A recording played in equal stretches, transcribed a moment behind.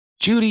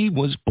Judy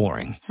was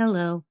boring.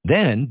 Hello.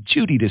 Then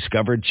Judy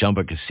discovered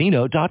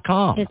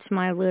ChumbaCasino.com. It's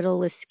my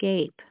little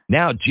escape.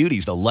 Now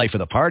Judy's the life of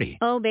the party.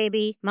 Oh,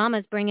 baby,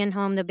 mama's bringing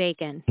home the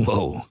bacon.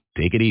 Whoa,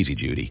 take it easy,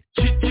 Judy.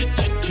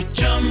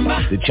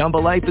 The Chumba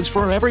life is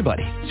for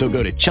everybody. So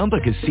go to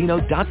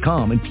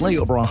ChumbaCasino.com and play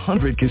over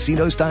 100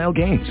 casino-style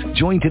games.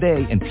 Join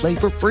today and play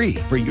for free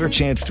for your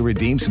chance to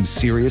redeem some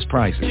serious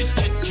prizes.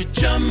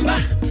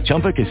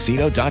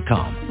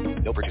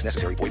 ChumbaCasino.com. No purchase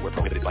necessary. Void where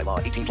prohibited by law.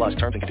 18 plus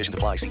terms and conditions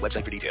apply. See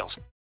website for details.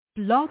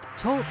 Blog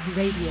Talk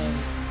Radio.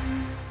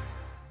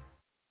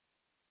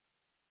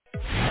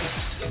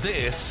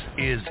 This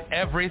is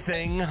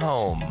Everything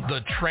Home,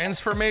 the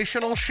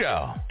transformational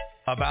show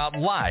about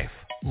life,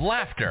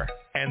 laughter,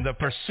 and the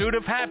pursuit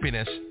of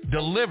happiness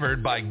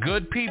delivered by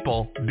good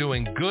people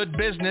doing good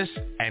business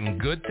and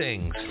good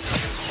things.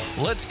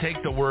 Let's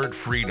take the word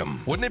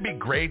freedom. Wouldn't it be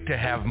great to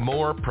have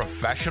more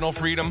professional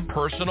freedom,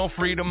 personal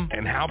freedom,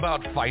 and how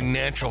about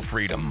financial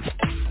freedom?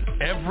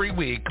 Every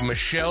week,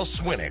 Michelle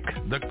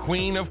Swinnick, the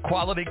queen of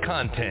quality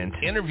content,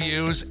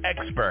 interviews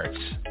experts,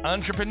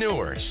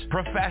 entrepreneurs,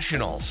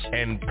 professionals,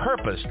 and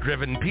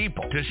purpose-driven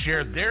people to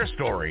share their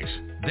stories,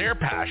 their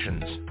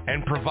passions,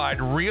 and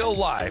provide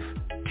real-life,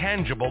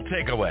 tangible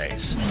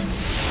takeaways.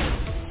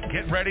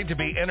 Get ready to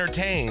be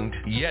entertained,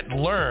 yet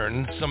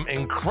learn some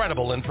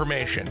incredible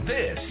information.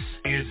 This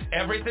is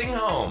Everything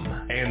Home,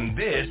 and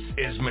this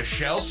is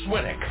Michelle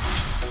Swinnick.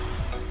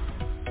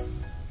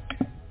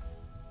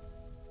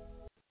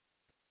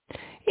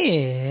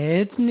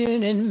 It's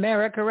noon in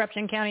Merrick,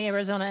 Corruption County,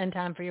 Arizona, and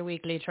time for your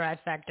weekly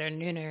Trifecta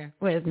Nooner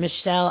with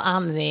Michelle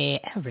on the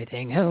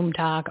Everything Home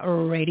Talk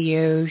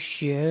radio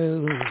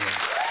show.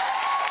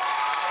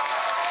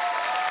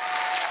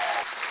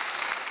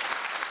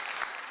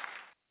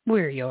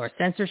 We're your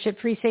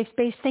censorship-free safe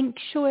space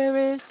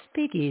sanctuary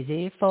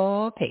speakeasy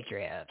for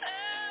patriots.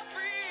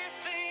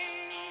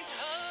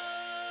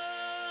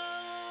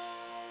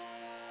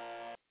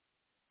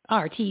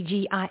 Our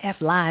TGIF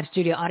live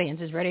studio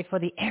audience is ready for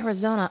the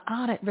Arizona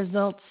audit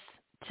results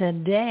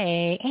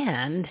today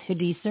and to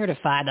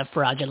decertify the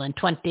fraudulent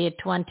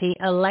 2020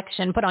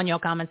 election. Put on your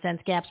common sense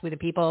caps with the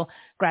people.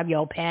 Grab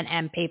your pen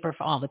and paper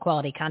for all the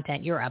quality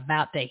content you're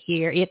about to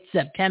hear. It's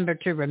September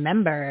to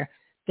remember.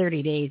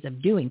 30 days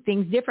of doing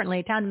things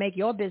differently. Time to make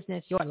your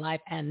business, your life,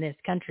 and this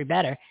country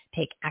better.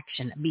 Take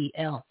action,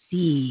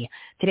 BLC.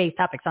 Today's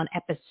topics on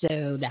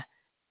episode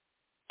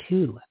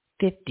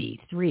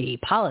 253,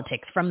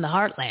 Politics from the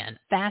Heartland,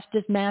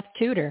 Fastest Math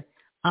Tutor,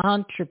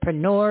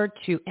 Entrepreneur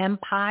to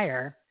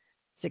Empire,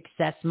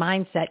 Success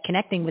Mindset,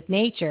 Connecting with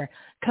Nature,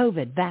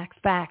 COVID, Vax,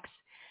 Facts,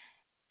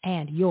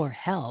 and Your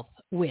Health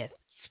with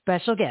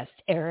special guest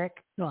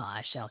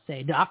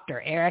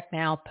Dr. Eric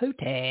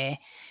Napute.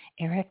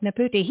 Eric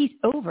Napute, he's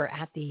over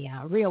at the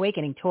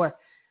Reawakening Tour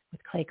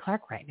with Clay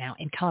Clark right now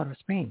in Colorado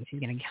Springs.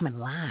 He's going to be coming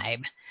live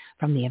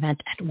from the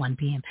event at 1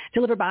 p.m.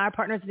 Delivered by our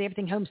partners at the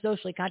Everything Home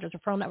Socially Conscious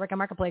Referral Network and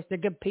Marketplace. They're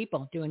good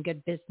people doing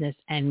good business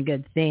and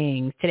good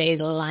things. Today's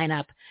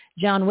lineup,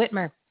 John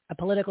Whitmer, a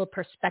political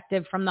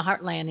perspective from the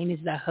heartland. And he's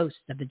the host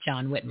of the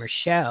John Whitmer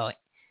Show.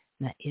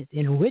 That is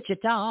in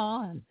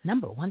Wichita,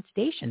 number one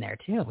station there,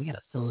 too. We got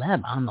a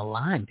celeb on the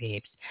line,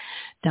 peeps.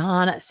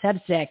 Don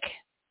Sebsick,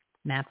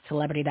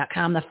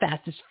 MathCelebrity.com, the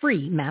fastest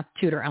free math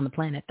tutor on the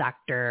planet.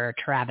 Dr.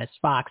 Travis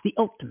Fox, the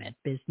ultimate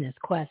business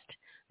quest.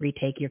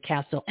 Retake your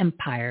castle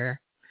empire,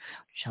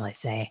 shall I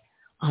say,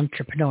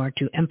 entrepreneur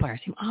to empire.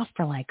 So I'm off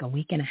for like a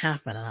week and a half,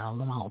 and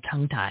I'm all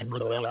tongue-tied. Blah,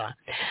 blah, blah.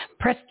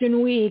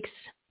 Preston Weeks,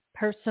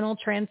 personal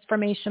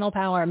transformational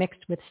power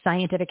mixed with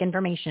scientific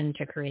information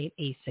to create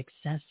a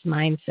success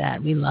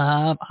mindset. We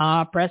love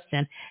our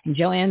Preston. And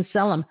Joanne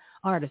Sellum,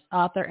 artist,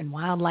 author, and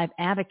wildlife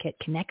advocate,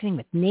 connecting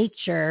with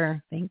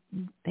nature.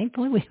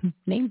 Thankfully, we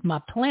named my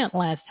plant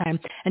last time.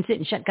 And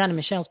sitting shotgun in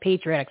Michelle's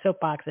patriotic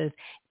soapboxes.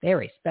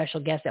 Very special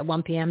guest at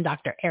 1 p.m.,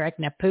 Dr. Eric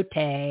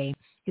Napute.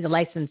 He's a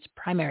licensed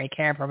primary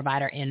care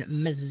provider in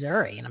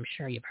Missouri, and I'm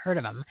sure you've heard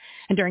of him.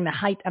 And during the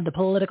height of the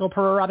political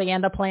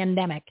propaganda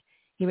pandemic,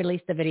 he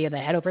released a video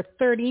that had over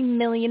 30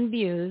 million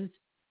views.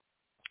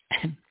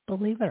 And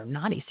believe it or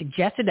not, he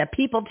suggested that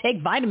people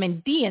take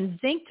vitamin D and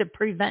zinc to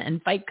prevent and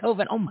fight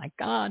COVID. Oh, my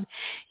God.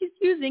 He's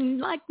using,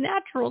 like,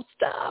 natural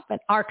stuff. And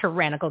our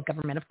tyrannical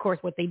government, of course,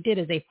 what they did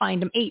is they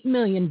fined him $8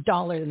 million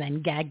and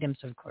then gagged him.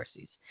 So, of course,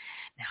 he's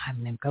now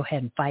having him go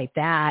ahead and fight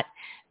that.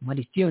 And what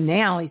he's doing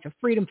now, he's a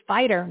freedom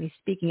fighter. And he's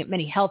speaking at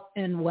many health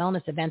and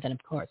wellness events. And,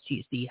 of course,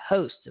 he's the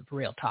host of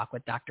Real Talk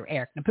with Dr.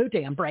 Eric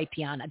Napute on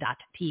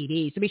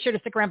Brighteon.tv. So be sure to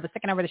stick around for the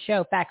second hour of the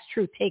show. Facts,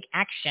 truth, take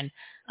action,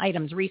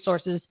 items,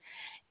 resources,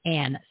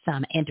 and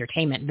some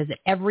entertainment. Visit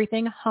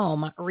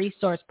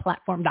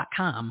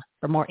everythinghomeresourceplatform.com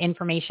for more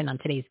information on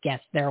today's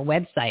guests, their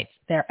websites,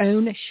 their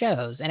own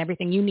shows, and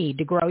everything you need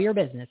to grow your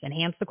business,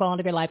 enhance the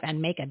quality of your life,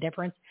 and make a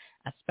difference,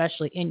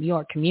 especially in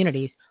your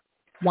communities.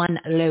 One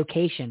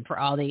location for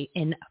all the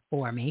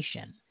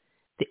information.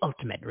 The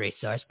ultimate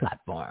resource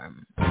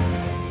platform.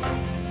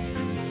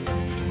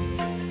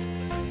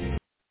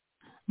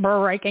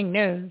 Breaking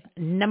news.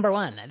 Number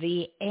one,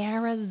 the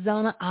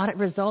Arizona audit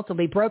results will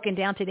be broken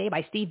down today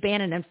by Steve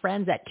Bannon and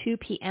friends at 2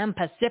 p.m.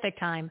 Pacific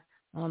time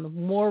on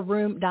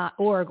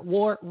warroom.org,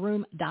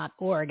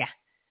 warroom.org.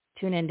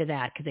 Tune into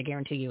that because I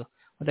guarantee you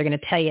what they're going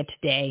to tell you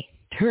today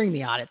during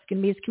the audit is going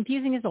to be as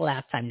confusing as the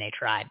last time they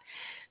tried. So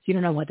you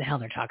don't know what the hell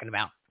they're talking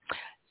about.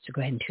 So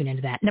go ahead and tune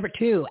into that. Number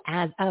two,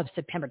 as of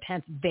September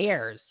 10th,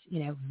 VAERS,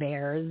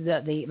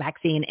 the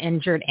Vaccine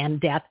Injured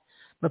and Death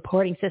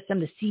Reporting System,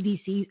 the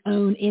CDC's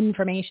own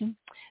information.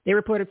 They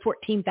reported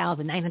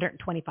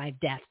 14,925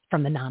 deaths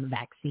from the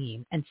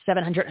non-vaccine and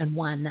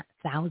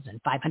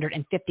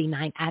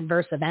 701,559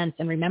 adverse events.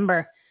 And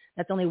remember,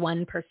 that's only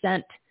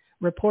 1%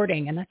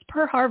 reporting, and that's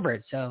per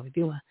Harvard. So if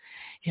you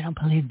don't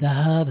believe the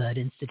Harvard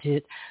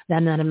Institute,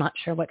 then I'm not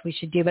sure what we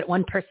should do. But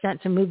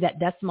 1% to move that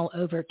decimal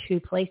over 2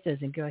 places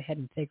and go ahead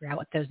and figure out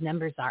what those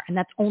numbers are. And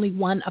that's only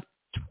one of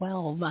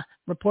 12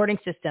 reporting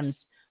systems,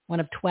 one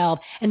of 12.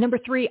 And number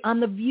 3, on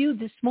The View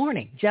this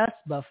morning, just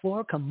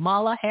before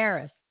Kamala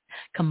Harris,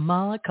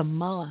 Kamala,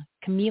 Kika,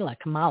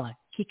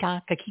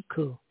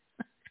 Kakiku.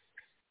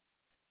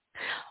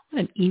 What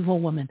an evil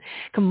woman.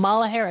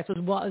 Kamala Harris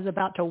was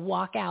about to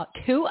walk out.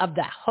 2 of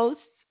the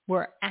hosts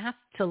were asked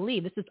to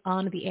leave. This is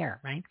on the air,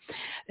 right?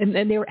 And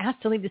they were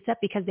asked to leave the set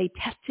because they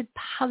tested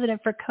positive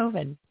for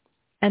COVID.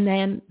 And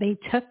then they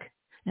took,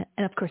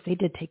 and of course they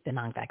did take the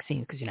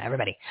non-vaccine because,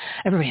 everybody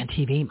on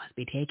TV must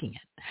be taking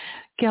it.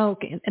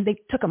 And they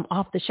took them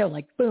off the show,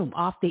 like boom,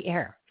 off the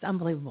air. It's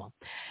unbelievable.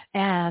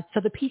 So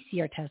the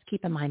PCR test,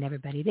 keep in mind,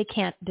 everybody, they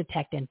can't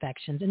detect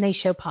infections and they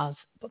show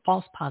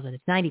false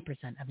positives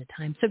 90% of the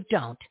time. So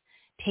don't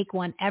take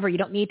one ever. You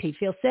don't need to. You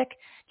feel sick?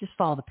 Just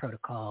follow the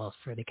protocols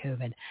for the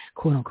COVID,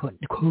 quote unquote,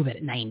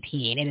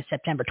 COVID-19. It is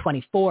September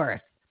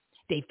 24th,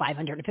 day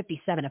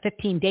 557 of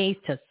 15 days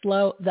to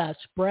slow the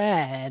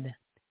spread.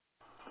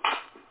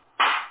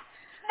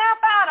 Snap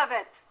out of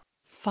it.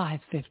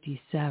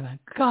 557.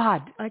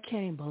 God, I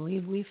can't even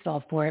believe we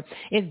fell for it.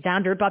 It's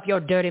down to rip off your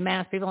dirty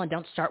mask, people, and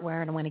don't start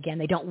wearing them when, again,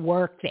 they don't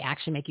work. They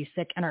actually make you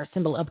sick and are a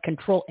symbol of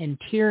control and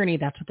tyranny.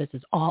 That's what this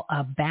is all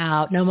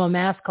about. No more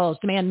mask calls.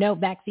 Demand no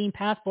vaccine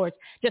passports.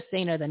 Just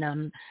say no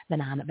to the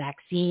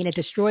non-vaccine. It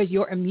destroys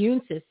your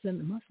immune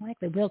system and most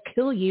likely will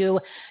kill you.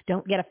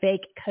 Don't get a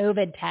fake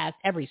COVID test.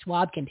 Every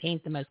swab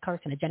contains the most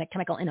carcinogenic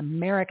chemical in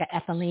America,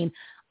 ethylene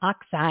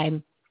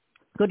oxide.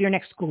 Go to your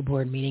next school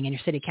board meeting and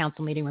your city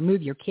council meeting.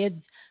 Remove your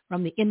kids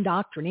from the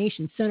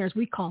indoctrination centers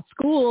we call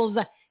schools.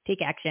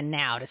 Take action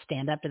now to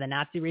stand up to the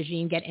Nazi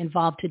regime. Get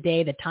involved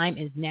today. The time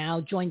is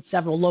now. Join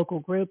several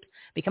local groups.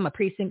 Become a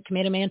precinct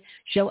committee man.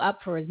 Show up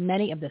for as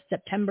many of the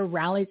September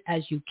rallies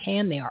as you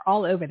can. They are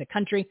all over the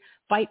country.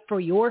 Fight for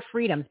your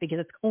freedoms because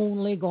it's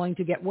only going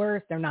to get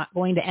worse. They're not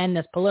going to end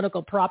this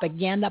political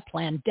propaganda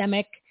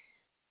pandemic.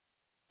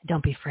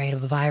 Don't be afraid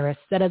of a virus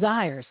that has a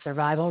higher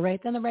survival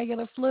rate than the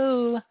regular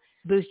flu.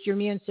 Boost your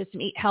immune system,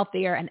 eat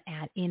healthier, and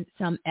add in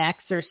some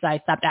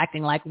exercise. Stop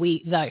acting like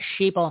we, the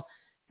sheeple.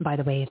 And by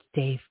the way, it's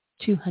day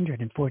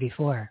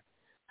 244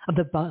 of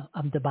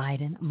the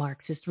Biden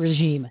Marxist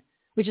regime,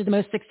 which is the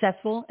most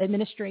successful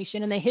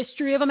administration in the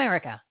history of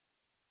America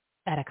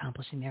at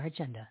accomplishing their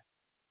agenda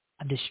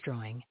of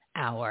destroying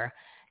our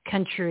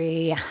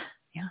country.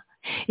 Yeah.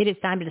 It is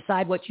time to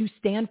decide what you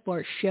stand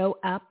for. Show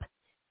up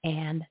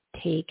and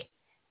take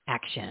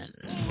action.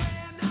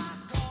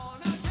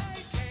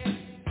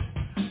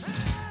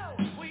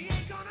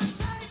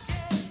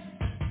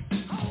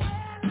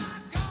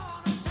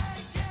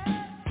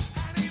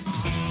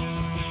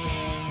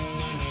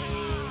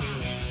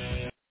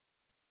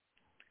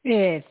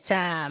 It's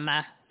time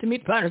to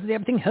meet partners of the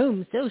Everything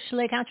Home,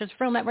 Socially Conscious,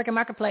 Film Network, and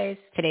Marketplace.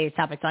 Today's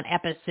topics on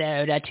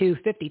episode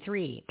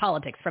 253,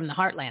 Politics from the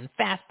Heartland,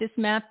 Fastest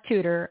Math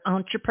Tutor,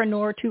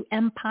 Entrepreneur to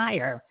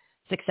Empire,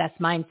 Success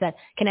Mindset,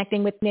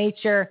 Connecting with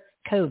Nature,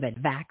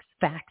 COVID, Vax,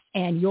 Facts,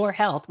 and Your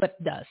Health with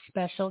the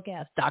special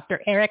guest,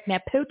 Dr. Eric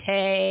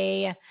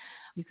Nepute.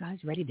 You guys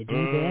ready to do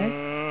this?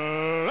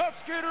 Let's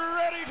get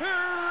ready to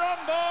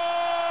rumble!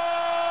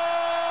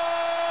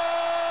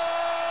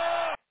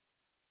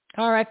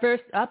 All right,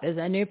 first up is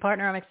a new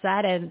partner. I'm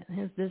excited.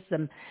 This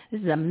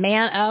is a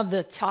man of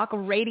the talk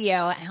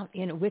radio out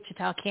in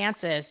Wichita,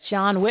 Kansas,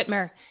 John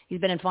Whitmer. He's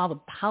been involved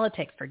with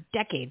politics for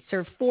decades,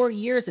 served 4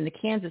 years in the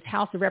Kansas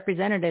House of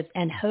Representatives,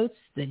 and hosts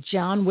the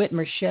John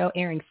Whitmer Show,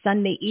 airing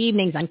Sunday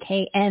evenings on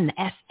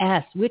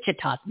KNSS,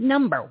 Wichita's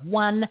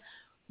 #1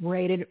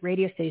 rated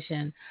radio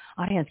station.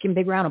 Audience, give him a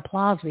big round of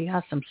applause. We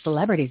got some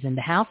celebrities in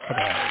the house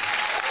today.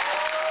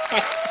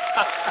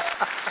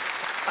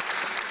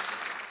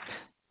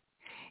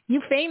 You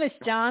famous,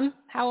 John.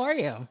 How are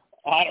you?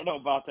 I don't know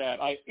about that.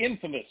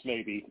 Infamous,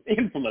 maybe.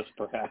 Infamous,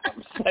 perhaps.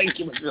 Thank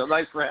you.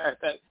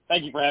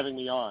 Thank you for having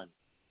me on.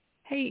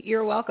 Hey,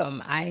 you're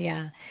welcome.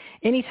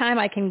 Anytime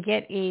I can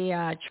get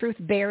a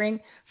truth-bearing,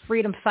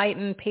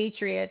 freedom-fighting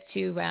patriot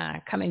to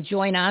come and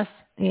join us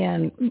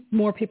and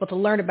more people to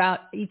learn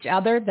about each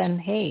other, then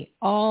hey,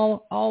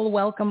 all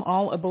welcome,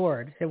 all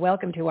aboard. So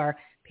welcome to our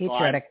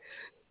patriotic,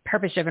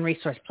 purpose-driven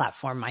resource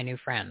platform, my new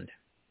friend.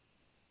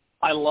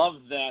 I love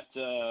that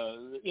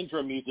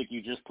intro music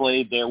you just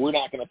played there. We're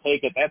not going to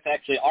take it. That's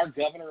actually, our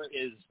governor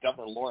is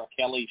Governor Laura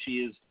Kelly. She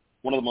is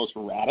one of the most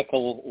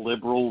radical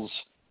liberals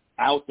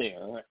out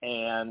there,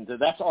 and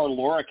that's our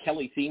Laura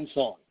Kelly theme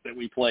song that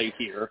we play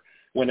here.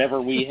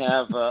 Whenever we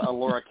have a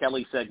Laura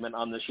Kelly segment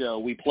on the show,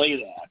 we play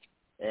that.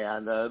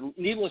 And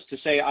needless to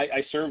say,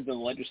 I served in the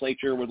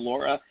legislature with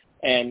Laura,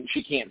 and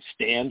she can't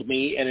stand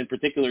me. And in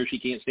particular, she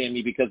can't stand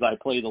me because I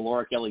play the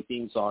Laura Kelly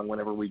theme song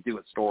whenever we do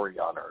a story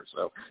on her.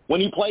 So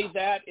when you played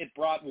that, it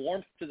brought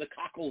warmth to the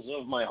cockles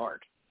of my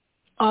heart.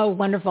 Oh,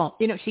 wonderful.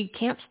 You know, she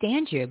can't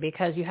stand you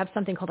because you have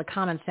something called a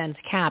common sense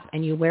cap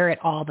and you wear it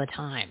all the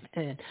time.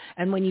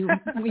 And when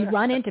we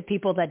run into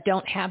people that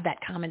don't have that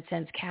common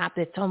sense cap,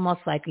 it's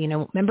almost like, you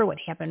know, remember what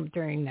happened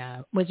during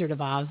Wizard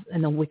of Oz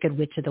and the Wicked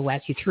Witch of the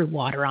West? You threw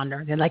water on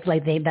her. They're like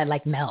they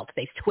melt.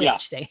 They twitch.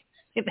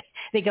 Yeah.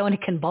 They go into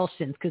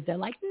convulsions because they're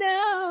like,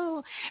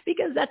 no,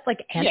 because that's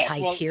like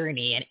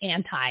anti-tyranny and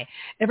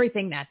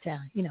anti-everything that,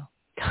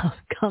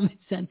 common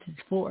sense is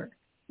for.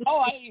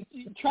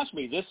 Trust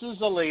me, this is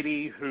a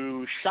lady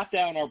who shut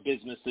down our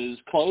businesses,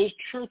 closed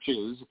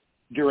churches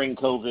during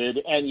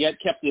COVID, and yet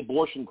kept the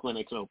abortion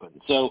clinics open.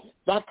 So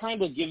that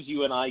kind of gives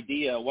you an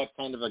idea what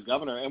kind of a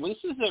governor. And this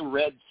is a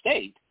red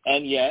state,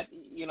 and yet,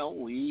 you know,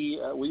 we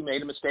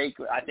made a mistake,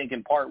 I think,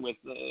 in part with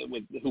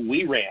who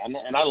we ran.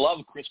 And I love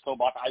Chris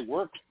Kobach. I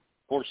worked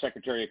for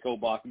Secretary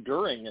Kobach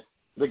during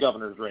the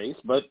governor's race,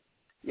 but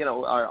you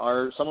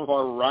know, some of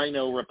our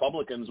rhino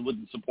Republicans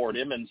wouldn't support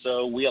him, and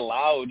so we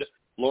allowed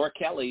Laura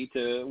Kelly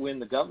to win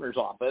the governor's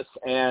office,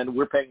 and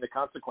we're paying the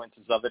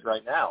consequences of it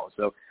right now.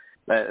 So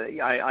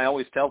I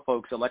always tell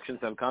folks elections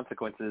have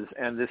consequences,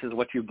 and this is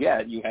what you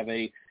get. You have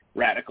a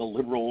radical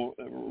liberal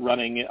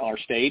running our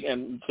state,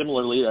 and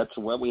similarly, that's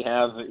what we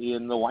have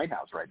in the White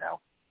House right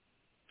now.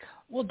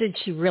 Well, did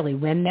she really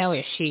win, though?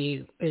 Is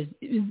she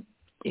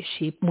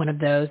one of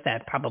those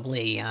that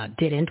probably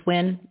didn't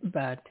win?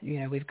 But,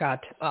 you know, we've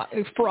got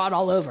fraud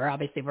all over.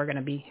 Obviously, we're going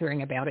to be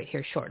hearing about it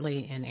here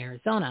shortly in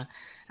Arizona.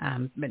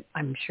 But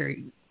I'm sure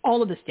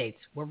all of the states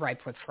were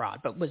ripe with fraud.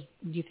 But do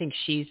you think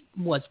she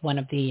was one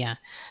of the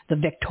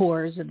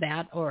victors of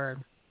that, or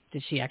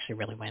did she actually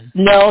really win?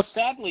 No,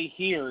 sadly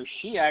here,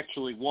 she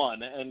actually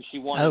won, and she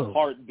won in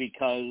part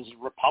because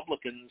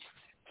Republicans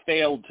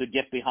failed to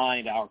get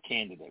behind our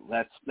candidate.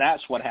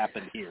 That's what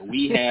happened here.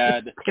 We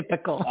had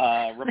typical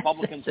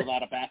Republicans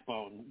without a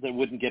backbone that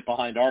wouldn't get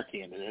behind our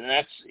candidate, and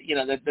that's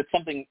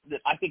something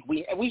that I think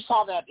we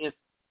saw that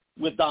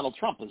with Donald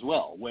Trump as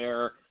well,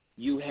 where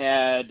you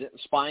had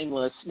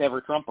spineless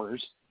never-Trumpers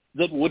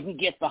that wouldn't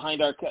get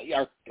behind our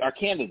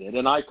candidate.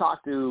 And I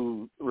talk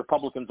to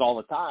Republicans all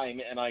the time,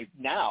 and I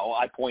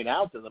point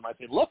out to them, I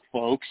say, look,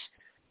 folks,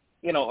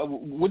 you know,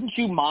 wouldn't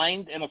you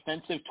mind an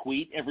offensive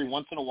tweet every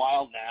once in a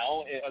while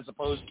now, as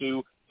opposed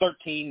to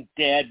 13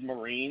 dead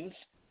Marines?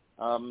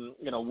 You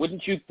know,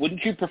 wouldn't you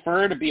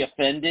prefer to be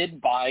offended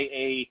by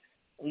a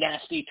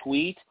nasty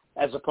tweet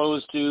as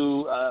opposed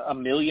to a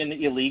million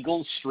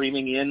illegals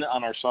streaming in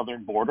on our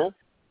southern border?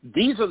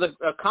 These are the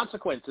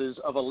consequences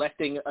of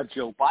electing a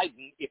Joe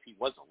Biden, if he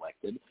was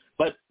elected.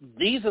 But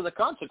these are the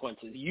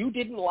consequences. You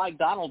didn't like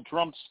Donald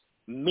Trump's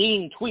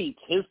mean tweets,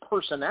 his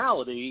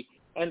personality,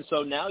 and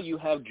so now you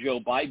have Joe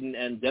Biden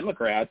and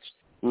Democrats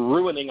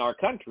ruining our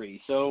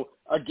country. So,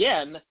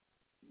 again,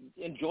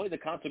 enjoy the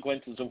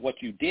consequences of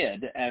what you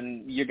did,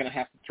 and you're going to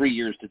have 3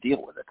 years to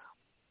deal with it.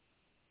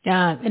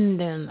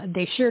 And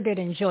they sure did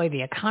enjoy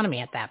the economy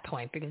at that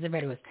point because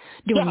everybody was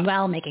doing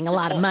well, making a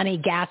lot of money.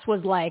 Gas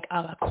was like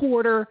a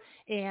quarter,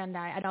 and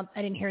I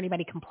didn't hear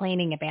anybody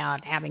complaining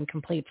about having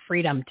complete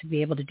freedom to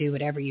be able to do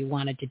whatever you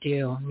wanted to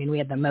do. I mean, we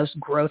had the most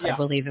growth, I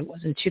believe it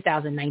was in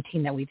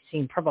 2019 that we've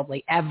seen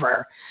probably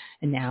ever,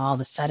 and now all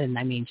of a sudden,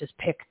 I mean, just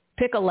pick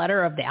a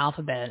letter of the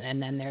alphabet,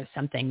 and then there's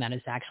something that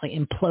is actually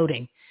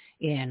imploding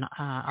in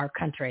our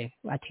country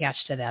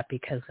attached to that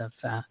because of,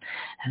 as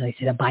I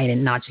say, the Biden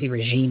Nazi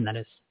regime that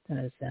is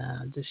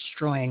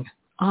destroying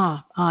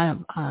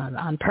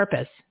on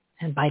purpose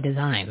and by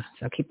design.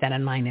 So keep that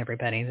in mind,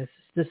 everybody.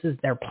 This is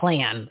their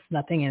plan.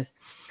 Nothing is.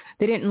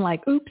 They didn't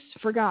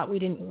forgot. We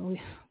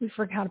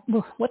forgot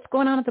what's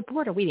going on at the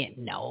border. We didn't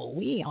know.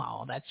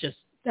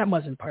 That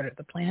wasn't part of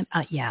the plan.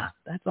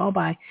 That's all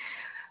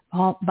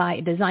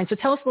by design. So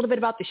tell us a little bit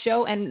about the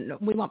show, and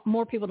we want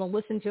more people to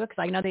listen to it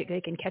because I know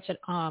they can catch it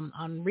on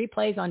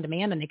replays on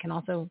demand, and they can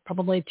also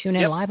probably tune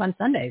in live on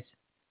Sundays.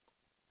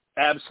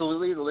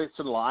 Absolutely.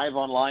 Listen live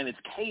online. It's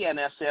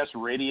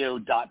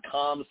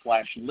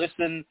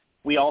knssradio.com/listen.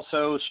 We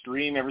also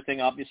stream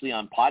everything, obviously,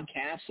 on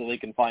podcasts, so they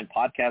can find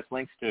podcast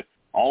links to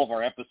all of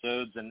our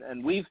episodes. And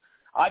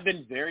I've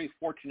been very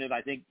fortunate,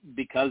 I think,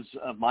 because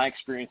of my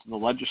experience in the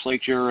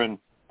legislature and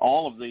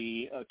all of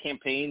the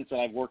campaigns that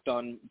I've worked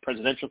on,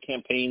 presidential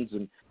campaigns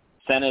and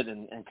Senate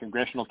and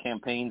congressional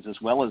campaigns, as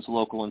well as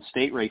local and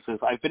state races.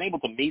 I've been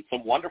able to meet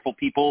some wonderful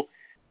people,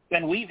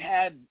 and we've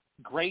had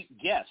great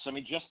guests. I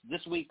mean, just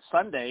this week,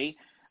 Sunday,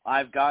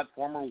 I've got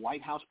former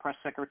White House Press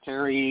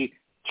Secretary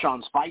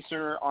Sean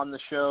Spicer on the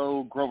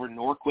show. Grover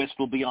Norquist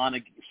will be on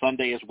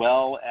Sunday as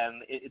well,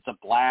 and it's a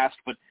blast.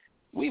 But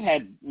we've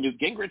had Newt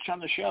Gingrich on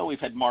the show. We've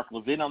had Mark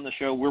Levin on the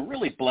show. We're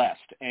really blessed.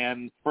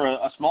 And for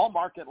a small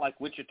market like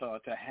Wichita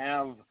to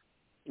have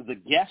the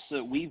guests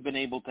that we've been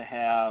able to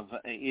have,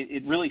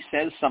 it really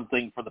says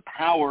something for the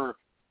power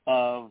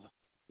of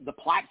the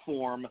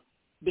platform,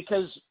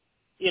 because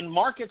in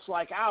markets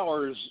like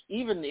ours,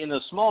 even in a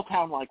small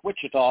town like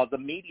Wichita, the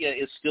media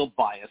is still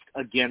biased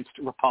against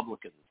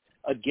Republicans,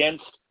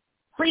 against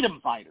freedom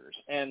fighters.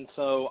 And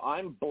so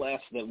I'm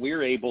blessed that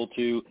we're able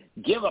to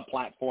give a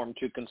platform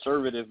to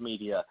conservative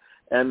media,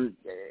 and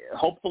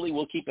hopefully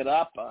we'll keep it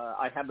up.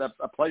 I had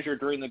a pleasure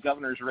during the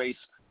governor's race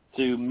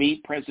to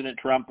meet President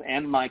Trump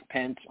and Mike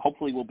Pence.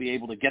 Hopefully we'll be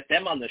able to get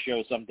them on the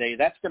show someday.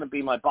 That's going to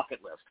be my bucket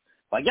list.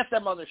 If I get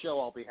them on the show,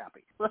 I'll be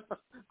happy.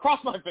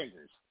 Cross my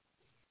fingers.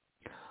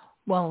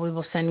 Well, we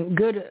will send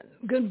good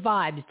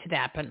vibes to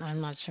that, but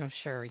I'm not so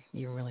sure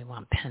you really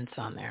want Pence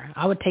on there.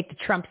 I would take the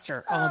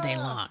Trumpster all day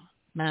long.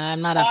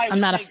 I'm not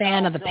a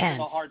fan of the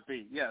Pence. A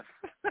heartbeat, yes.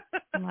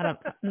 I'm not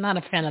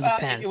a fan of the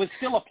Pence. It was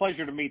still a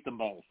pleasure to meet them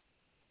both.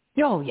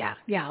 Oh, yeah.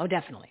 Oh,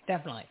 definitely.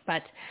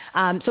 But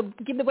so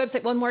give the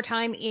website one more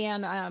time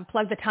and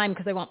plug the time,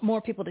 because I want more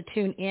people to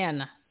tune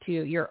in to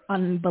your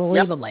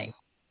unbelievably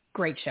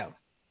great show.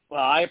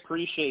 Well, I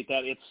appreciate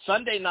that. It's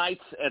Sunday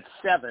nights at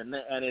 7,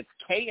 and it's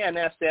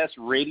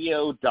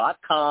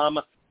knssradio.com.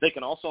 They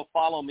can also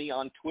follow me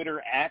on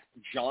Twitter at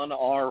John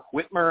R.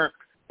 Whitmer,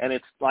 and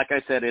it's, like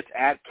I said, it's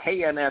at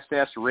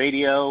KNSS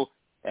Radio,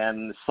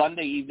 and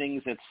Sunday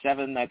evenings at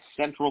 7, that's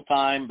Central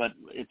Time, but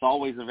it's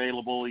always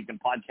available. You can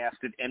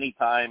podcast it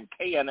anytime,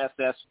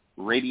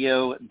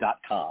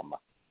 knssradio.com.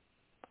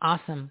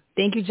 Awesome.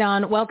 Thank you,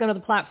 John. Welcome to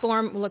the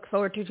platform. We look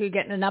forward to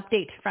getting an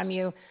update from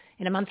you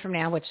in a month from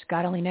now, which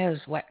God only knows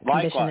what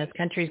condition this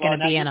country is going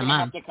to be in a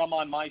month. You have to come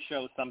on my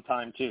show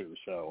sometime too.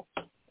 So.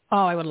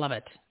 Oh, I would love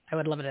it. I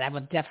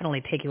would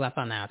definitely take you up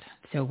on that.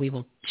 So we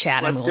will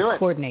chat and we'll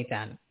coordinate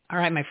that. All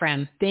right, my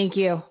friend. Thank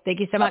you.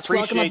 Thank you so much.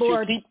 Welcome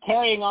aboard. You. Keep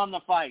carrying on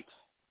the fight.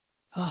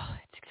 Oh,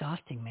 it's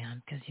exhausting,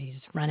 man, because you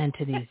just run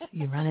into these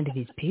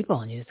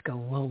people and you just go,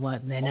 well,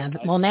 what? And then, now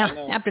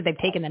after they've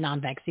taken the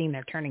non-vaccine,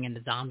 they're turning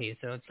into zombies.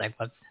 So it's like,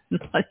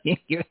 you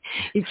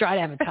try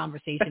to have a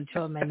conversation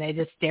to them and they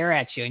just stare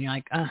at you and you're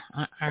like, all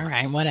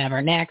right,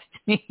 whatever. Next,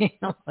 what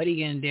are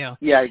you going to do?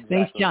 Yeah, exactly.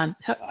 Thanks, John.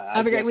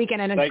 Have a great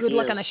weekend and good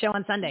luck on the show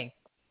on Sunday.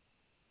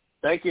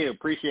 Thank you.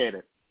 Appreciate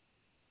it.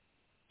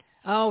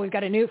 Oh, we've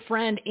got a new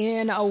friend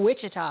in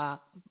Wichita,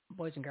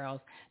 boys and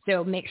girls.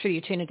 So make sure you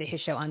tune into his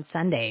show on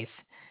Sundays.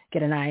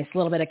 Get a nice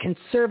little bit of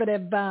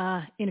conservative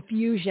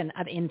infusion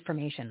of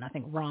information.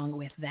 Nothing wrong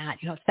with that.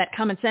 It's that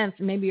common sense.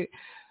 Maybe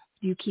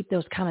you keep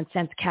those common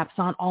sense caps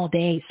on all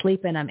day,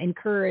 sleep in them.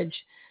 Encourage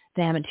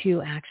them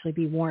to actually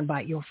be worn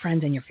by your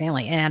friends and your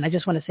family. And I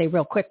just want to say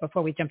real quick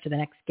before we jump to the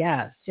next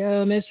guest,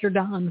 Mr.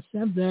 Don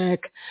Sevcik,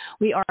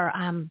 we are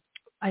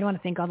I want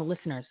to thank all the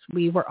listeners.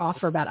 We were off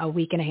for about a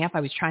week and a half.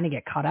 I was trying to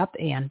get caught up,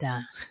 and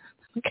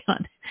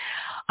God,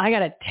 I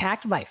got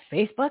attacked by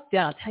Facebook.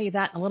 I'll tell you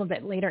that a little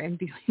bit later in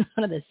between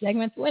one of the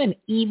segments. What an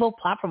evil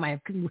platform. I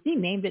have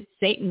renamed it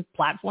Satan's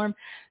Platform.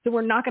 So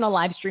we're not going to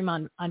live stream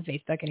on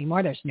Facebook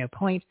anymore. There's no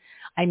point.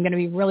 I'm going to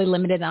be really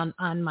limited on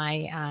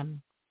my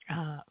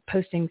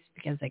postings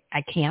because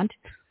I can't.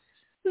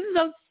 This is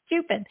so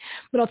stupid,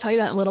 but I'll tell you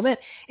that in a little bit.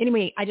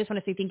 Anyway, I just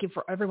want to say thank you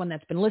for everyone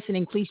that's been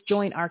listening. Please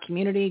join our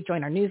community,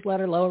 join our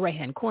newsletter, lower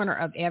right-hand corner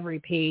of every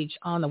page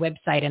on the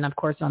website. And of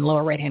course, on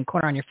lower right-hand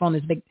corner on your phone,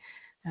 there's a big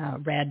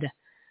red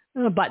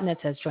button that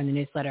says join the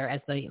newsletter as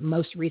the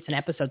most recent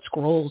episode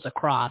scrolls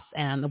across,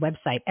 and the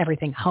website,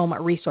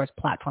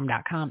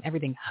 everythinghomeresourceplatform.com,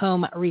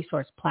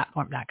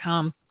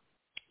 everythinghomeresourceplatform.com.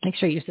 Make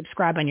sure you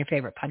subscribe on your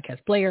favorite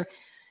podcast player.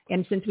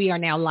 And since we are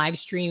now live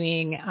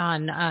streaming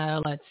on,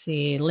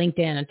 LinkedIn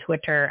and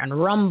Twitter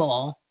and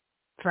Rumble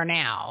for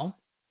now,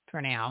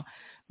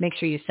 make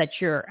sure you set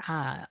your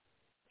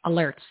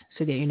alerts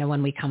so that you know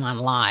when we come on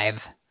live,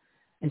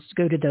 and just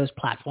go to those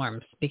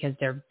platforms because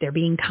they're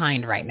being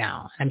kind right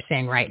now. I'm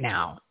saying right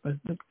now.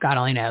 God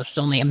only knows. It's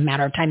only a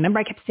matter of time. Remember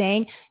I kept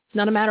saying it's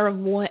not a matter of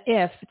what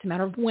if, it's a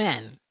matter of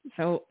when.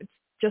 So it's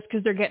just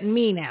because they're getting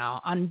me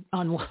now on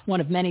one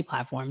of many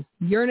platforms.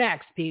 You're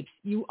next, peeps.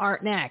 You are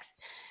next.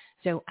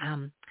 So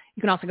you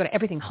can also go to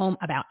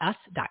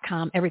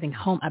everythinghomeaboutus.com,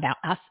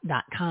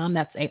 everythinghomeaboutus.com.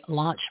 That's a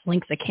launch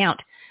links account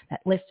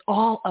that lists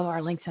all of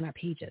our links on our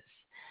pages.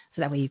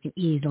 So that way you can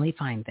easily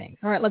find things.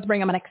 All right, let's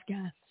bring on my next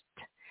guest.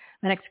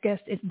 My next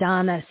guest is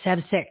Don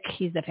Sevcik.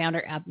 He's the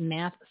founder of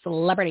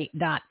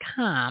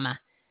MathCelebrity.com,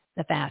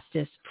 the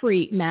fastest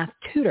free math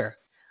tutor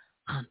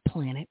on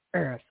planet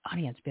Earth.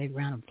 Audience, big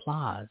round of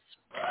applause.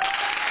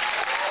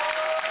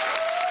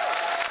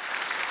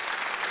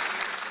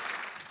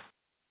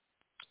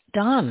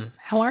 Don,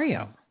 how are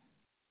you?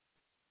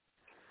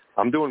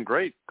 I'm doing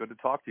great. Good to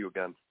talk to you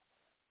again.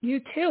 You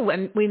too.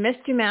 And we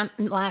missed you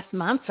last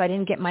month, so I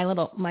didn't get my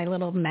little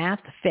math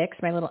fix,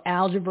 my little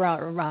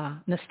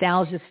algebra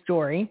nostalgia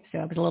story. So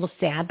I was a little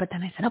sad, but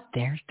then I said, "Oh,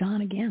 there's Don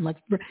again."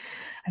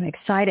 I'm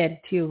excited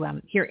to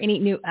hear any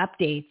new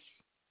updates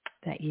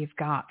that you've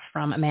got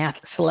from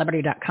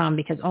MathCelebrity.com,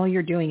 because all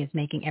you're doing is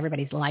making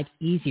everybody's life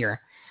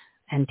easier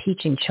and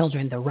teaching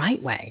children the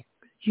right way.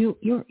 You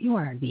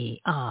are the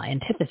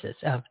antithesis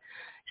of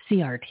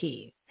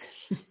CRT.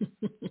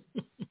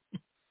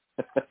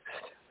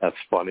 That's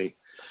funny.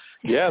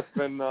 Yeah, it's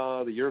been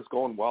the year's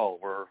going well.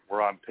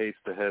 We're on pace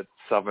to hit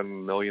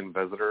 7 million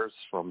visitors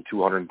from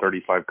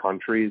 235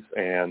 countries,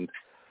 and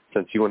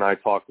since you and I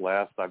talked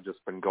last, I've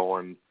just been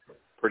going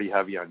pretty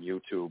heavy on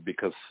YouTube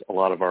because a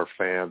lot of our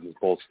fans,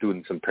 both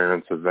students and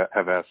parents,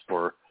 have asked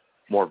for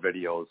more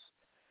videos.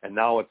 And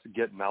now it's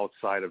getting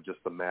outside of just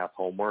the math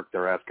homework.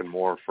 They're asking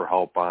more for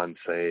help on,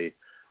 say,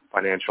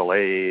 financial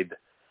aid,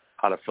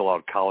 how to fill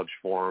out college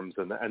forms,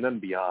 and then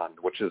beyond,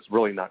 which is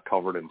really not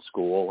covered in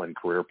school and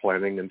career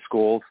planning in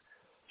schools.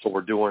 So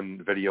we're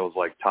doing videos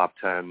like top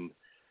 10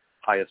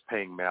 highest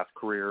paying math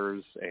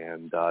careers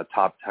and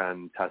top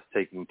 10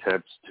 test-taking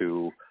tips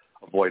to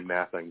avoid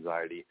math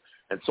anxiety.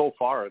 And so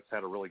far, it's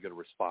had a really good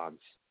response.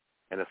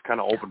 And it's kind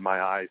of opened my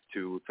eyes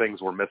to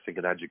things we're missing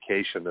in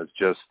education. It's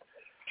just,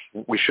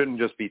 we shouldn't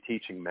just be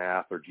teaching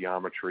math or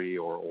geometry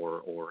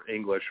or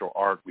English or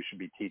art. We should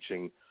be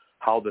teaching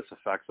how this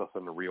affects us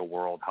in the real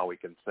world, how we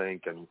can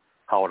think, and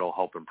how it'll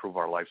help improve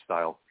our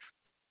lifestyle.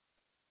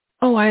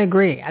 Oh, I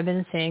agree. I've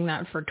been saying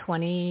that for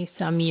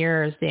 20-some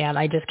years, that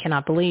I just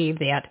cannot believe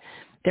that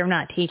they're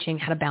not teaching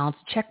how to balance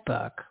a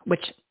checkbook,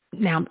 which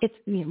now it's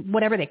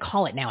whatever they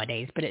call it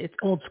nowadays, but it's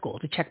old school.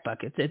 It's a checkbook.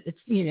 It's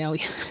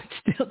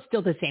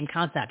still the same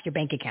concept, your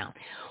bank account.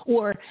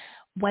 Or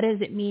what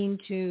does it mean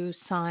to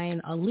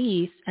sign a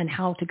lease and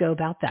how to go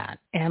about that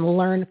and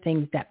learn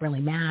things that really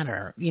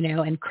matter,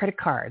 and credit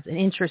cards and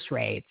interest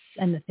rates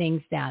and the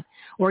things that,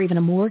 or even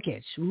a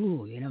mortgage.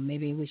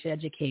 Maybe we should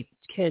educate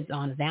kids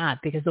on that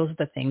because those are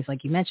the things,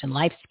 like you mentioned,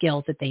 life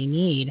skills that they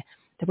need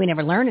that we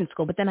never learn in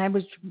school. But then I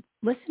was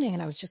listening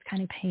and I was just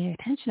kind of paying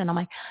attention and I'm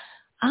like,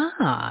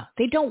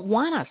 they don't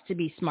want us to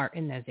be smart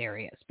in those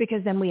areas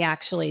because then we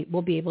actually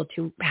will be able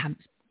to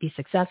be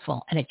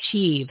successful and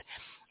achieve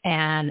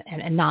and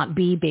not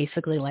be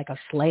basically like a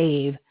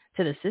slave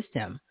to the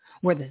system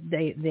where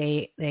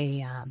the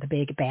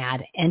big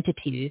bad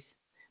entities,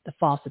 the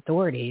false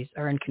authorities,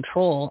 are in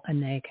control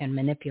and they can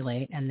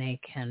manipulate and they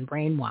can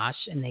brainwash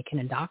and they can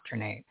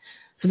indoctrinate.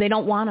 So they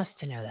don't want us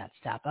to know that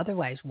stuff.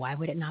 Otherwise, why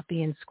would it not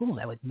be in school?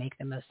 That would make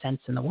the most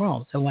sense in the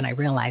world. So when I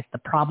realized the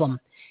problem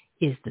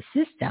is the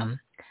system,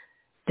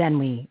 then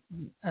we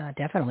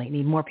definitely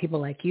need more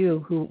people like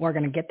you who are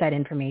going to get that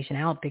information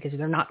out because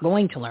they're not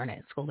going to learn it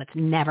in school. That's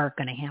never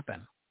going to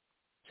happen.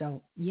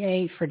 So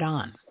yay for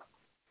Don.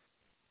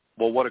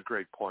 Well, what a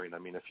great point. I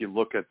mean, if you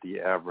look at the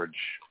average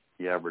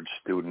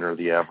student or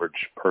the average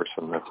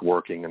person that's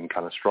working and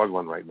kind of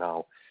struggling right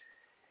now,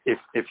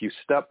 if you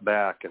step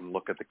back and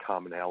look at the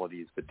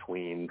commonalities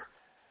between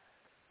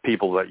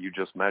people that you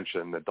just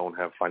mentioned that don't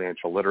have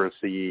financial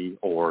literacy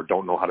or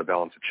don't know how to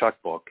balance a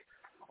checkbook,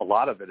 a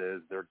lot of it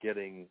is they're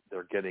getting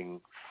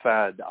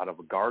fed out of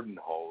a garden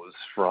hose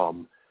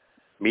from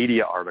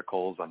media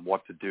articles on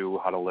what to do,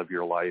 how to live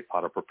your life, how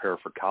to prepare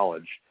for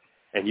college.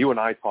 And you and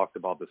I talked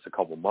about this a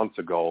couple months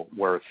ago,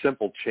 where a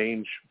simple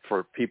change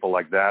for people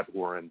like that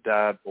who are in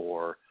debt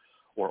or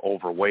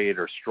overweight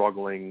or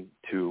struggling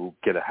to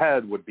get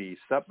ahead would be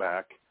step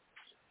back,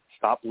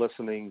 stop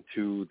listening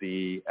to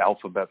the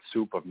alphabet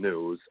soup of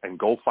news, and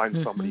go find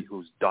somebody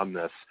who's done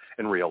this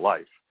in real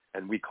life.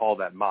 And we call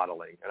that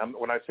modeling. And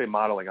when I say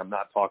modeling, I'm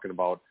not talking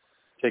about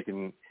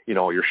taking,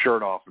 your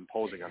shirt off and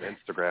posing on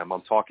Instagram.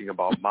 I'm talking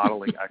about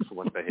modeling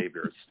excellent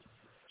behaviors.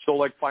 So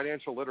like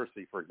financial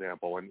literacy, for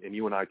example, and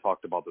you and I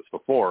talked about this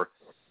before,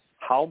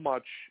 so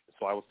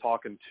I was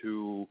talking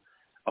to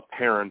a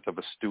parent of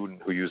a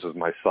student who uses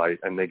my site,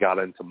 and they got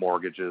into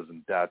mortgages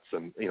and debts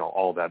and,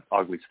 all that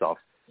ugly stuff.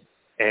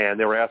 And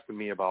they were asking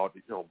me about,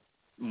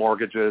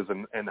 mortgages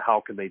and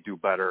how can they do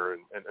better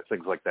and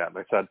things like that. And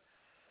I said,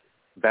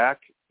 back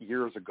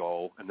years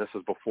ago, and this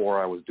is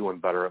before I was doing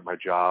better at my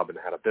job and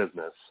had a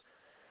business,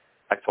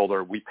 I told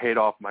her we paid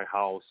off my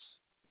house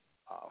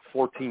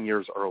 14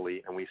 years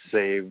early, and we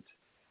saved,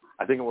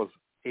 I think it was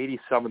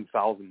 $87,000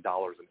 in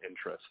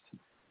interest.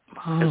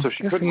 Wow, and so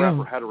she couldn't wrap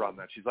her head around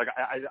that. She's like,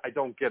 I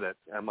don't get it.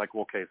 And I'm like,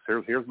 well, okay,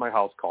 so here's my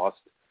house cost.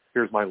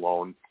 Here's my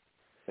loan.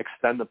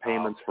 Extend the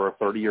payments for a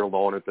 30-year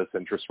loan at this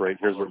interest rate.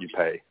 Here's what you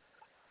pay.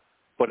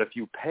 But if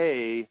you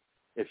pay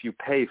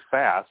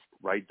fast,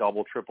 right,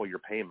 double, triple your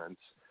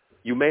payments,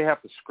 you may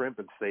have to scrimp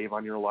and save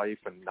on your life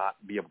and not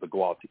be able to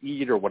go out to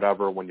eat or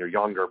whatever when you're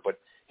younger. But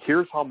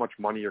here's how much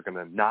money you're going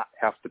to not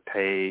have to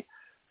pay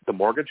the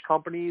mortgage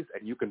companies,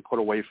 and you can put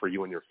away for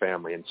you and your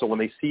family. And so when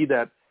they see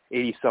that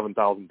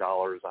 $87,000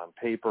 on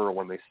paper, or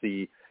when they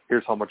see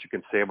here's how much you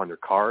can save on your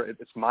car,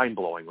 it's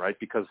mind-blowing, right?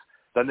 Because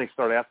then they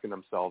start asking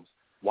themselves,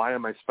 why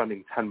am I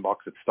spending $10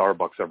 at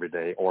Starbucks every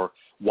day? Or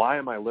why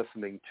am I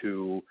listening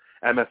to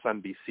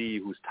MSNBC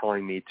who's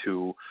telling me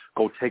to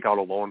go take out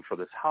a loan for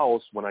this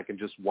house when I can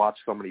just watch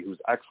somebody who's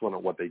excellent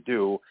at what they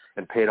do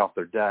and pay off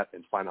their debt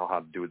and find out how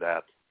to do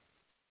that?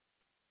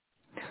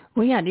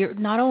 Well, yeah,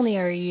 not only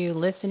are you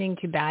listening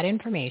to bad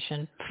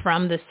information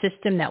from the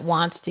system that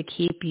wants to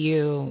keep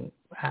you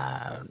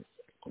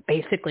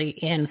basically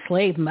in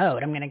slave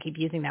mode. I'm going to keep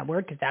using that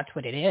word because that's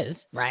what it is,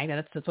 right?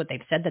 That's what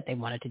they've said that they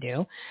wanted to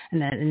do.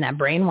 And then in that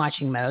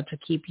brainwashing mode to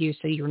keep you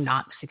so you're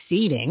not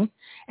succeeding.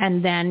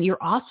 And then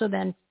you're also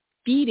then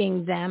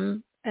feeding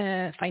them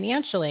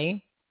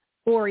financially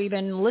or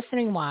even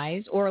listening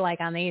wise, or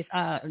like on these,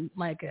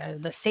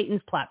 the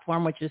Satan's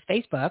platform, which is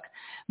Facebook,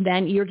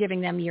 then you're giving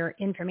them your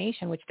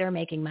information, which they're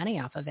making money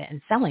off of it and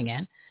selling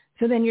it.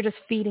 So then you're just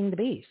feeding the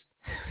beast.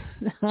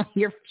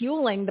 You're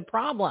fueling the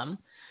problem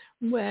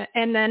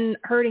and then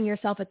hurting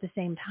yourself at the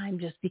same time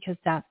just because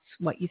that's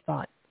what you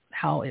thought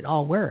how it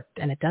all worked,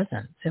 and it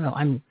doesn't. So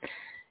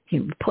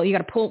we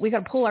got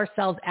to pull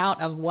ourselves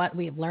out of what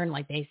we've learned,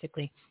 like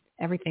basically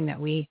everything that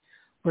we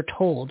were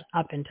told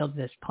up until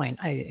this point.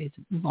 It's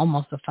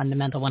almost a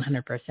fundamental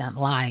 100%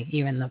 lie,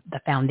 even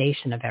the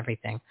foundation of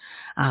everything,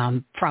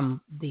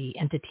 from the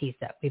entities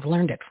that we've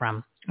learned it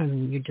from.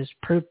 And you just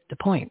proved the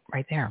point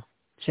right there.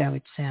 So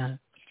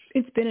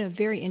it's been a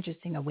very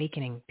interesting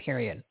awakening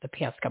period the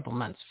past couple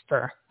months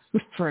for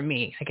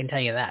me. I can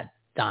tell you that,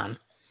 Don.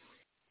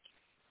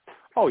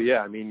 Oh yeah,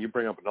 I mean, you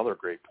bring up another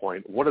great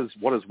point. What is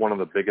one of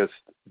the biggest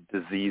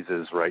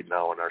diseases right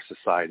now in our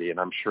society? And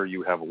I'm sure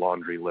you have a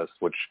laundry list,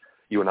 which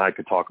you and I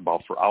could talk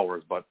about for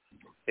hours. But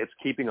it's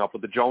keeping up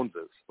with the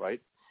Joneses,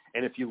 right?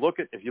 And if you look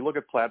at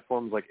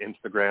platforms like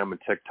Instagram and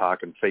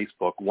TikTok and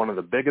Facebook, one of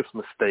the biggest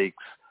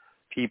mistakes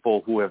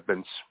people who have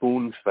been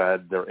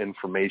spoon-fed their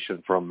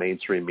information from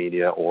mainstream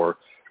media or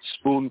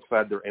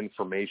spoon-fed their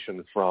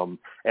information from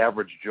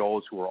average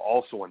Joes who are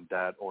also in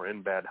debt or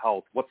in bad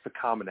health, what's the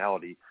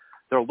commonality?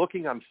 They're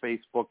looking on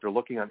Facebook, they're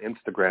looking on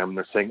Instagram, and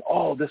they're saying,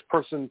 oh, this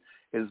person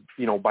is,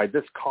 by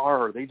this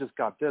car, or they just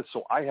got this,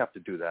 so I have to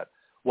do that.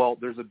 Well,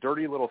 there's a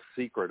dirty little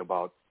secret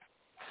about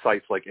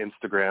sites like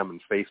Instagram and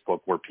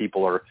Facebook where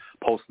people are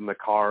posting the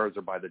cars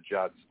or by the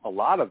jets. A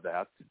lot of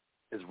that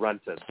is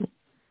rented.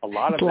 A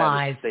lot of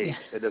that is state.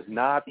 It is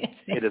not.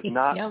 It is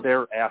not yep.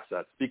 their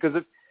assets. Because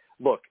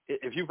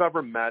if you've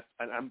ever met,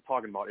 and I'm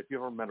talking about if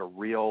you've ever met a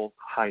real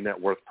high net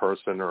worth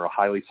person or a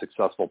highly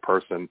successful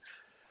person,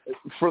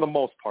 for the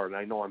most part, and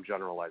I know I'm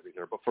generalizing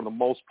here, but for the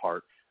most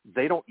part,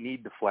 they don't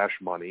need to flash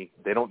money.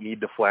 They don't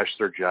need to flash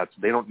their jets.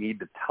 They don't need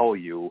to tell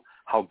you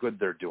how good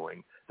they're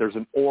doing. There's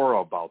an aura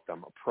about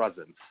them, a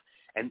presence.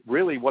 And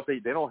really what they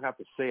don't have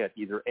to say it.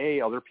 Either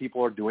A, other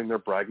people are doing their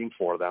bragging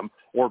for them,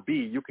 or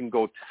B, you can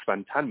go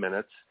spend 10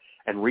 minutes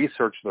and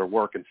research their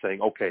work and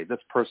saying, okay, this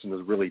person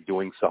is really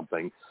doing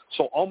something.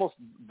 So almost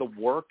the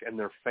work and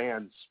their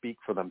fans speak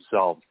for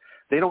themselves.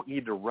 They don't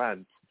need to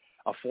rent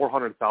a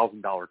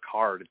 $400,000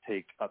 car to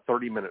take a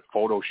 30-minute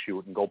photo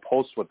shoot and go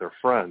post with their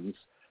friends,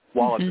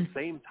 while at the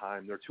same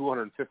time they're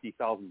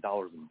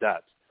 $250,000 in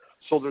debt.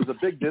 So there's a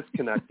big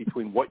disconnect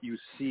between what you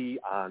see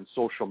on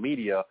social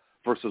media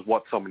versus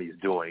what somebody's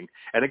doing.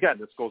 And again,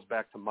 this goes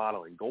back to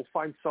modeling. Go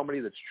find somebody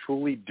that's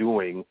truly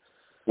doing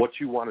what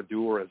you want to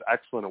do or is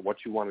excellent at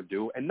what you want to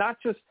do, and not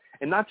just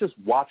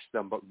watch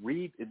them, but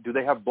read. Do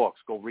they have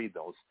books? Go read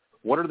those.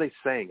 What are they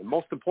saying? And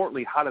most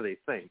importantly, how do they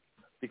think?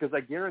 Because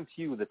I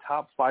guarantee you the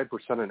top 5%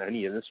 in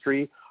any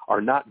industry are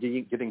not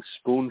getting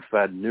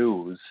spoon-fed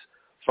news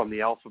from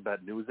the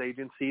alphabet news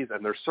agencies,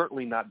 and they're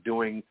certainly not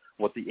doing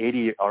what the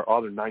 80 or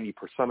other 90%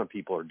 of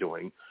people are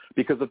doing.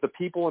 Because if the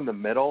people in the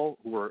middle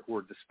who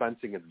were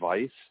dispensing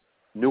advice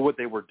knew what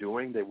they were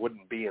doing, they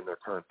wouldn't be in their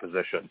current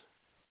position.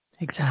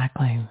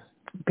 Exactly.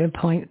 Good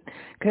point.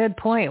 Good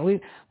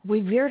point.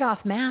 We veered off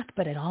math,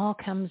 but it all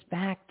comes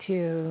back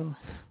to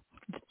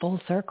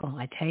full circle.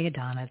 I tell you,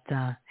 Don, it's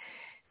an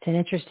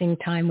interesting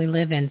time we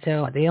live in.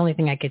 So the only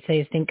thing I could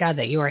say is thank God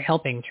that you are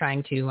helping,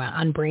 trying to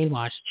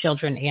unbrainwash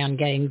children and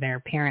getting their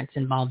parents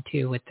involved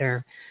too with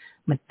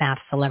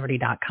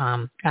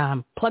mathcelebrity.com.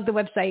 Plug the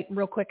website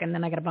real quick, and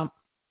then I got to bump.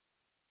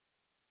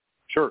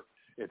 Sure.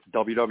 It's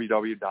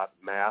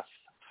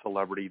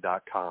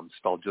www.mathcelebrity.com,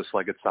 spelled just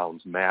like it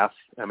sounds, math,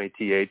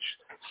 M-A-T-H,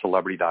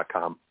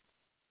 celebrity.com.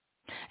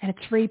 And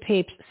it's free,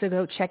 peeps, so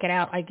go check it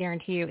out. I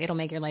guarantee you it'll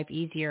make your life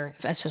easier,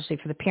 especially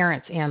for the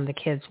parents, and the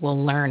kids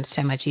will learn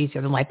so much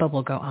easier. The light bulb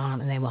will go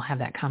on, and they will have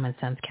that common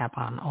sense cap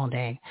on all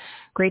day.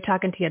 Great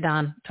talking to you,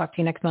 Don. Talk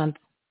to you next month.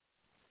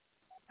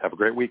 Have a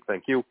great week.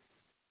 Thank you.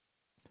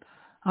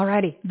 All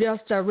righty.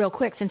 Just real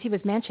quick, since he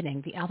was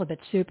mentioning the alphabet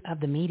soup of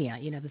the media,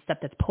 the stuff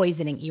that's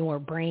poisoning your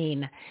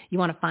brain, you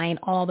want to find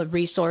all the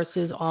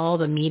resources, all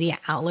the media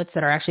outlets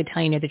that are actually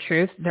telling you the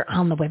truth. They're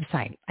on the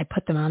website. I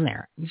put them on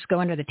there. You just go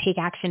under the Take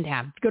Action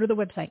tab. Go to the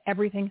website,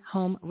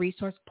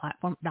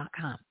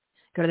 everythinghomeresourceplatform.com.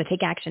 Go to the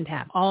Take Action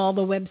tab. All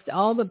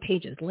the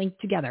pages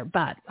linked together,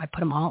 but I put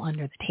them all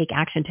under the Take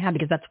Action tab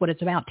because that's what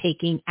it's about,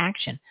 taking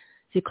action.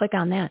 So you click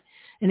on that,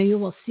 and then you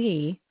will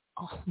see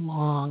a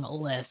long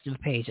list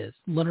of pages,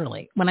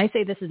 literally. When I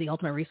say this is the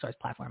ultimate resource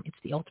platform, it's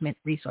the ultimate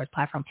resource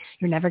platform.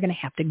 You're never going to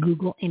have to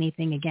Google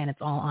anything again.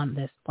 It's all on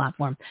this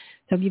platform.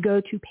 So if you go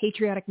to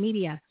Patriotic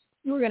Media,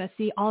 you're going to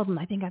see all of them.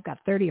 I think I've got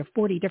 30 or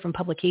 40 different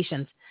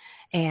publications,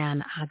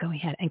 and go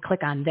ahead and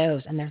click on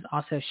those. And there's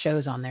also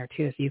shows on there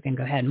too. So you can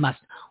go ahead and must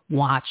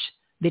watch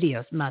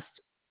videos, must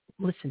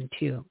listen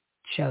to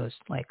shows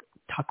like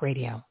talk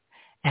radio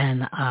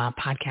and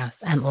podcasts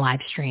and live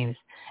streams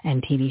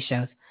and TV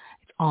shows.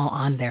 It's all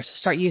on there. So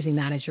start using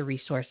that as your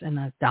resource. And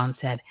as Don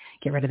said,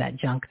 get rid of that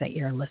junk that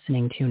you're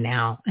listening to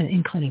now,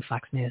 including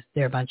Fox News.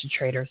 They're a bunch of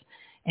traitors,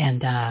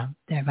 and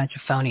they're a bunch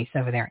of phonies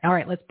over there. All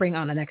right, let's bring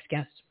on the next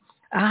guest.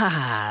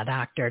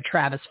 Dr.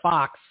 Travis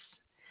Fox.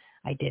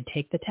 I did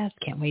take the test.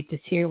 Can't wait to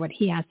hear what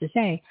he has to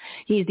say.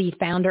 He's the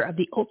founder of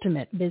the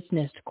Ultimate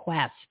Business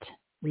Quest.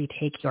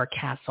 Retake your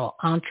castle,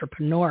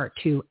 entrepreneur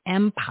to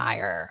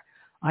empire.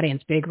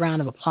 Audience, big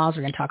round of applause.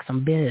 We're going to talk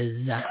some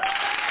biz.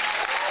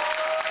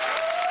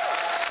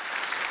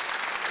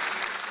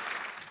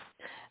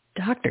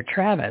 Dr.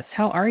 Travis,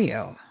 how are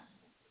you?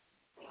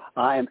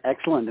 I am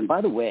excellent. And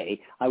by the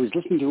way, I was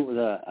listening to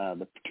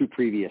the two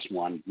previous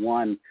ones.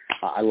 One,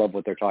 I love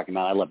what they're talking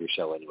about. I love your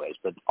show anyways.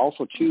 But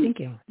also, two, thank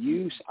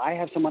you. I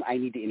have someone I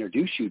need to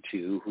introduce you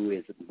to who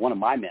is one of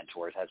my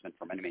mentors, has been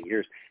for many, many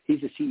years.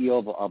 He's the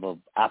CEO of an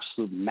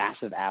absolute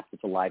massive app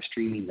that's a live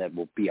streaming that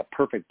will be a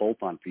perfect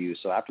bolt-on for you.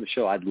 So after the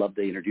show, I'd love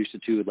to introduce you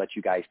to and let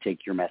you guys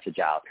take your message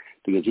out,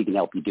 because he can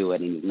help you do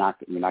it, and you're not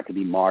going to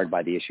be marred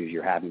by the issues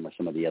you're having with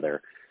some of the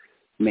other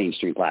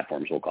mainstream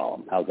platforms, we'll call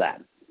them. How's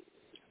that?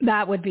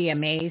 That would be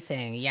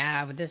amazing.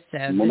 Yeah, this new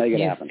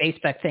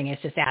Facebook thing is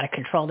just out of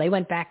control. They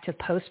went back to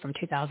posts from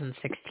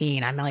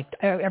 2016. I'm like,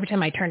 every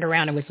time I turned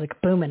around, it was like,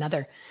 boom,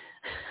 another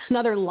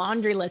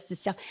laundry list of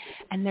stuff.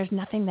 And there's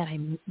nothing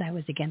that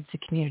was against the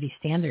community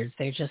standards.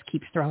 They just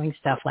keep throwing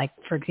stuff. Like,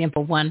 for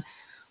example, one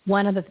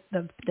of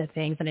the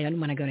things, and I don't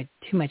want to go into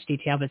too much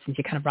detail, but since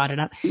you kind of brought it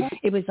up,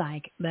 it was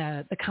like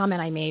the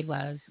comment I made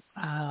was,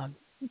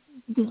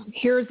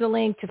 here's the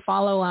link to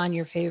follow on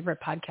your favorite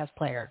podcast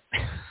player.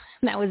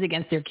 That was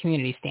against their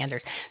community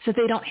standards. So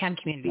they don't have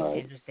community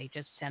standards. They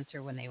just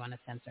censor when they want to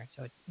censor.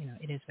 So it's,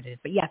 it is what it is.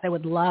 But yes, I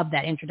would love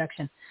that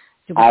introduction.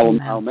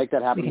 I'll make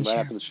that happen right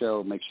after the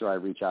show. Make sure I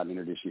reach out and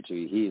introduce you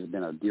to. He's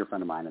been a dear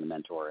friend of mine and a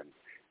mentor,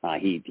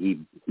 and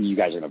you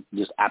guys are going to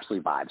just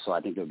absolutely vibe. So I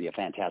think it would be a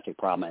fantastic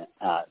problem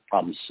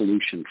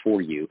solution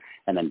for you,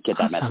 and then get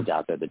that message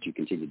out there that you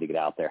continue to get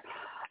out there.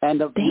 And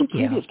the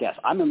previous guest,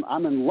 I'm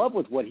in love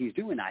with what he's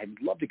doing. I'd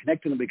love to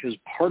connect with him, because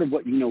part of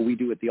what we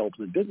do at the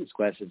Ultimate Business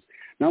Quest is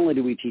not only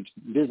do we teach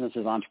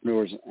businesses,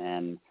 entrepreneurs,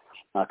 and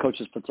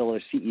coaches,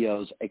 facilitators,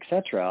 CEOs,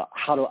 etc.,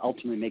 how to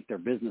ultimately make their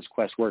business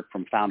quest work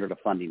from founder to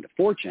funding to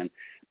fortune,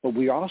 but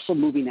we are also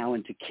moving now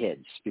into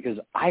kids, because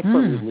I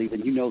firmly believe,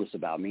 and you know this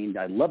about me, and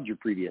I loved your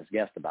previous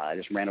guest about it. I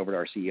just ran over to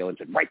our CEO and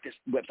said, write this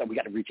website. We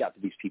got to reach out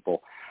to these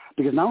people,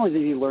 because not only do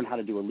they need to learn how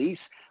to do a lease,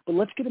 but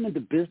let's get them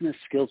into business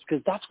skills,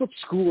 because that's what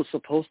school is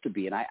supposed to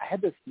be. And I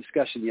had this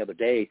discussion the other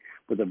day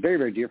with a very,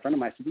 very dear friend of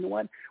mine. I said, you know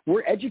what?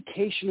 We're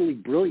educationally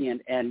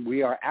brilliant, and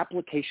we are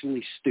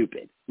applicationally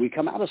stupid. We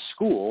come out of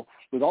school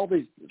with all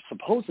these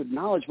supposed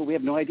knowledge, but we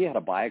have no idea how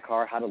to buy a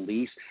car, how to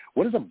lease.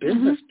 What is a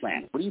business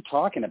plan? What are you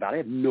talking about? I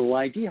have no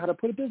idea how to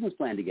put a business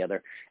plan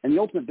together. And the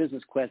Ultimate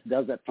Business Quest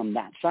does that from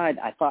that side.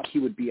 I thought he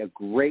would be a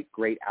great,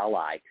 great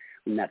ally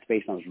in that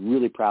space, and I was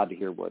really proud to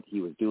hear what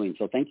he was doing.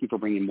 So thank you for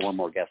bringing more and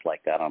more guests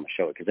like that on the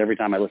show, because every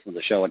time I listen to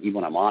the show, and even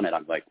when I'm on it,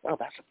 I'm like, wow,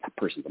 that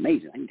person's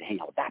amazing. I need to hang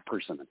out with that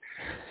person.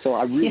 So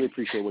I really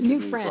appreciate what you're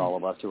doing for all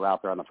of us who are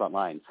out there on the front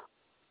lines.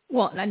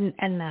 Well, and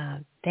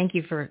thank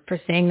you for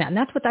saying that. And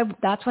that's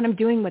what I'm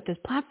doing with this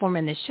platform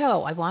and this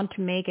show. I want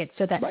to make it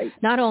so that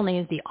not only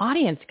is the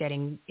audience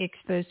getting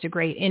exposed to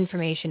great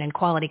information and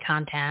quality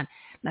content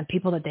and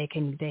people that they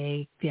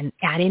can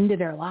add into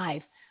their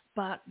life,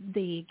 but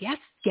the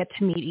guests get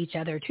to meet each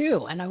other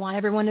too. And I want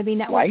everyone to be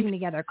networking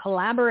together,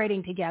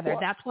 collaborating together.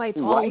 That's why it's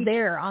all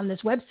there on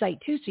this website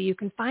too. So you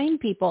can find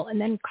people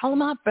and then call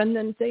them up and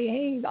then say,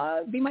 hey,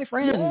 be my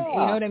friend. Yeah.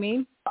 You know what I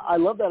mean? I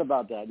love that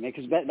about that, man,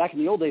 because back in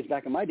the old days,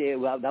 back in my day,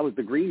 that was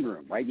the green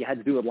room, right? You had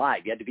to do it live.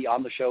 You had to be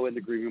on the show in the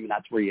green room, and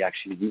that's where you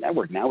actually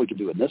network. Now we can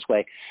do it this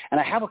way. And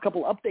I have a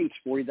couple updates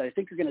for you that I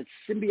think are going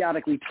to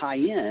symbiotically tie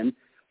in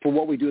for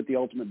what we do at the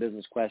Ultimate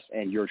Business Quest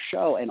and your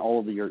show and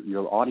all of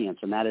your audience.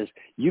 And that is,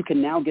 you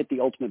can now get the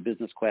Ultimate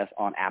Business Quest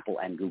on Apple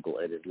and Google.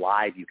 It is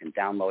live. You can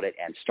download it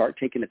and start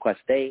taking the quest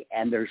today.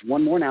 And there's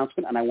one more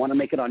announcement, and I want to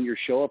make it on your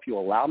show if you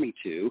allow me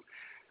to.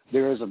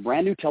 There is a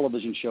brand new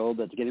television show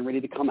that's getting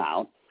ready to come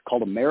out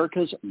called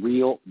America's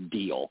Real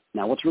Deal.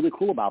 Now, what's really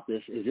cool about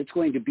this is it's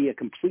going to be a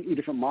completely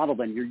different model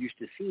than you're used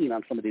to seeing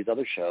on some of these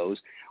other shows,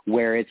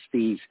 where it's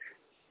these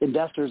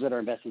investors that are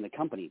investing in the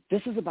company.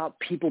 This is about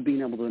people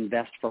being able to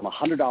invest from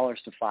 $100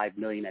 to $5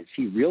 million and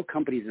see real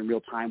companies in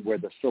real time, where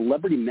the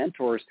celebrity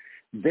mentors,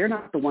 they're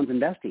not the ones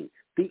investing.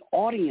 The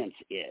audience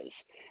is.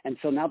 And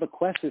so now the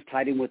quest is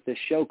tied in with this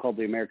show called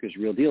The America's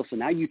Real Deal. So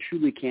now you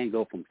truly can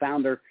go from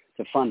founder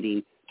to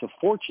funding to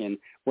fortune,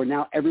 where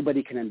now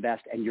everybody can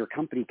invest and your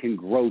company can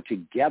grow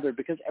together,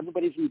 because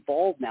everybody's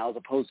involved now as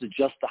opposed to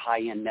just the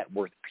high-end net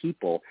worth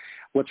people.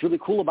 What's really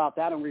cool about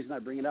that, and the reason I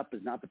bring it up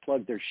is not to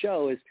plug their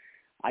show, is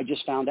I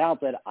just found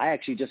out that I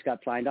actually just got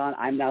signed on.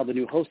 I'm now the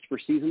new host for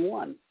season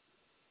 1.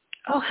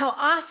 Oh, how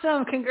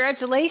awesome.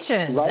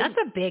 Congratulations. Right?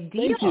 That's a big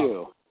deal. Thank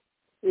you.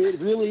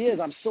 It really is.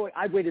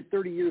 I waited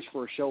 30 years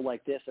for a show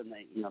like this, and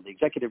the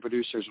executive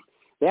producers,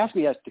 they asked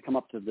me to come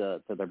up to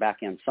their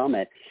back-end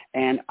summit,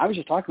 and I was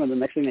just talking with them.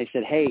 The next thing they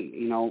said, hey,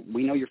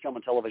 we know your film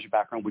and television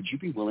background. Would you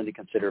be willing to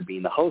consider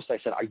being the host? I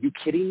said, are you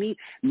kidding me?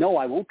 No,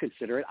 I won't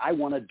consider it. I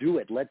want to do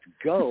it. Let's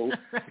go,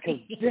 because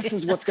this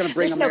is what's going to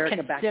bring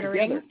America back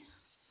together.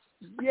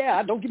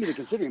 Yeah, don't give me the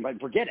considering, but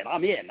forget it.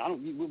 I'm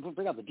in. We'll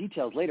bring out the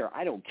details later.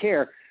 I don't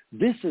care.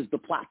 This is the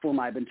platform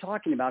I've been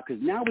talking about,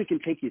 because now we can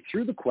take you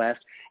through the quest,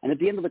 and at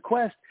the end of the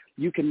quest,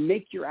 you can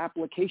make your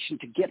application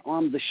to get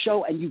on the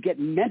show, and you get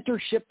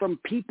mentorship from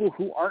people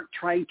who aren't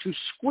trying to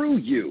screw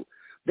you.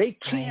 They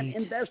can't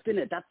invest in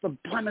it. That's the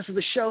premise of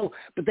the show.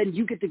 But then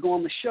you get to go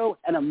on the show,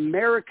 and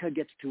America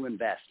gets to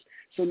invest.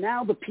 So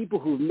now the people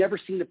who've never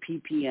seen a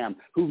PPM,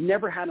 who've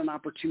never had an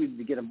opportunity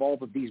to get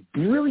involved with these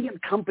brilliant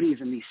companies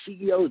and these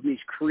CEOs and these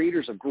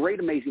creators of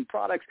great, amazing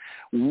products,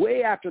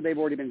 way after they've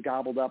already been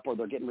gobbled up, or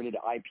they're getting ready to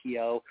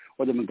IPO,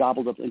 or they've been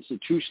gobbled up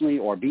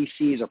institutionally, or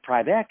VCs or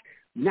private equity,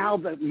 now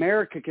that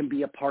America can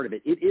be a part of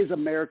it. It is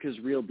America's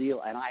real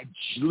deal. And I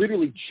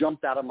literally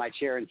jumped out of my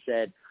chair and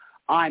said,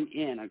 I'm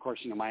in. And of course,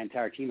 my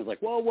entire team was like,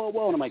 whoa, whoa,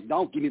 whoa. And I'm like,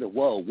 don't give me the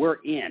whoa.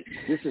 We're in.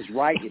 This is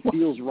right. It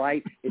feels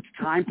right. It's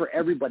time for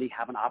everybody to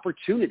have an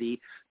opportunity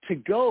to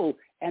go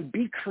and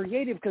be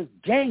creative, because,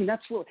 dang,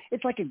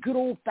 it's like a good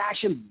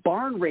old-fashioned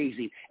barn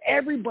raising.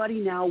 Everybody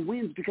now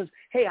wins because,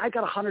 hey, I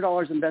got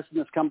 $100 invested in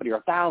this company,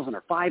 or $1,000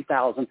 or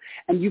 $5,000,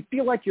 and you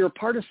feel like you're a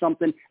part of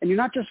something, and you're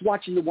not just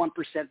watching the 1%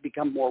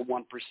 become more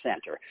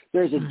 1%er.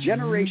 There's a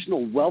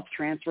generational wealth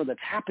transfer that's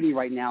happening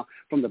right now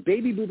from the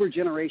baby boomer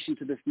generation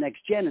to this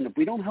next gen, and if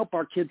we don't help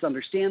our kids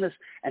understand this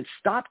and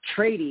stop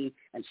trading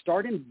and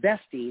start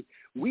investing,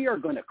 we are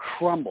going to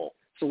crumble.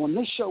 So when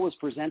this show was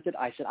presented,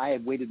 I said, I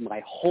have waited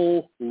my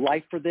whole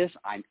life for this.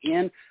 I'm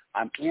in,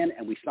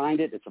 and we signed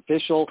it. It's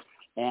official.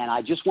 And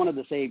I just wanted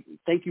to say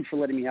thank you for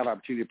letting me have the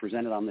opportunity to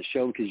present it on the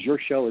show, because your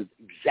show is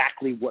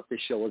exactly what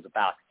this show is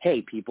about.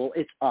 Hey, people,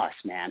 it's us,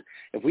 man.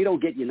 If we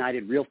don't get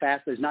united real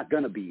fast, there's not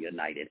going to be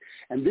united.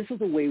 And this is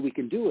the way we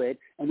can do it,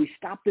 and we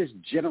stop this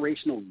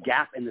generational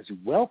gap and this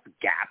wealth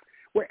gap,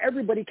 where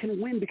everybody can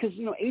win, because,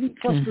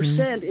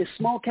 80+% is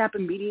small cap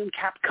and medium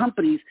cap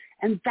companies,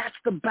 and that's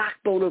the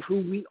backbone of who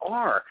we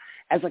are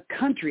as a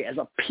country, as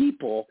a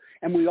people,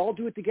 and we all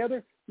do it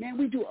together. Man,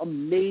 we do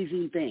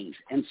amazing things.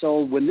 And so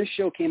when this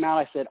show came out,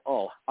 I said,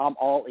 I'm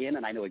all in,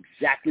 and I know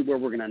exactly where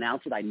we're going to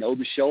announce it. I know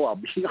the show. I'll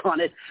be on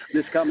it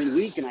this coming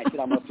week, and I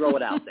said I'm going to throw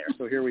it out there.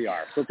 So here we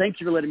are. So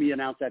thank you for letting me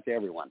announce that to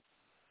everyone.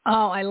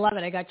 Oh, I love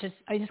it.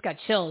 I just got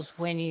chills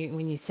when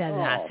you said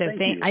that. So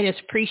I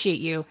just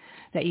appreciate you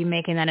that you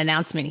making that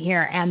announcement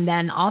here. And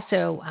then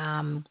also,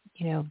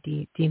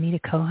 do you need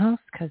a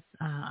co-host? Because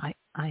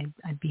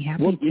I'd be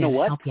happy to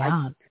help you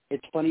out.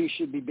 It's funny you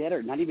should be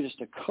better. Not even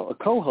just a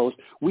co-host.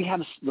 We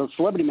have the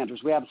celebrity mentors.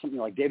 We have something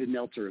like David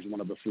Meltzer is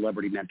one of the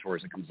celebrity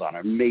mentors that comes on.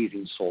 An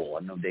amazing soul.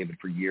 I've known David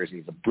for years.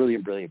 He's a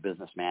brilliant, brilliant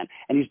businessman.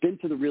 And he's been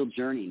through the real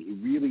journey. And he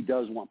really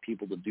does want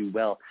people to do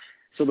well.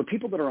 So the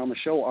people that are on the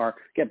show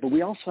but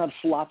we also have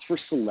slots for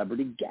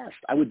celebrity guests.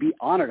 I would be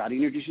honored. I'd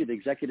introduce you to the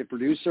executive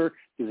producer,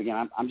 because,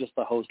 again, I'm just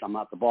the host. I'm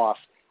not the boss.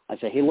 I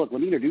say, hey, look,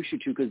 let me introduce you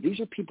to, because these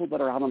are people that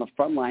are out on the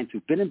front lines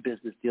who've been in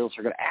business deals, who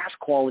are going to ask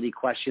quality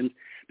questions,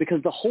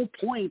 because the whole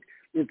point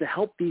is to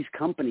help these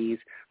companies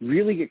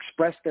really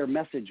express their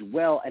message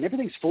well. And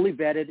everything's fully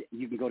vetted.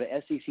 You can go to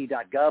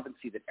sec.gov and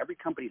see that every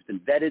company's been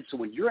vetted. So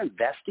when you're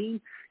investing,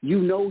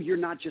 you're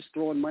not just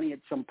throwing money at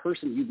some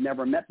person you've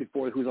never met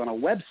before who's on a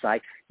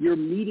website. You're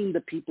meeting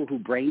the people who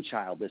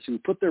brainchild this, who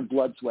put their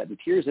blood, sweat, and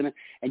tears in it,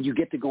 and you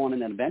get to go on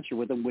an adventure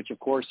with them, which, of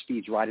course,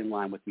 feeds right in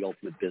line with the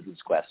ultimate business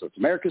quest. So it's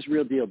America's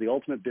real deal, the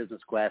ultimate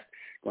business quest,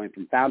 going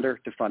from founder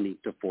to funding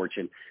to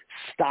fortune.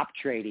 Stop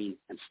trading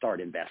and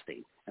start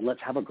investing. And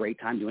let's have a great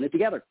time doing it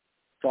together.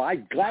 So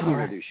I'd gladly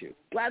introduce you.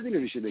 Gladly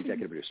introduce you to the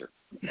executive producer.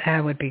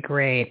 That would be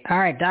great. All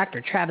right,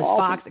 Dr. Travis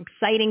Fox,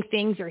 exciting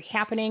things are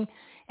happening.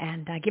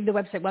 And give the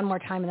website one more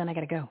time, and then I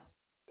got to go.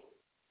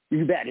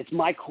 You bet. It's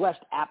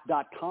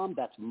myquestapp.com.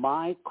 That's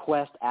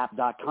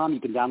myquestapp.com. You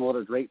can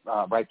download it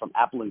right from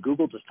Apple and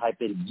Google. Just type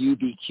in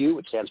UBQ,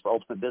 which stands for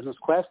Ultimate Business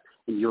Quest,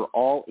 and you're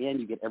all in.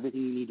 You get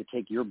everything you need to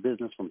take your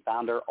business from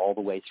founder all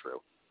the way through.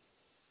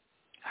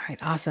 All right,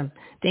 awesome.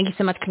 Thank you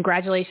so much.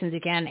 Congratulations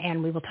again,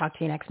 and we will talk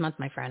to you next month,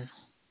 my friend.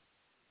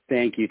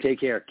 Thank you. Take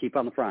care. Keep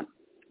on the front.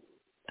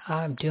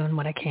 I'm doing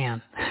what I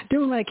can.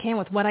 Doing what I can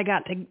with what I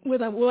got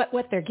with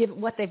what they're giving,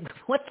 what's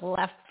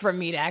left for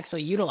me to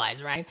actually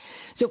utilize, right?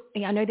 So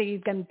I know that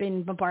you've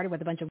been bombarded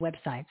with a bunch of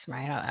websites,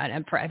 right?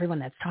 And for everyone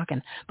that's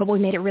talking, but we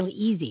made it really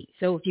easy.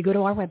 So if you go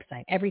to our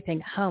website,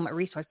 everything home at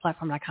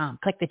resourceplatform.com,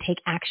 click the Take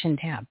Action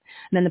tab,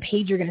 and then the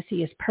page you're going to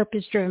see is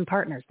Purpose-Driven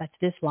Partners. That's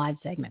this live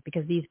segment,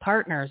 because these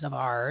partners of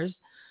ours,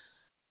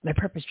 they're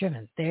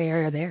purpose-driven.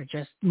 They're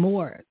just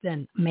more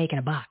than making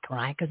a buck,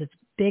 right? Because it's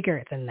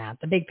bigger than that.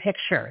 The big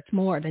picture, it's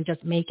more than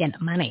just making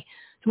money.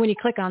 So when you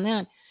click on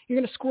that, you're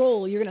going to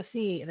scroll. You're going to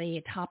see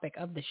the topic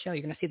of the show.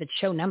 You're going to see the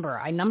show number.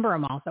 I number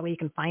them all so that way you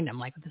can find them.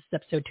 Like this is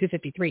episode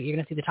 253. You're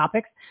going to see the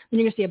topics.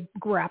 Then you're going to see a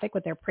graphic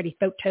with their pretty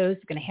photos.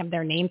 It's going to have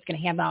their names. It's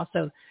going to have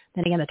also,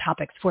 then again, the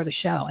topics for the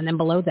show. And then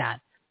below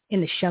that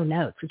in the show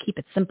notes. We keep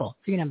it simple.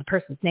 So you're going to have the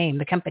person's name,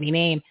 the company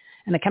name,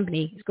 and the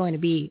company name is going to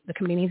be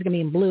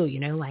in blue,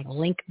 like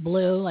link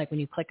blue. Like when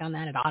you click on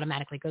that, it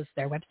automatically goes to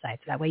their website.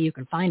 So that way you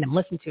can find them,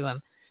 listen to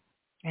them,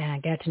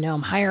 and get to know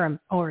them, hire them,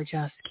 or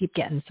just keep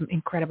getting some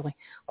incredibly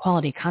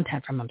quality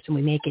content from them. So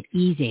we make it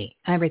easy.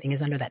 Everything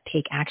is under that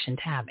Take Action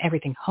tab.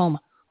 Everything,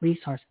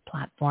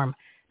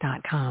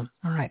 homeresourceplatform.com.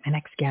 All right, my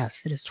next guest,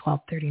 it is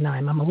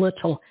 12:39. I'm a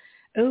little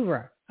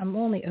over. I'm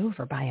only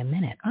over by a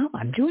minute. Oh,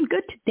 I'm doing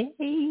good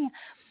today.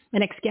 My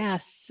next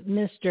guest,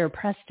 Mr.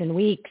 Preston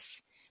Weeks.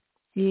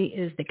 He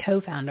is the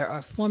co-founder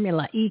of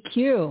Formula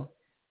EQ,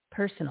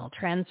 personal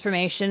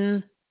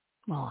transformation.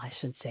 Well, I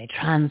should say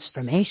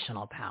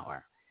transformational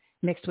power,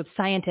 mixed with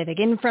scientific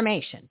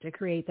information to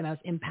create the most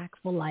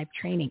impactful life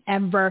training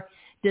ever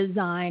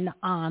designed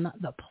on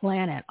the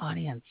planet.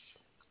 Audience,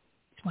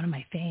 it's one of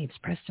my faves,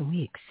 Preston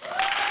Weeks.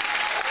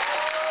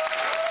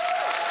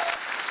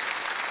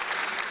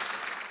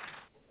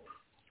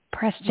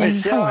 Preston,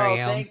 Michelle, how are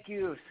you? Thank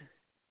you.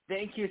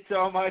 Thank you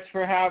so much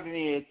for having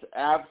me. It's an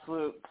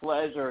absolute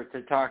pleasure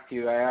to talk to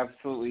you. I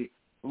absolutely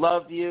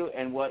love you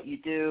and what you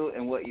do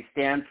and what you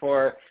stand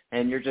for,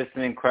 and you're just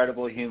an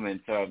incredible human.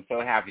 So I'm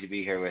so happy to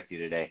be here with you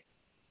today.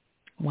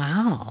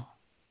 Wow.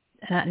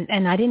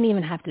 And I didn't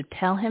even have to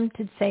tell him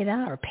to say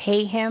that or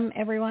pay him,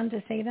 everyone,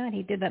 to say that.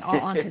 He did that all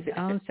on his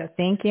own. So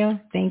thank you.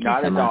 Thank you so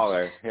much. Not a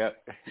dollar.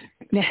 Yep.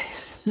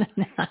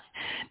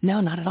 No,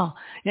 not at all.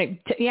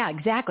 Yeah,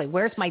 exactly.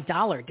 Where's my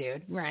dollar,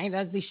 dude? Right?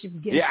 They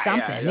should give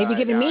something. Yeah, Maybe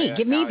give me.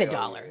 Give me the you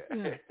dollar.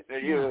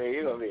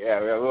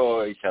 We'll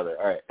owe each other.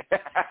 All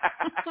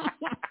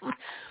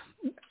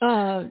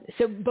right.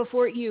 So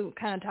before you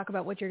kind of talk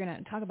about what you're going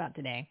to talk about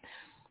today,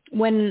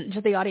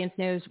 just the audience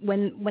knows,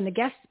 when the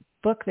guests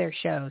book their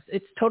shows,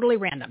 it's totally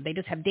random. They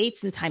just have dates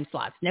and time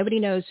slots.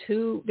 Nobody knows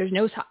there's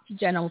no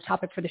general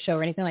topic for the show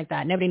or anything like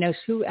that. Nobody knows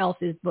who else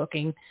is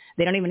booking.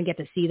 They don't even get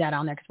to see that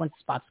on there because once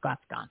the spot's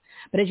gone.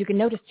 But as you can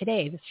notice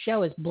today, the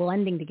show is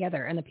blending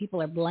together and the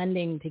people are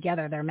blending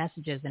together their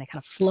messages and it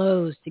kind of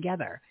flows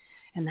together.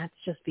 And that's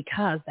just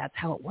because that's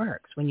how it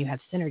works when you have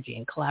synergy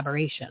and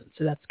collaboration.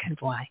 So that's kind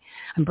of why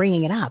I'm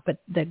bringing it up. But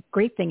the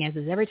great thing is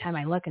every time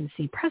I look and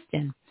see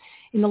Preston,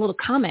 in the little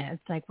comment,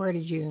 it's like, where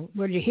did you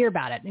hear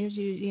about it? And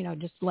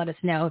just let us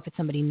know if it's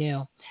somebody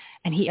new.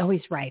 And he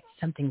always writes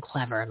something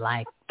clever,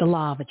 like the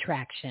law of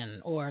attraction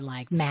or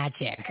like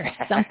magic or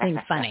something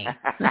funny.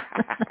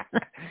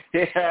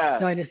 Yeah,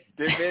 so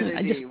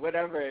divinity,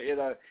 whatever,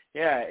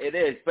 yeah, it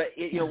is. But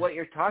what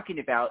you're talking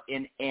about,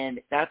 and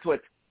that's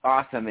what's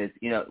awesome is,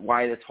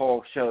 why this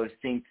whole show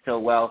syncs so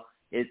well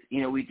is,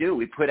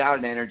 we put out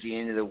an energy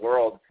into the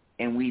world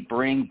and we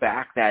bring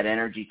back that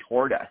energy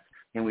toward us.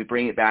 And we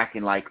bring it back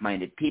in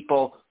like-minded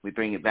people. We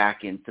bring it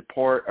back in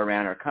support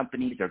around our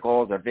companies, our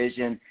goals, our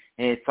vision.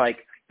 And it's like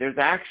there's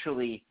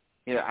actually,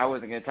 I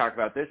wasn't going to talk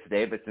about this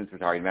today, but since we're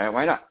talking about it,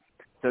 why not?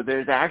 So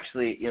there's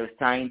actually,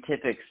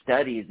 scientific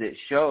studies that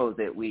show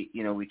that we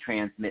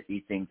transmit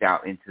these things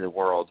out into the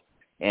world,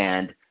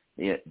 and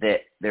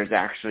that there's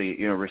actually,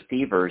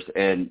 receivers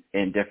and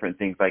different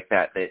things like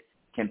that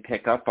can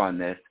pick up on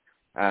this.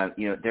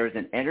 There's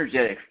an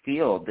energetic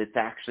field that's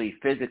actually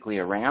physically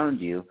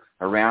around you,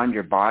 around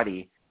your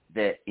body,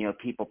 that,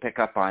 people pick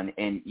up on,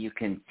 and you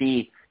can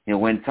see,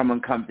 when someone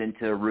comes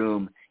into a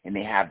room and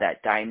they have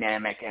that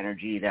dynamic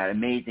energy, that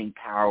amazing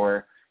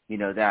power,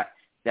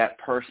 that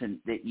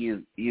person that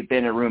you've been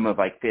in a room of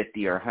like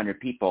 50 or 100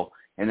 people,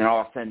 and then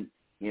all of a sudden,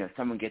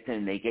 someone gets in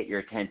and they get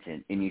your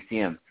attention and you see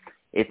them.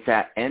 It's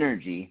that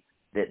energy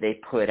that they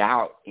put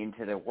out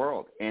into the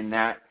world, and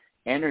that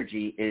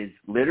energy is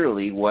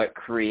literally what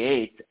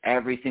creates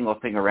every single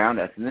thing around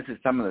us. And this is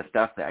some of the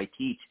stuff that I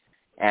teach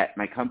at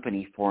my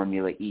company,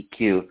 Formula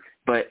EQ.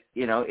 But,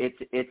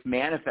 it's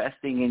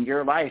manifesting in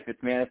your life.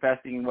 It's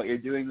manifesting in what you're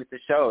doing with the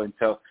show. And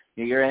so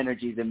your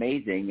energy is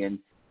amazing,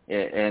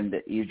 and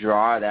you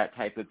draw that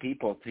type of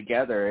people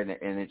together,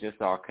 and it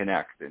just all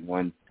connects in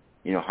one,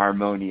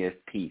 harmonious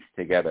piece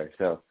together.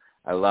 So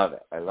I love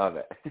it. I love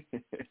it.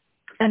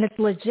 And it's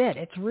legit.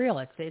 It's real.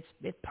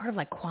 It's part of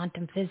like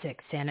quantum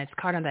physics, and it's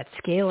part of that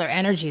scalar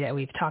energy that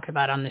we've talked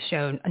about on the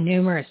show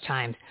numerous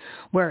times,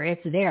 where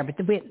it's there. But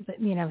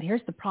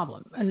here's the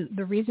problem, and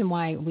the reason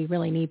why we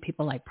really need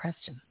people like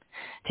Preston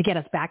to get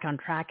us back on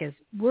track is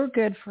we're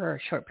good for a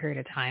short period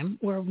of time,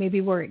 where maybe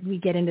we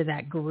get into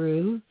that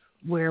groove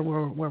where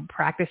we're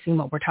practicing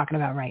what we're talking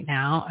about right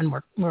now, and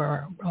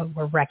we're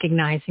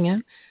recognizing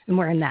it, and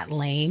we're in that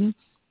lane,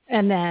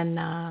 and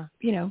then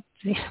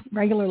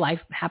regular life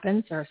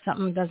happens or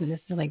something doesn't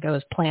necessarily go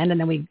as planned, and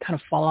then we kind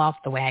of fall off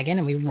the wagon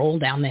and we roll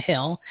down the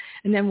hill,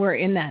 and then we're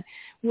in that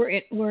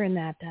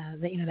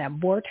that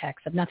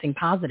vortex of nothing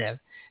positive,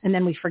 and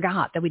then we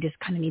forgot that we just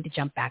kind of need to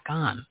jump back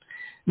on.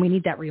 We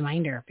need that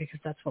reminder,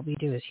 because that's what we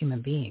do as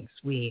human beings.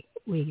 We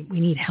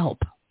need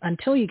help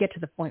until you get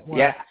to the point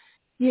where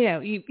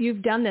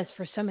you've done this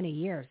for so many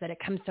years that it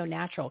comes so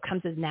natural. It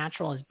comes as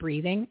natural as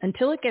breathing,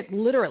 until it gets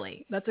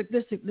literally.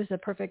 This is a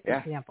perfect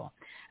example.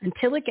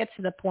 Until it gets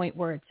to the point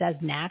where it's as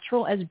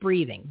natural as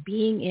breathing,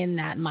 being in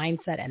that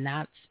mindset and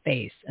that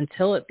space,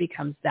 until it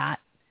becomes that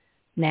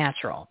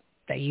natural.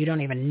 that you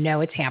don't even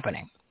know it's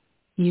happening.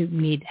 You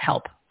need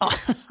help.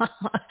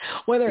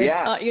 Whether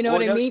it's, you know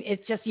what I mean?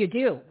 It's just you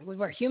do.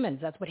 We're humans.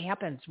 That's what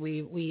happens.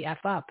 We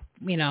F up,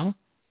 you know?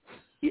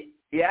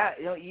 Yeah,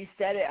 you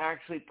said it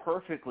actually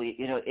perfectly.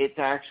 It's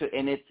actually,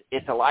 and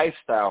it's a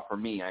lifestyle for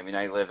me. I mean,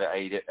 I live it, I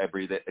eat it, I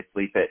breathe it, I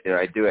sleep it,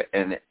 I do it,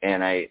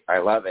 and I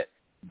love it.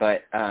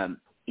 But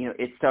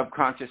it's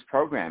subconscious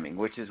programming,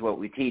 which is what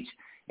we teach,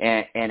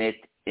 and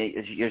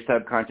your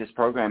subconscious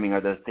programming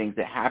are those things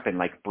that happen,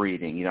 like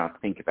breathing. You don't have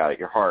to think about it.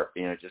 Your heart,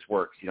 it just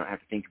works. You don't have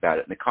to think about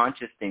it. And the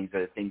conscious things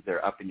are the things that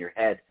are up in your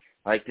head.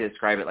 I like to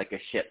describe it like a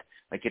ship.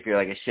 Like if you're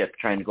like a ship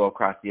trying to go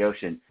across the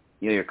ocean.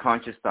 Your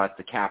conscious thought's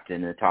the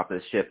captain at the top of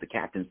the ship. The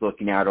captain's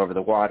looking out over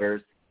the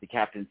waters. The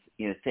captain's,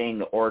 saying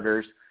the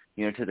orders,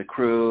 to the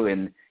crew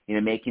and,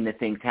 making the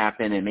things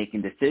happen and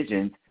making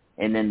decisions.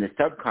 And then the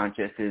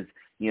subconscious is,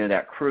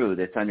 that crew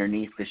that's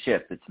underneath the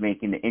ship that's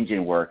making the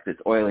engine work, that's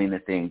oiling the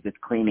things, that's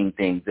cleaning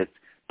things, that's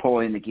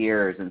pulling the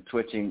gears and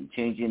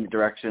changing the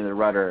direction of the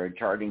rudder and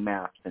charting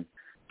maps and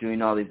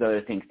doing all these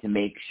other things to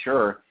make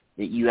sure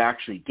that you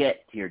actually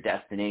get to your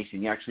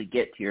destination, you actually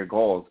get to your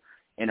goals.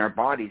 And our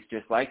body's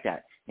just like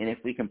that. And if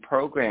we can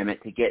program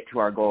it to get to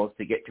our goals,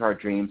 to get to our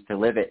dreams, to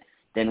live it,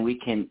 then we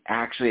can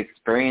actually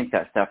experience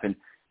that stuff. And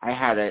I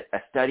had a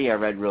study I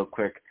read real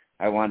quick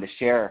I wanted to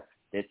share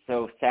that's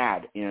so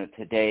sad.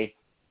 Today,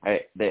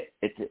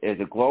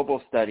 it's a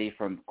global study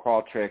from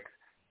Qualtrics,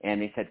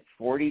 and they said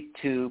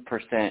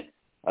 42%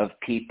 of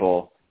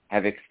people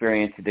have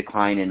experienced a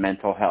decline in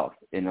mental health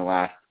in the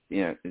last,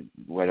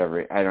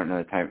 whatever, I don't know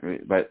the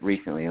time, but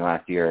recently, in the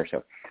last year or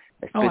so.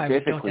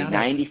 Specifically,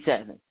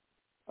 97.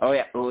 Oh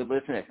yeah. Well,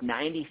 listen, it's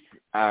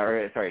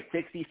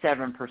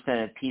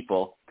 67% of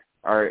people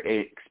are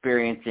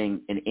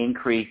experiencing an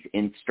increase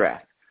in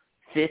stress.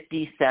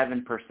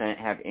 57%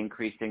 have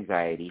increased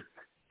anxiety.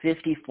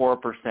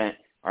 54%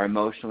 are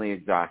emotionally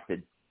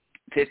exhausted.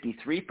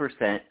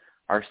 53%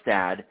 are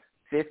sad.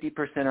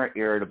 50% are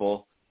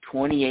irritable.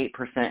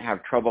 28%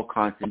 have trouble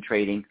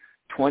concentrating.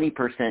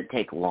 20%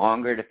 take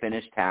longer to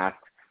finish tasks.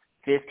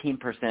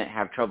 15%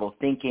 have trouble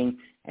thinking,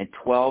 and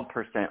 12%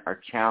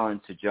 are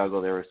challenged to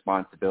juggle their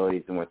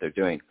responsibilities and what they're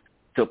doing.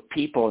 So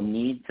people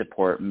need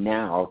support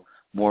now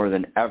more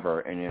than ever,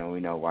 and we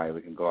know why.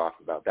 We can go off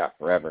about that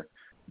forever.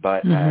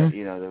 But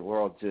the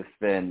world's just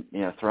been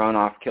thrown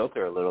off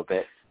kilter a little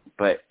bit.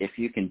 But if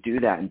you can do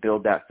that and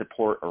build that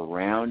support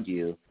around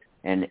you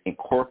and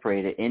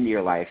incorporate it into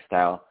your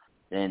lifestyle,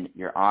 then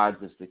your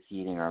odds of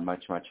succeeding are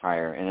much, much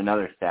higher. And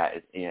another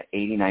stat is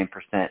 89%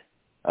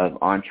 of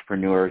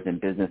entrepreneurs and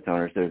business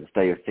owners. There's a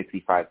study of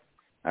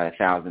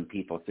 65,000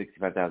 people,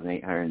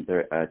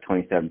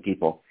 65,827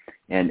 people,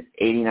 and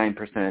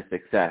 89% of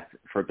success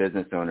for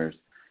business owners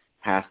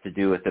has to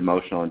do with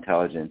emotional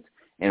intelligence,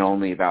 and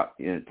only about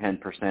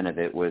 10% of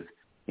it was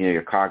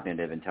your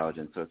cognitive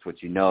intelligence. So it's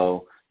what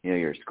your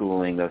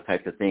schooling, those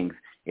types of things.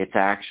 It's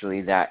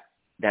actually that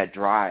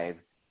drive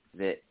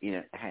that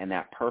and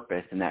that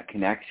purpose and that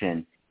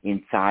connection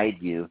inside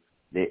you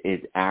that is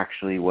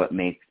actually what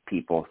makes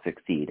people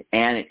succeed,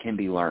 and it can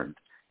be learned.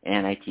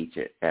 And I teach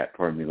it at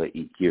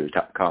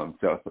formulaeq.com.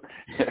 So,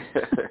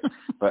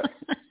 but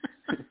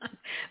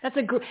that's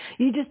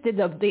you just did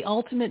the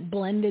ultimate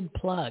blended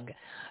plug.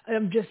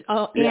 And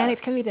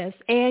it can be this,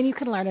 and you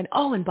can learn it.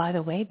 Oh, and by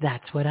the way,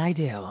 that's what I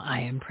do. I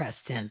am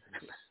Preston.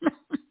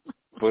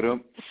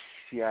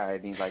 Yeah, I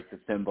mean, like the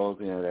symbols,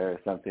 there is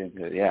something.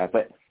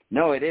 But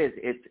no, it is.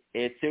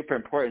 It's super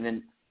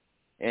important,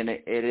 and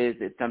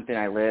it's something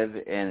I live,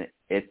 and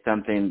it's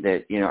something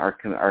that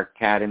our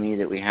academy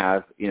that we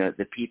have,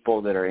 the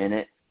people that are in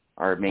it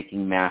are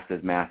making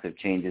massive, massive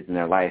changes in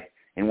their life.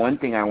 And one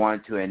thing I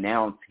wanted to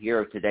announce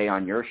here today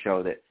on your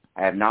show that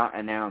I have not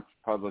announced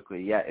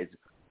publicly yet is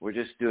we're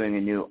just doing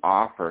a new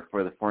offer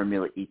for the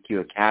Formula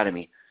EQ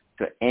Academy.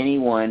 So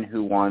anyone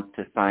who wants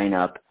to sign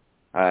up,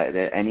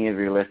 any of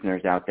your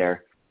listeners out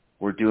there,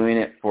 we're doing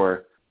it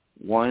for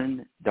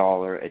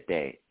 $1 a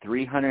day,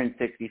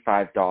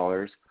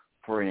 $365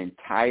 for an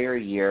entire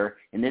year.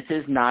 And this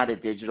is not a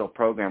digital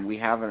program. We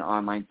have an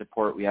online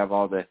support. We have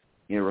all the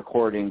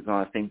recordings and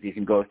all the things you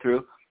can go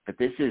through. But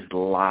this is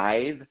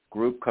live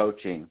group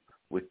coaching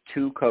with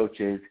 2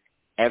 coaches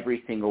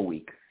every single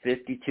week,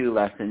 52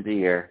 lessons a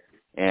year,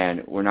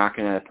 and we're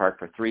knocking it out of the park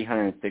for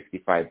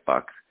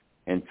 $365.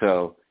 And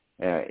so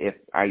if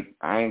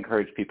I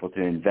encourage people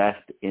to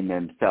invest in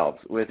themselves,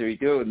 whether you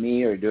do it with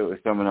me or do it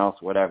with someone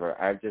else,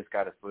 whatever. I've just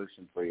got a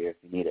solution for you if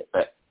you need it.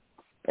 But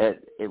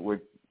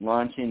we're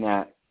launching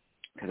that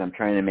because I'm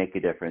trying to make a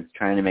difference,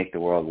 trying to make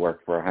the world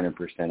work for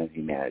 100% of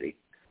humanity.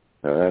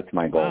 So that's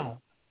my goal. Wow.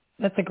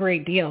 That's a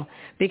great deal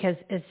because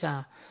it's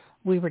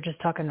we were just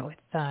talking with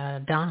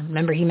Don.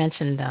 Remember he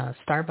mentioned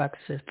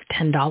Starbucks is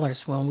 $10.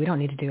 Well, we don't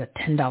need to do a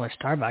 $10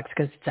 Starbucks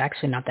because it's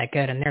actually not that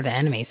good, and they're the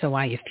enemy. So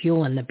why are you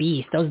fueling the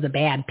beast? Those are the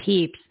bad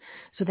peeps.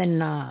 So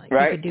then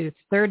you could do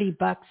 $30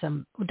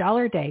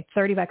 $1 a day,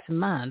 $30 a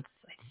month.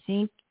 I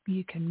think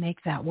you can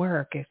make that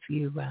work if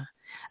you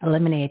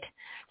eliminate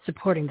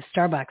supporting the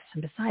Starbucks.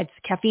 And besides,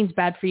 caffeine's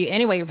bad for you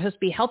anyway. You're supposed to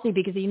be healthy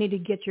because you need to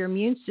get your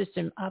immune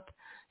system up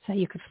so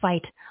you could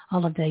fight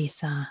all of these,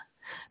 the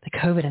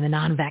COVID and the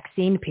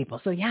non-vaccine people.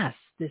 So yes,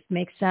 this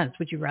makes sense.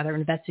 Would you rather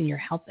invest in your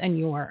health and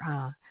your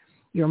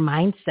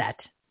mindset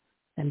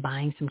than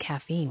buying some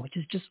caffeine, which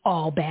is just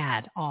all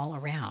bad all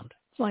around?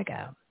 It's like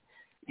a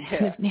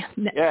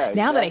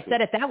now that I said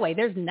it that way,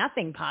 there's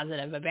nothing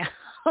positive about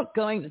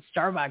going to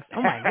Starbucks.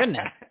 Oh my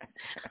goodness!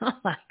 Oh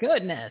my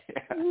goodness!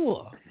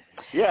 Ooh.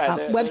 Yeah.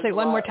 Website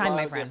one more time,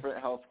 my friend.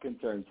 Different health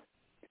concerns.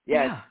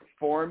 Yes,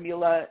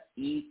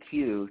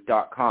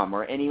 formulaeq.com,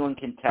 or anyone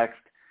can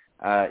text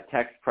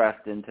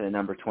Preston to the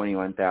number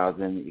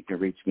 21,000. You can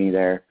reach me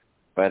there.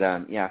 But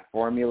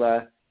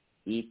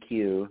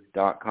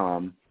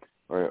formulaeq.com,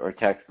 or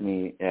text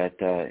me at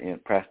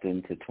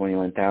Preston to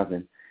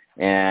 21,000,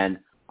 and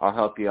I'll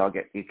help you. I'll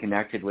get you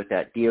connected with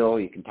that deal.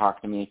 You can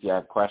talk to me if you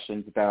have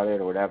questions about it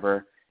or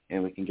whatever,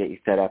 and we can get you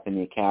set up in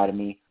the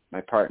academy.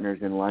 My partners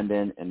in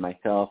London and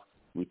myself,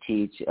 we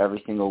teach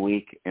every single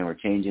week, and we're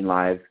changing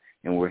lives,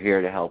 and we're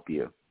here to help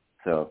you.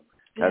 So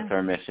that's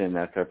our mission,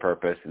 that's our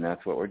purpose, and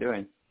that's what we're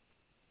doing.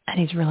 And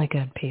he's really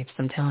good, peeps,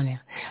 I'm telling you.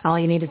 All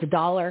you need is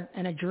 $1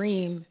 and a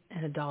dream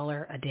and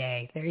 $1 a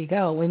day. There you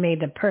go. We made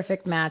the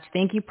perfect match.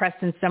 Thank you,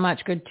 Preston, so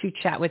much. Good to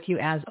chat with you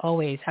as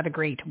always. Have a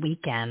great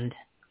weekend.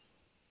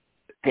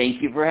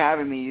 Thank you for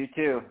having me. You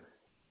too.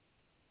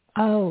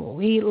 Oh,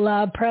 we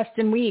love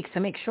Preston Weeks, so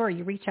make sure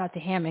you reach out to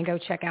him and go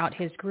check out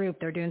his group.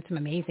 They're doing some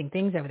amazing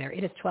things over there.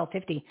 It is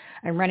 12:50.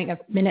 I'm running a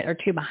minute or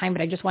two behind,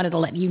 but I just wanted to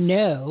let you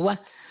know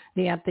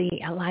the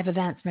live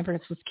events.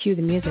 Remember, let's cue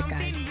the music,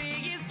 guys.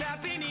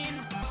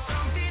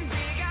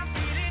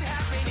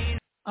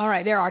 All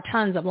right, there are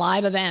tons of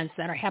live events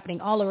that are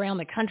happening all around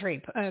the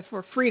country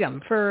for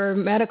freedom, for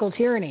medical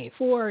tyranny,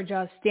 for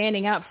just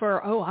standing up for,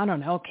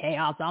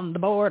 chaos on the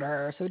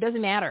border. So it doesn't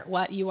matter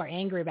what you are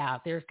angry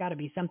about. There's got to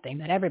be something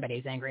that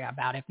everybody's angry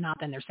about. If not,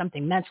 then there's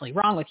something mentally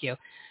wrong with you.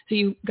 So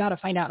you got to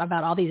find out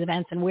about all these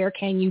events and where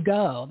can you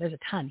go. There's a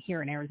ton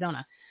here in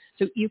Arizona.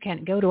 So you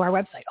can go to our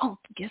website. Oh,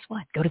 guess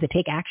what? Go to the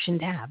Take Action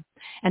tab.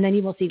 And then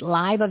you will see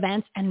live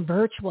events and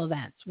virtual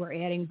events. We're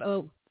adding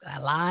both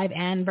live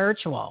and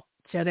virtual.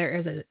 So there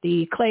is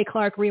the Clay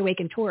Clark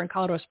Reawaken Tour in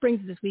Colorado Springs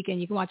this weekend.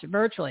 You can watch it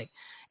virtually.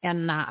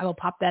 And I will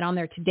pop that on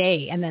there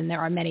today. And then there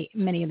are many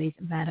of these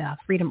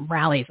freedom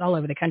rallies all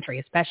over the country,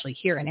 especially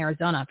here in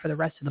Arizona for the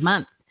rest of the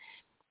month.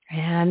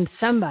 And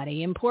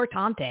somebody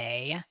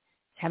importante is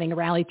having a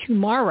rally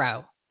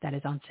tomorrow. That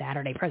is on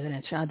Saturday.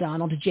 President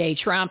Donald J.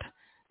 Trump,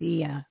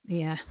 the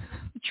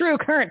true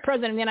current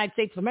president of the United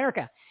States of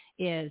America,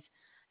 is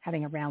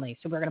having a rally.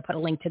 So we're going to put a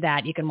link to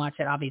that. You can watch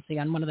it, obviously,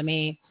 on one of the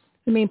main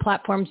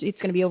platforms. It's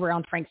going to be over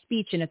on Frank's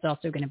Speech, and it's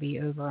also going to be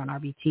over on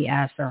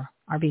RBTS or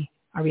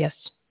RBS.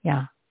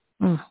 Yeah.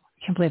 I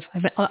can't believe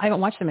I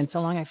haven't watched them in so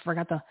long. I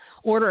forgot the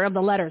order of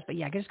the letters. But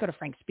yeah, just go to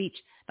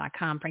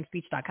frankspeech.com, and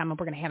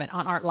we're going to have it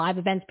on our live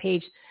events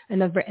page, and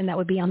that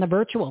would be on the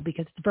virtual,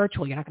 because it's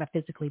virtual. You're not going to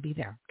physically be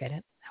there. Get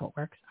it? How it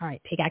works? All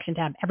right. Take Action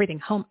tab, everything,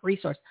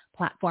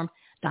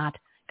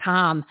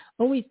 homeresourceplatform.com.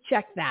 Always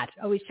check that.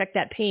 Always check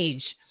that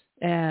page.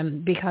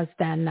 Because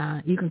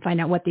then you can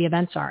find out what the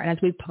events are. And as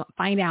we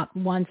find out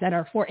ones that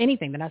are for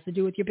anything that has to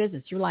do with your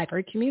business, your life, or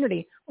your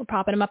community, we're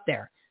popping them up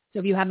there. So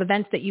if you have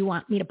events that you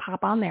want me to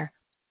pop on there,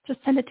 just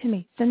send it to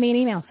me. Send me an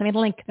email. Send me the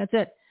link. That's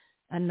it.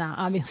 And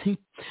obviously,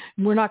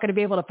 we're not going to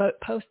be able to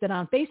post it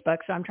on Facebook,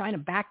 so I'm trying to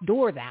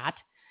backdoor that,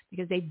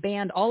 because they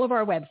banned all of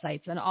our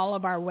websites and all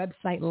of our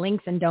website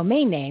links and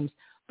domain names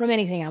from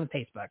anything on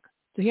Facebook.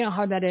 So you know how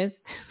hard that is?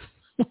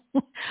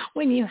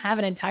 When you have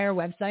an entire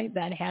website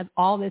that has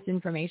all this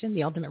information,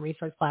 the Ultimate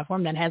Resource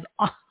Platform, that has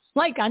on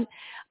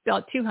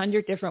about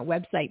 200 different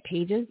website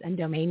pages and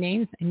domain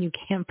names, and you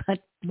can't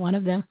put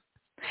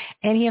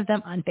any of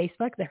them on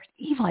Facebook, they're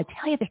evil. I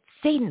tell you, they're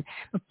Satan.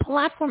 The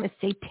platform is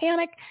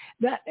satanic.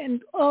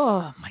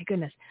 Oh my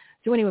goodness.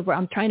 So anyway,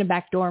 I'm trying to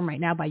backdoor them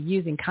right now by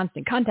using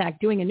Constant Contact,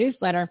 doing a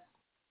newsletter,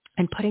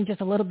 and putting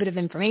just a little bit of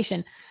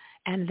information,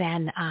 and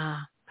then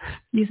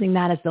using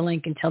that as the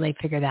link until they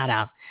figure that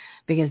out,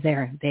 because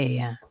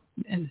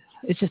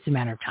it's just a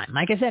matter of time.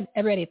 Like I said,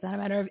 everybody, it's not a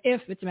matter of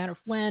if, it's a matter of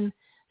when.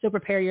 So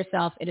prepare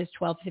yourself. It is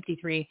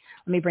 12:53.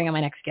 Let me bring on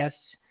my next guest.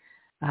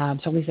 So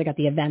at least I got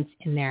the events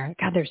in there.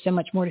 God, there's so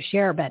much more to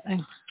share, but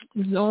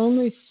there's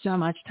only so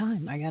much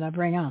time I got to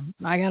bring on.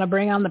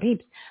 The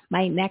peeps.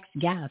 My next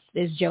guest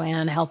is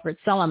Joanne Helfert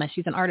Sullivan.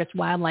 She's an artist,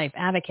 wildlife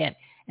advocate,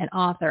 and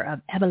author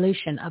of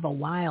Evolution of a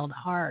Wild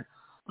Heart.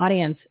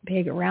 Audience,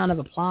 big round of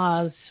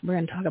applause. We're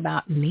going to talk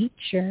about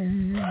nature.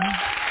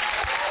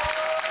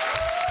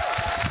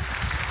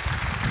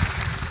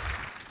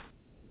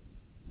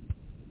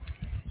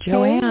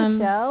 Joanne, hey,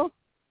 Michelle.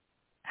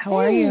 How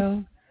are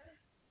you?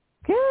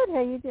 Good. How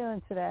are you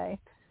doing today?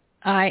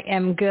 I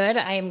am good.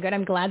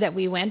 I'm glad that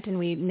we went and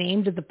we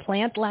named the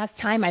plant last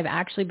time. I've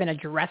actually been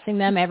addressing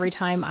them every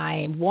time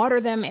I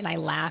water them, and I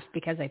laugh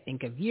because I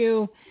think of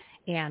you.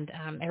 And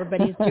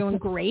everybody's doing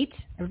great.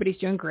 Everybody's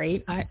doing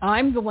great.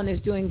 I'm the one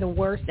who's doing the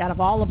worst out of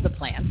all of the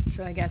plants.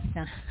 So I guess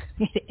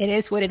it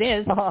is what it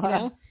is. You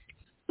know?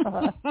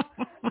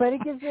 But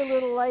it gives you a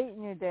little light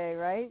in your day,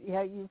 right?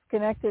 Yeah, you've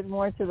connected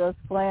more to those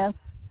plants,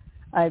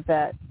 I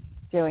bet.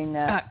 doing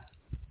that.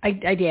 I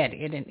did,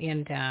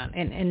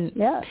 and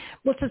yeah.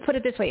 Let's just put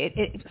it this way: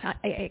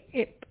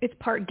 it's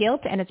part guilt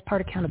and it's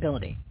part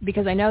accountability,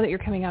 because I know that you're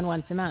coming on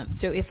once a month.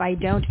 So if I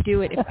don't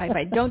do it, if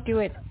I don't do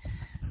it,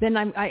 then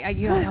I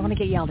want to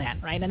get yelled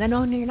at, right? And I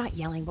know you're not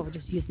yelling, but we're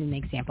just using an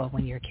example of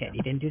when you're a kid.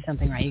 You didn't do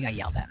something right, you got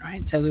yelled at,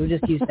 right? So we would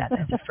just use that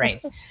as a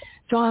phrase.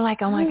 So I'm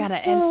like, oh my God.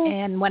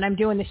 And when I'm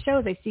doing the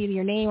shows, I see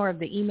your name or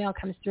the email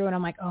comes through, and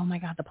I'm like, oh my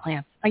God, the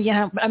plants. But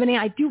I mean,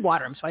 I do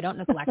water them, so I don't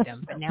neglect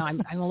them. But now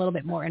I'm a little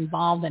bit more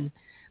involved, and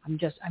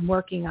I'm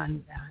working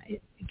on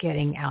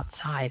getting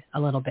outside a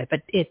little bit.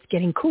 But it's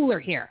getting cooler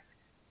here,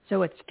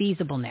 so it's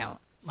feasible now.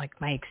 Like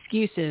my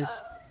excuses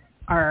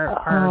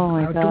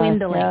are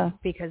dwindling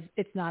because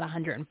it's not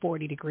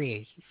 140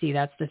 degrees. See,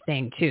 that's the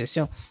thing too.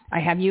 So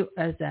I have you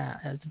as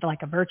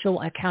like a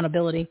virtual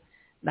accountability.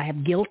 I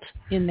have guilt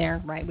in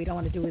there, right? We don't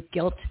want to do with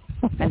guilt.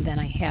 And then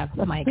I have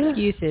my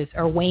excuses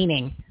are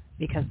waning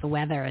because the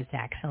weather is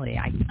actually,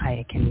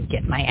 I can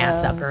get my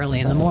ass up early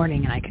in the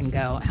morning and I can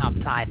go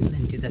outside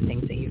and do the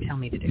things that you tell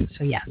me to do.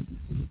 So yeah,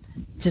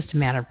 just a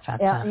matter of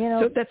fact.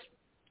 So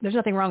there's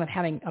nothing wrong with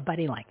having a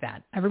buddy like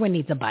that. Everyone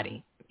needs a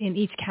buddy in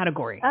each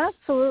category.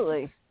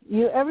 Absolutely.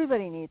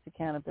 Everybody needs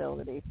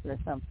accountability for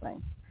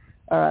something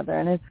or other,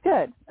 and it's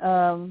good.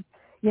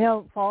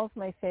 Fall's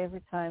my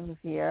favorite time of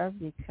year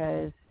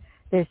because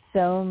there's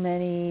so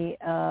much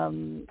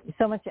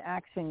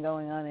action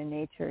going on in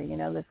nature.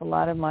 There's a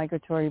lot of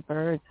migratory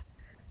birds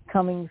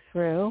coming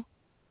through,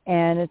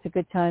 and it's a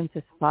good time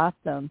to spot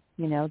them,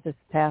 just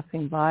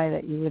passing by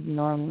that you wouldn't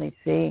normally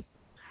see.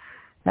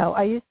 Now,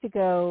 I used to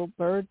go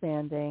bird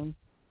banding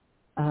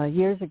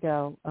years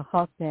ago,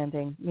 hawk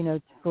banding,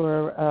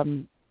 for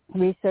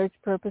research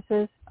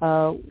purposes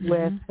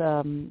with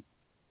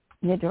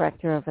the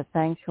director of a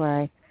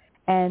sanctuary.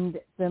 And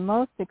the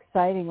most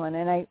exciting one,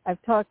 and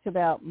I've talked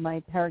about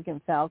my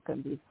peregrine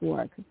falcon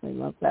before because I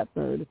love that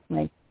bird. It's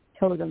my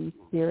totem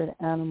spirit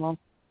animal.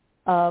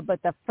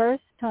 But the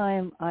first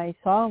time I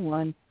saw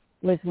one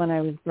was when I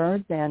was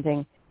bird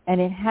banding,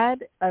 and it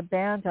had a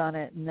band on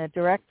it, and the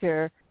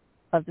director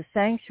of the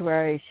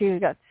sanctuary, she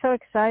got so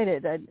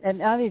excited,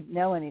 and I didn't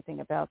know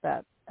anything about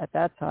that at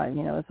that time.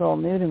 It was all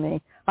new to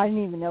me. I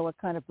didn't even know what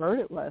kind of bird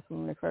it was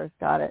when we first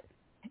got it.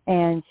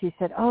 And she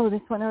said, oh,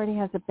 this one already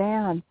has a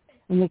band,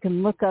 and you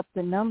can look up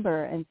the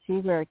number and see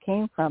where it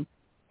came from.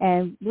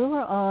 And we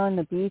were on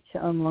the beach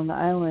on Long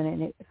Island,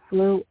 and it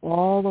flew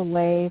all the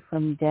way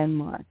from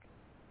Denmark.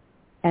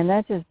 And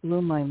that just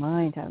blew my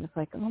mind. I was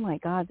like, oh, my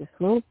God, this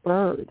little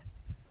bird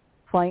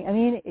flying. I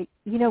mean,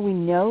 we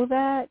know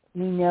that.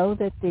 We know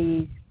that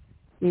these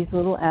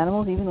little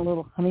animals, even the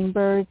little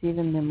hummingbirds,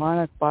 even the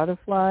monarch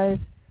butterflies,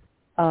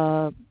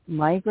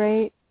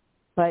 migrate.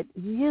 But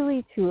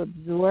really to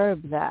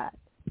absorb that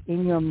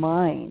in your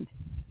mind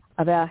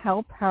about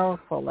how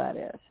powerful that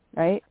is,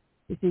 right?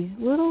 It's these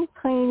little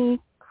tiny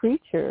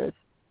creatures,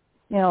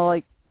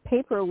 like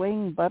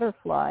paper-winged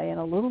butterfly and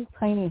a little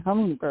tiny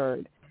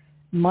hummingbird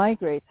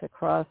migrates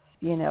across,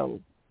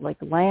 like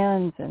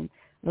lands, and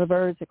the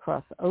birds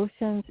across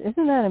oceans.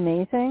 Isn't that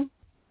amazing?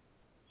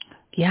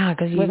 Yeah,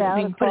 because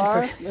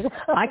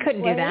I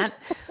couldn't do that.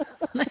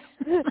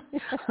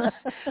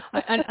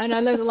 I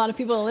know there's a lot of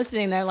people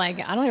listening. They're like,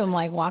 I don't even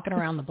like walking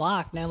around the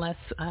block, no less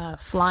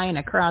flying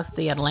across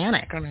the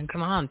Atlantic. I mean,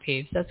 come on,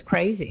 peeps, that's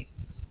crazy.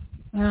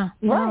 Yeah,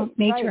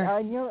 nature. Right,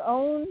 on your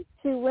own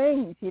two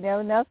wings,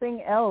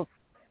 nothing else.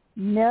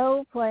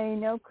 No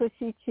plane, no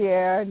cushy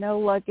chair, no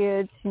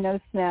luggage, no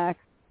snacks,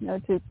 no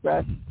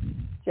toothbrush,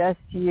 just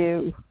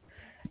you.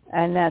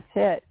 And that's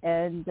it.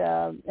 And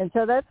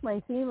so that's my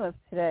theme of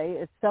today.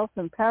 It's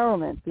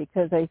self-empowerment,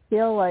 because I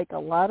feel like a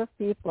lot of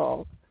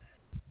people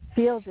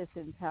feel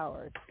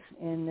disempowered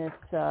in this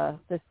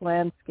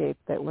landscape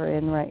that we're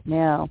in right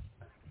now,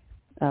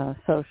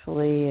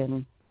 socially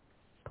and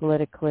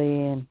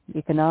politically and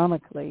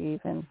economically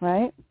even,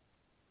 right?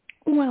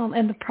 Well,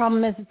 and the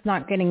problem is it's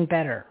not getting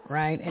better,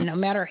 right? And no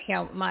matter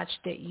how much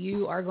that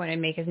you are going to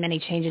make as many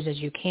changes as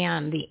you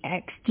can, the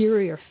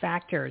exterior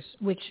factors,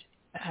 which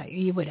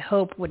you would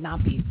hope would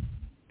not be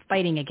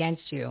fighting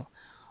against you,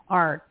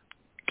 are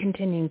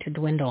continuing to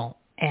dwindle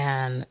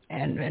and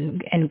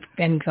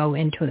go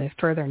into the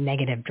further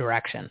negative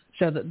direction.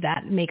 So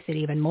that makes it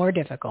even more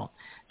difficult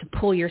to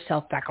pull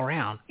yourself back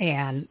around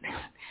and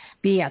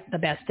be at the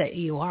best that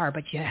you are,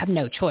 but you have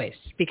no choice,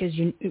 because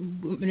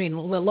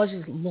let's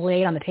just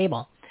lay it on the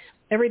table.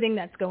 Everything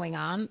that's going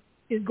on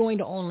is going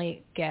to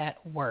only get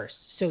worse.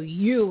 So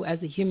you, as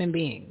a human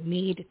being,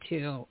 need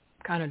to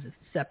kind of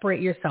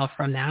separate yourself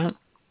from that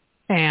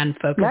and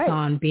focus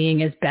on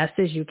being as best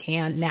as you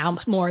can now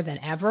more than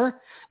ever,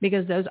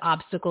 because those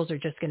obstacles are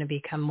just going to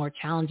become more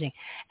challenging.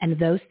 And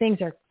those things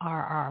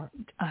are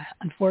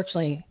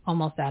unfortunately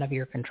almost out of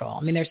your control.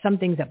 I mean, there's some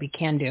things that we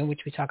can do,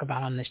 which we talk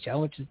about on this show,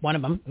 which is one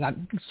of them.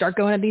 Start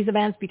going to these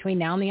events between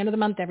now and the end of the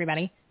month,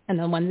 everybody, and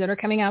the ones that are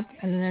coming up.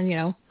 And then,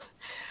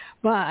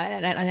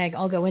 and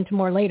I'll go into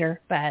more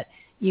later, but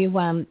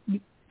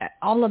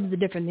all of the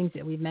different things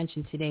that we've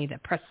mentioned today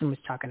that Preston was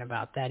talking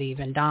about, that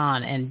even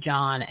Don and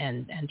John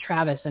and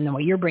Travis, and then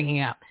what you're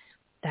bringing up,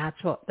 That's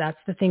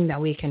the thing that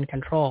we can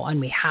control, and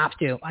we have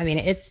to. I mean,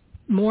 it's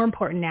more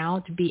important now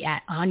to be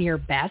on your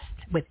best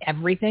with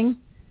everything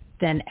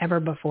than ever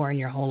before in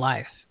your whole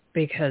life,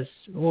 because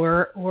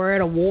we're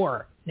at a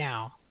war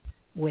now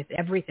with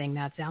everything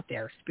that's out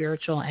there,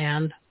 spiritual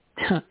and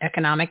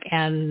economic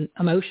and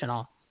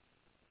emotional.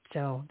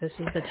 So this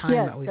is the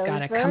time that we've got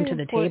to come to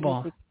the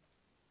table.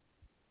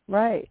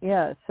 Right,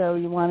 yeah. So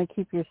you want to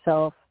keep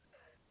yourself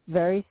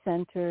very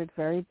centered,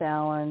 very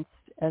balanced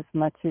as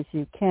much as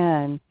you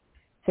can,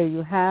 so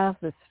you have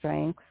the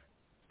strength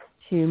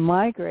to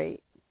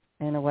migrate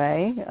in a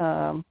way.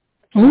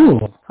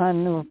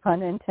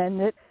 Pun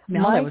intended.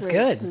 No, migrate that was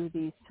good. Through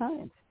these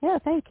times. Yeah,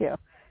 thank you.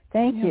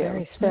 Thank you.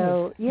 Very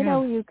So,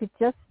 you could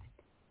just,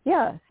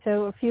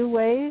 so a few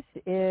ways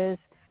is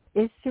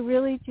to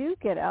really do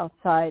get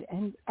outside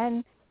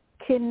and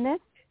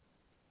connect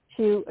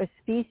to a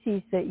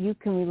species that you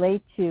can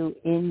relate to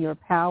in your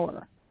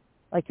power,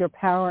 like your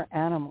power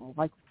animal.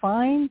 Like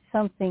find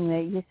something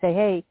that you say,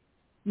 hey,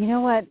 you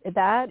know what,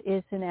 that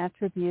is an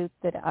attribute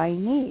that I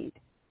need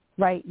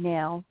right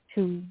now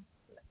to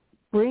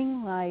bring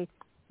my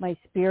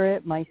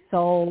spirit, my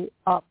soul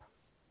up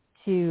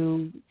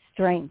to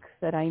strength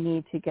that I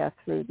need to get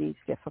through these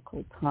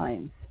difficult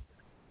times.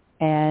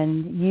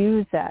 And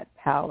use that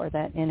power,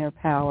 that inner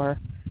power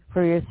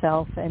for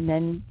yourself, and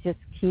then just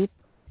keep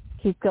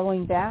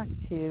going back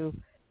to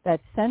that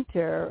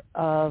center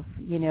of,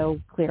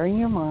 clearing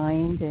your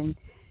mind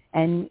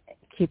and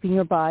keeping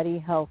your body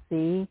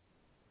healthy,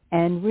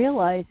 and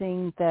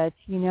realizing that,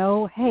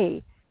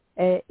 hey,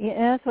 and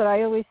that's what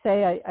I always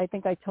say. I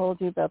think I told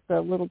you about the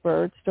little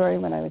bird story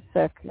when I was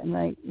sick, and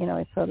I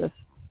saw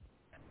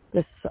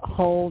this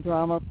whole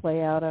drama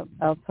play out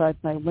outside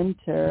my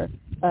winter,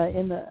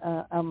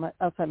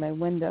 outside my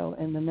window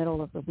in the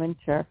middle of the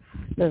winter.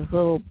 There's a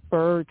little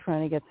bird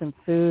trying to get some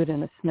food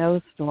in a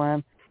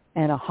snowstorm,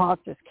 and a hawk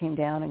just came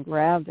down and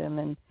grabbed him,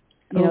 and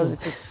there's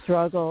a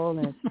struggle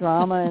and there's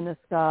drama in the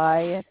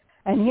sky.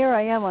 And here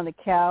I am on the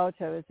couch.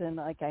 I was in,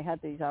 I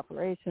had these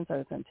operations. I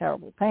was in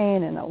terrible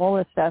pain and all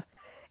this stuff.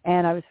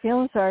 And I was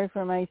feeling sorry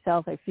for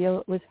myself.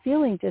 Was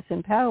feeling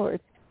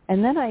disempowered.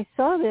 And then I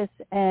saw this,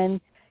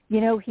 and,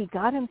 he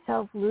got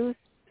himself loose,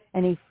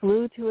 and he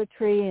flew to a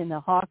tree, and the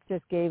hawk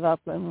just gave up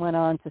and went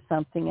on to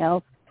something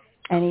else.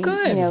 And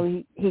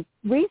he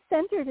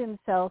recentered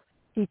himself.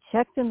 He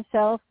checked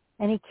himself,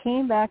 and he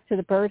came back to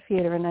the bird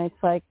feeder. And I was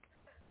like,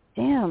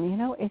 damn,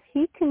 if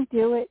he can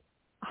do it,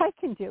 I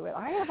can do it.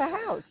 I have a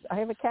house. I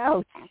have a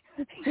couch.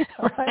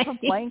 I have a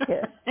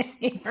blanket.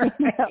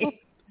 Right.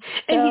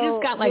 And he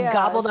just got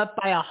gobbled up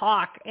by a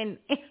hawk, and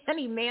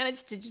he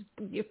managed to just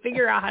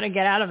figure out how to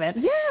get out of it.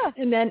 Yeah.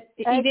 And then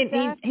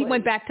exactly. he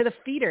went back to the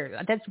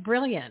feeder. That's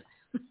brilliant.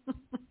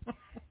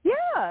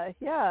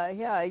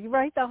 Yeah. You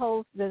write the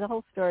whole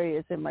story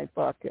is in my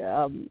book,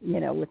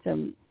 which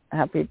I'm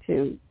happy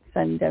to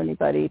send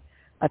anybody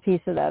a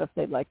piece of that if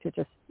they'd like to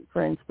just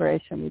for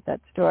inspiration read that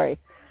story.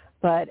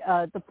 But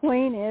the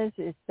point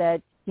is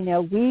that,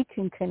 we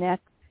can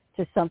connect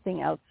to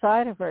something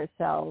outside of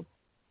ourselves,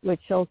 which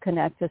will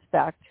connect us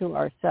back to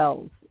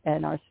ourselves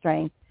and our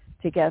strength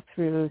to get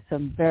through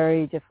some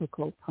very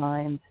difficult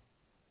times.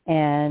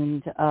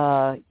 And,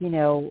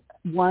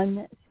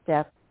 one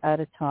step at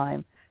a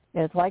time.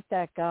 It's like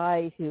that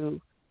guy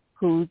who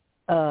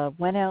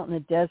went out in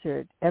the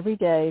desert every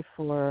day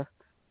for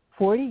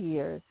 40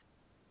 years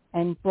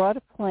and brought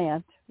a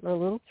plant or a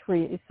little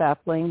tree, a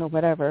sapling or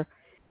whatever,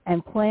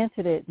 and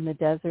planted it in the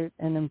desert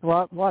and then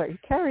brought water. He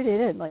carried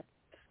it in,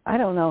 I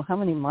don't know how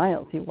many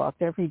miles he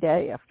walked every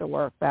day after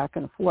work back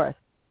and forth.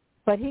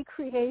 But he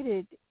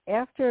created,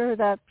 after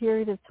that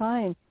period of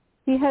time,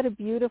 he had a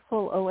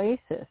beautiful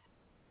oasis.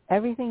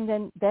 Everything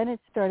then it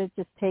started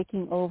just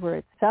taking over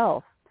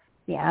itself.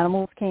 The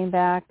animals came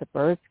back, the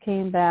birds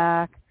came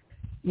back,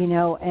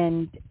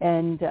 and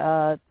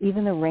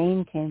even the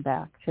rain came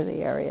back to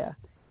the area.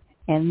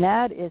 And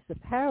that is the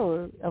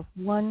power of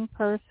one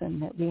person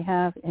that we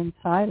have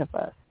inside of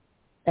us,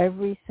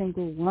 every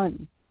single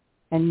one.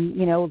 And,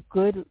 a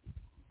good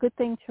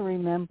thing to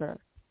remember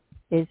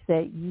is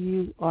that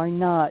you are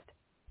not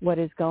what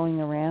is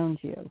going around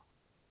you.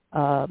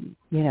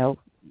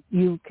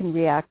 You can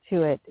react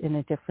to it in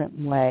a different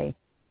way.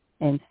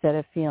 Instead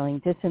of feeling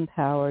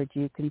disempowered,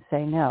 you can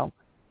say, no,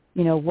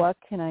 what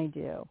can I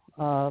do?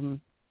 And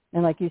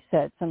like you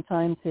said,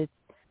 sometimes it's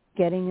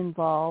getting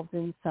involved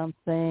in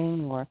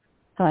something or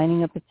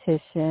signing a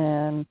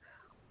petition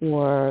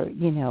or,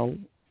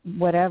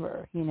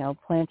 whatever,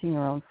 planting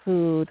your own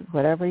food,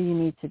 whatever you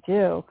need to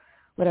do,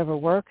 whatever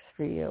works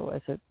for you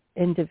as an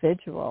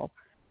individual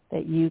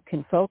that you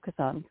can focus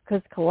on.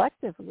 Because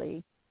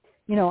collectively,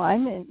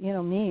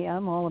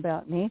 I'm all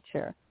about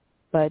nature.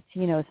 But,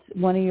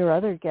 one of your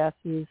other guests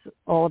is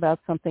all about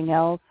something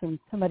else and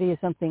somebody is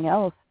something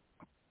else.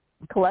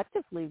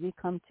 Collectively, we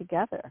come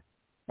together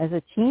as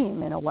a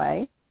team in a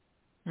way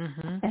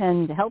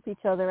and help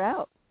each other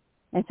out.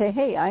 And say,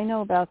 hey, I know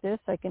about this,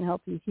 I can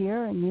help you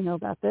here, and you know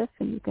about this,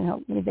 and you can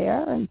help me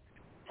there, and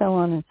so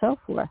on and so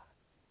forth.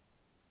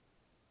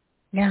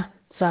 Yeah,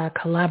 It's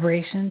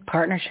collaboration,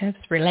 partnerships,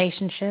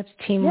 relationships,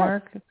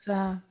 teamwork.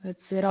 Yeah.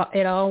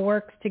 It all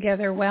works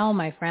together well,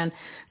 my friend.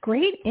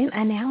 Great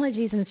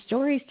analogies and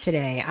stories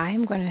today.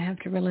 I'm going to have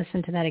to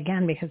re-listen to that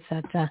again because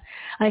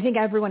I think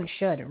everyone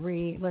should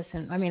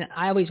re-listen. I mean,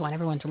 I always want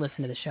everyone to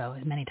listen to the show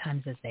as many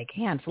times as they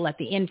can to let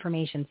the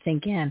information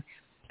sink in.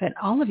 But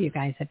all of you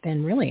guys have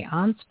been really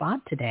on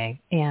spot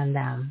today, and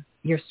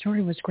your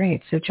story was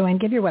great. So, Joanne,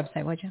 give your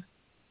website, would you?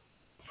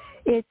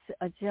 It's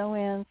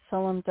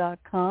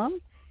JoanneSullum.com.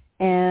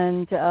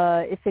 And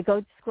if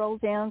you scroll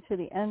down to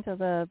the end of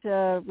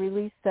the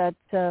release, that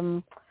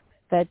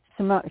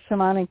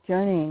shamanic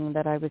journeying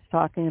that I was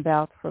talking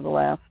about for the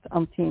last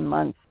umpteen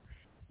months,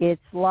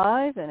 it's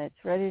live and it's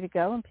ready to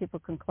go, and people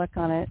can click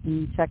on it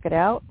and check it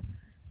out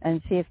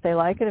and see if they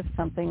like it, if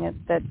something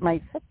that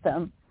might fit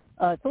them.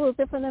 It's a little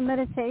different than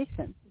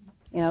meditation.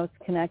 It's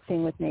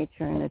connecting with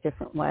nature in a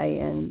different way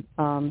and,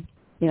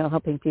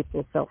 helping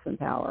people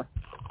self-empower.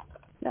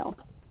 So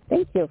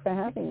thank you for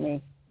having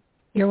me.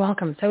 You're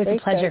welcome. So it's a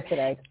pleasure.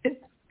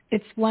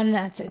 It's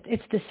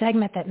the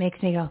segment that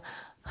makes me go,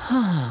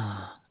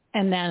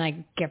 and then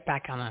I get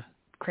back on a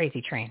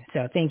crazy train.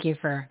 So thank you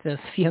for those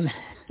few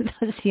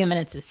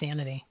minutes of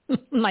sanity,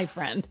 my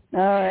friend. All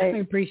right. I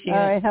appreciate it.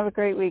 All right. Have a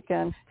great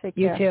weekend. Take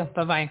care. You too.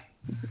 Bye-bye.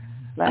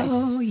 Bye.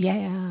 Oh,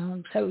 yeah.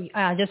 So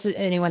just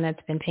anyone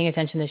that's been paying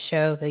attention to the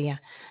show,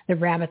 the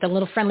rabbit, the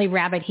little friendly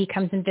rabbit, he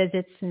comes and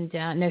visits, and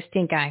no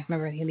stink eye.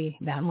 Remember,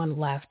 that one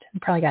left.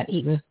 Probably got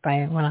eaten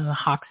by one of the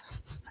hawks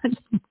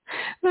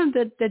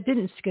that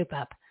didn't scoop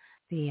up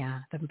the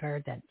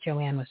bird that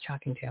Joanne was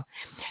talking to.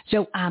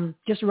 So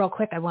just real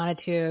quick, I wanted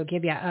to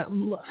give you,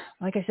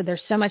 like I said,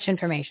 there's so much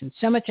information.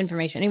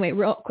 Anyway,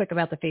 real quick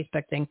about the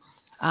Facebook thing.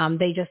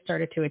 They just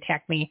started to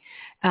attack me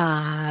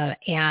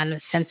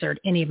and censored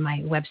any of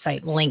my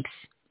website links,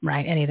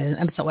 right? Any of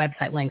the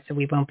website links. So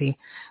we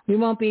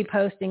won't be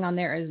posting on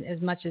there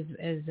as much as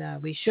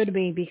we should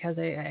be because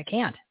I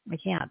can't.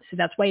 So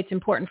that's why it's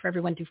important for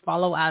everyone to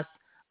follow us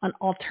on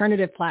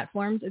alternative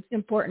platforms. It's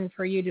important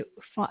for you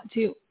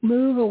to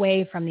move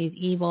away from these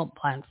evil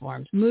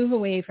platforms, move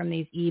away from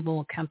these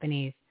evil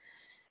companies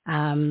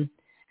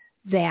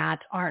that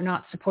are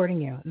not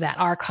supporting you, that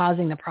are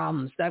causing the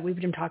problems that we've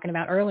been talking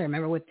about earlier.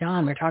 Remember with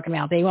Don, we were talking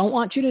about they won't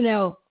want you to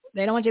know.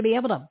 They don't want you to be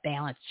able to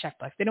balance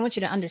checkbooks. They don't want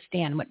you to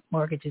understand what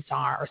mortgages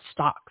are or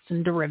stocks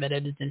and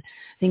derivatives and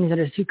things that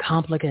are too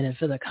complicated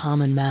for the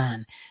common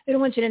man. They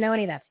don't want you to know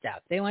any of that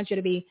stuff. They want you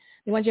to be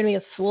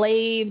a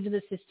slave to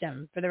the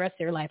system for the rest of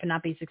your life and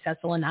not be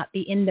successful and not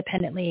be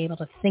independently able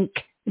to think.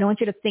 They don't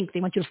want you to think.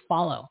 They want you to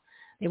follow.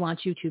 They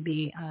want you to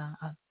be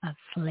a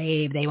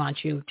slave. They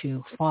want you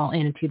to fall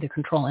into the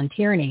control and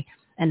tyranny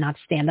and not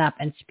stand up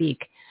and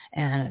speak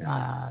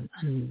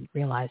and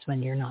realize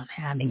when you're not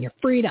having your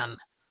freedom,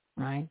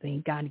 right?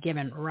 The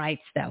God-given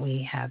rights that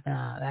we have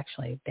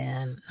actually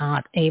been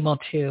not able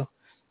to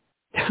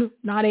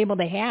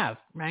have,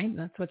 right?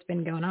 That's what's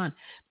been going on.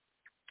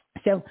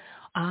 So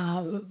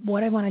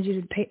what I wanted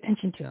you to pay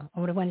attention to,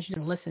 or what I wanted you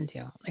to listen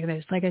to,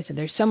 like I said,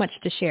 there's so much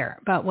to share,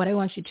 but what I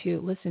want you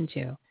to listen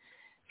to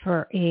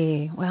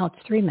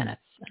it's 3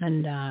 minutes.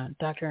 And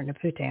Dr.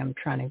 Napute, I'm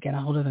trying to get a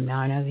hold of him now.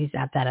 I know he's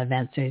at that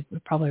event, so he's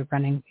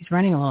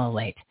running a little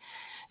late.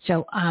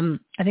 So I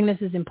think this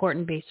is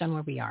important based on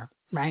where we are,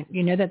 right?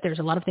 You know that there's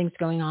a lot of things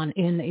going on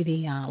in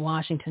the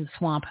Washington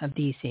swamp of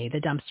D.C., the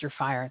dumpster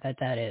fire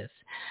that is.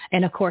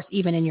 And, of course,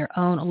 even in your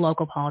own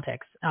local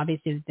politics.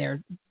 Obviously,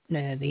 the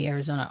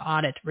Arizona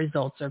audit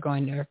results are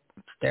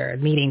they're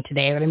meeting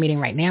today, or they're meeting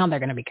right now. They're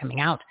going to be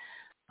coming out.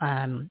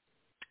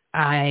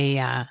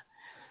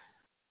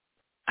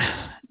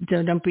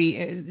 Don't be,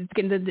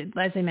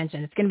 as I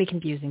mentioned, it's going to be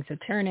confusing. So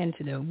turn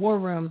into the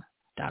warroom.org.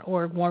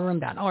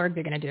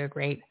 They're going to do a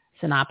great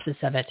synopsis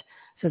of it.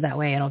 So that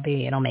way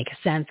it'll make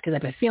sense, because I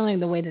have a feeling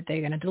the way that they're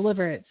going to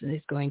deliver it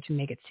is going to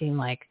make it seem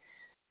like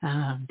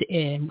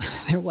there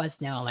was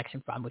no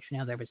election fraud, which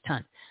now there was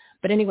tons.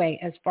 But anyway,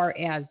 as far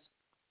as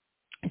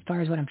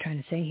what I'm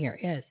trying to say here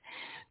is,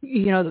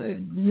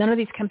 none of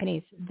these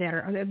companies that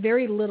are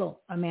very little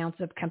amounts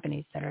of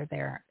companies that are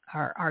there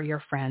are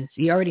your friends.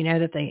 You already know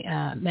that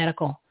the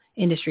medical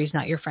industry is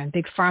not your friend.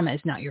 Big pharma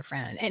is not your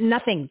friend, and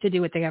nothing to do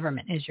with the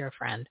government is your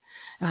friend.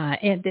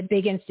 And the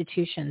big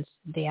institutions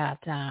that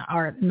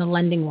are in the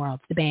lending world,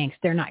 the banks,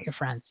 they're not your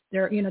friends.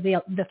 They're,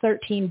 the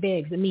 13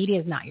 bigs. The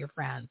media is not your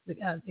friends.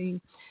 The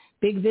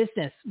big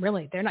business,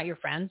 really, they're not your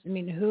friends. I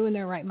mean, who in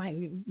their right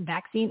mind?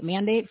 Vaccine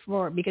mandate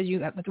because you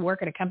have to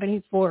work at a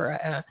company for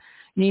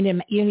you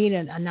need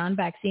a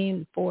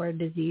non-vaccine for a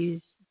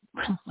disease.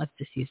 Let's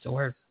just use the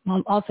word.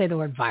 I'll say the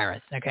word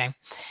virus, okay?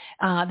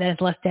 That is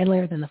less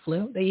deadlier than the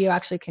flu, that you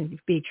actually can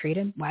be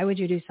treated. Why would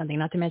you do something?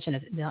 Not to mention,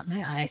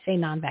 I say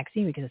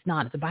non-vaccine because it's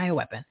not. It's a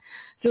bioweapon.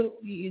 So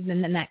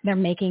they're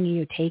making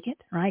you take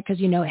it, right?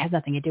 Because it has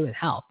nothing to do with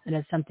health. It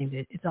has something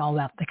it's all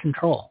about the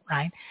control,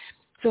 right?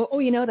 So,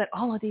 that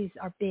all of these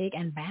are big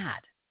and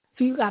bad.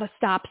 So you got to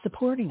stop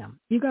supporting them.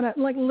 You got to,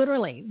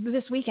 literally,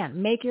 this weekend,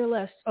 make your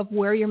list of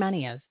where your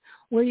money is,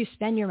 where you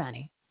spend your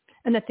money,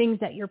 and the things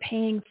that you're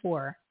paying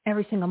for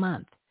every single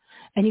month.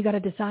 And you got to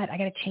decide, I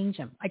got to change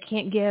them.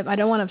 I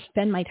don't want to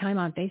spend my time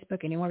on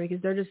Facebook anymore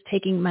because they're just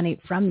taking money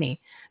from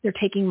me. They're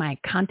taking my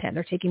content.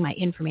 They're taking my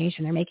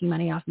information. They're making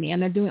money off me. And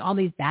they're doing all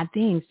these bad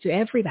things to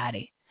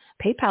everybody.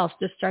 PayPal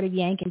just started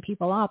yanking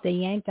people off. They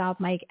yanked off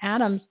Mike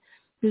Adams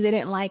because they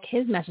didn't like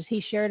his message. He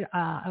shared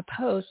a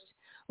post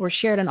or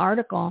shared an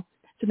article.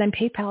 So then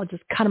PayPal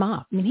just cut him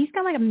off. I mean, he's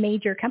got like a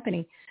major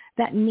company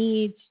that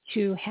needs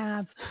to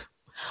have,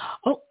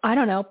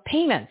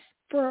 payments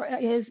for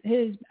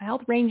his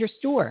Health Ranger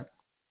store.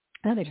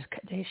 No,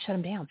 they shut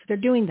him down. So they're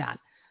doing that.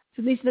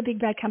 So these are the big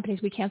bad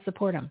companies. We can't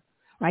support them,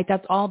 right?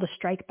 That's all the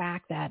strike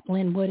back that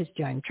Lynn Wood is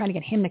doing. I'm trying to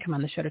get him to come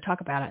on the show to talk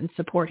about it and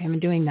support him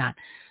in doing that.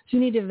 So you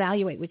need to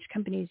evaluate which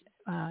companies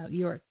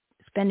you're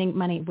spending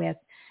money with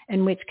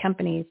and which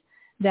companies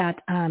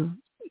that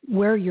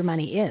where your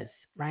money is,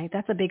 right?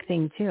 That's a big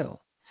thing too.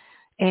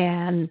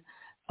 And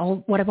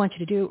what I want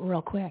you to do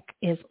real quick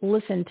is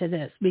listen to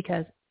this,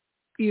 because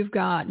you've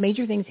got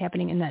major things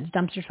happening in that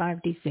dumpster fire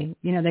of DC.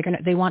 You know,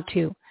 they want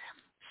to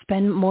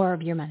spend more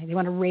of your money. They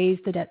want to raise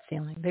the debt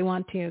ceiling. They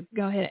want to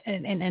go ahead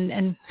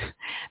and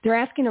they're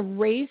asking to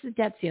raise the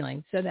debt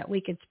ceiling so that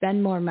we could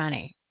spend more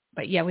money.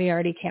 But yeah, we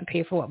already can't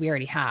pay for what we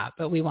already have,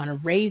 but we want to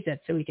raise it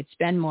so we could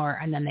spend more,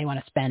 and then they want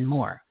to spend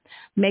more.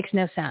 Makes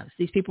no sense.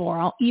 These people are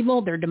all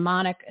evil. They're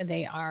demonic.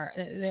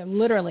 They're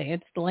literally,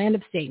 it's the land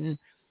of Satan.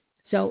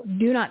 So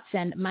do not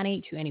send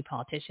money to any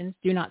politicians.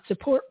 Do not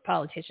support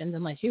politicians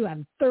unless you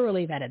have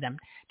thoroughly vetted them.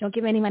 Don't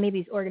give any money to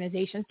these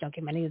organizations. Don't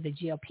give money to the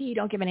GOP.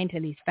 Don't give money to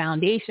these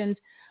foundations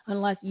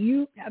unless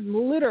you have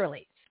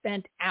literally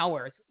spent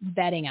hours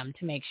vetting them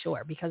to make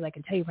sure. Because I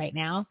can tell you right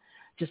now,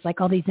 just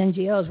like all these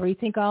NGOs, where you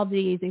think all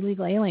these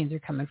illegal aliens are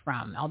coming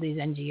from, all these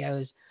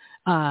NGOs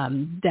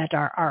that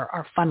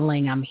are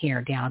funneling them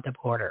here down at the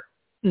border.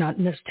 Not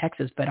just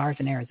Texas, but ours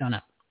in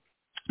Arizona.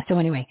 So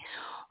anyway,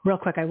 real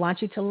quick, I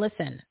want you to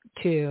listen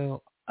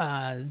to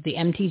the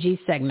MTG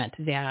segment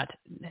that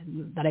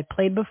I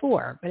played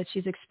before, but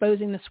she's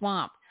exposing the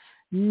swamp.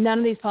 None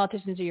of these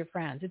politicians are your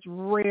friends. It's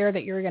rare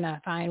that you're going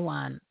to find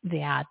one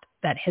that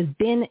has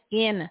been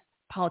in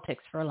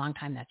politics for a long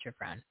time that's your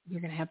friend.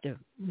 You're going to have to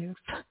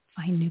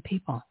find new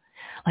people,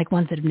 like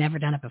ones that have never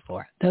done it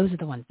before. Those are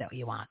the ones that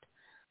you want.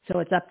 So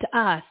it's up to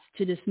us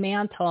to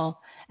dismantle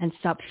and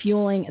stop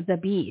fueling the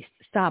beast.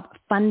 Stop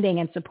funding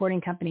and supporting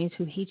companies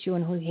who hate you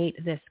and who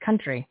hate this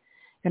country.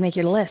 You're going to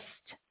make your list,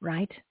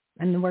 right?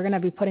 And we're going to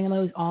be putting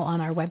those all on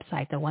our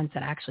website, the ones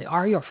that actually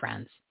are your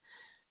friends.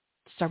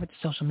 Start with the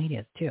social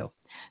medias too.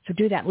 So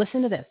do that.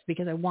 Listen to this,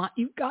 because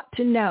you've got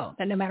to know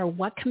that no matter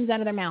what comes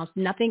out of their mouths,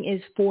 nothing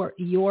is for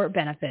your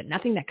benefit.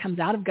 Nothing that comes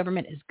out of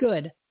government is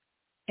good.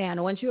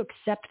 And once you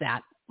accept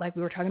that, like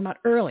we were talking about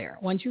earlier,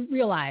 once you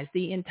realize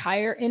the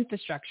entire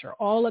infrastructure,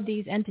 all of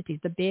these entities,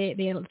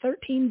 the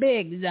 13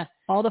 bigs,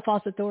 all the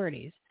false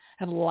authorities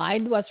have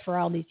lied to us for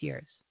all these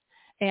years.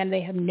 And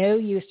they have no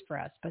use for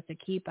us but to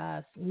keep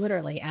us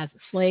literally as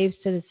slaves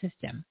to the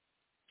system.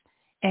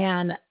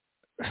 And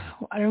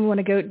I don't want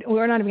to go,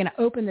 we're not even going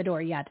to open the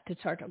door yet to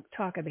start to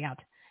talk about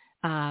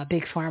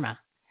big pharma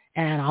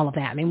and all of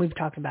that. I mean, we've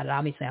talked about it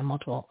obviously on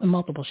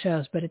multiple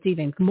shows, but it's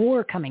even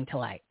more coming to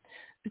light.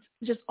 It's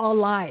just all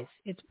lies.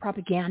 It's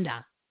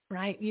propaganda,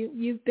 right?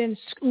 You've been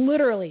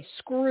literally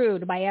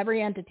screwed by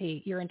every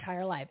entity your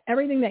entire life.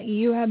 Everything that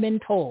you have been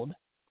told,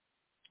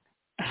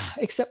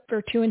 except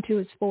for 2 and 2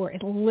 is 4,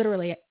 it's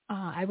literally,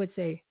 I would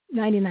say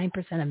 99%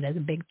 of it is a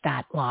big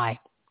fat lie.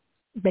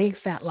 Big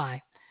fat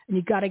lie. And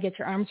you got to get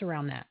your arms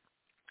around that.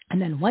 And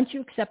then once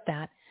you accept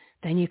that,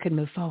 then you can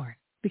move forward,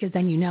 because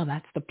then you know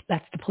that's the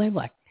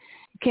playbook.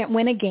 You can't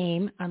win a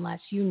game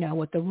unless you know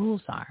what the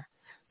rules are.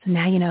 So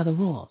now you know the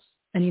rules,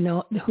 and you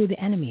know who the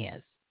enemy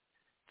is.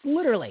 It's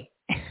literally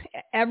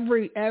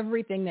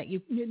everything that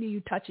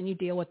you touch and you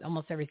deal with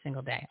almost every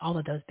single day. All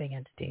of those big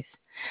entities.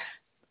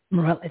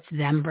 Well, it's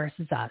them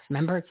versus us.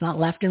 Remember, it's not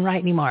left and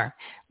right anymore.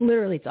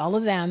 Literally, it's all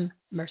of them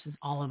versus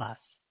all of us.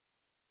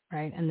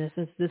 Right? And this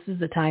is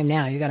the time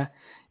now. You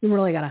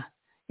really gotta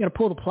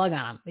pull the plug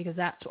on them, because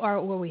that's where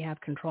we have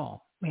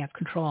control. We have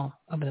control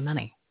over the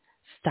money.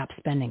 Stop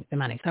spending the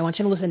money. So I want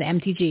you to listen to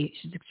MTG.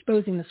 She's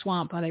exposing the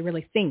swamp, how they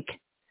really think,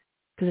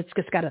 because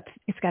it's got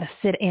to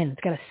sit in.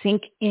 It's got to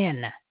sink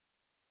in.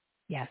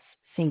 Yes,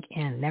 sink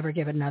in. Never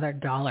give another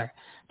dollar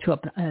to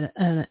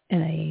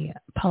a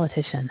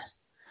politician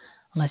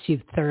unless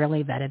you've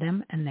thoroughly vetted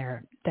them and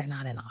they're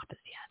not in office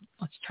yet.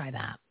 Let's try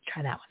that.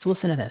 Try that one. So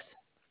listen to this.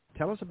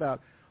 Tell us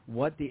about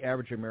what the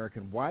average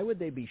American, why would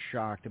they be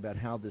shocked about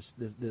how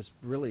this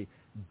really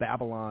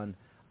Babylon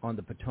on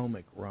the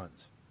Potomac runs?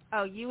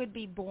 Oh, you would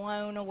be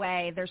blown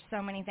away. There's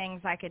so many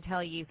things I could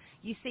tell you.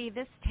 You see,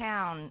 this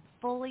town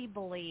fully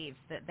believes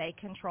that they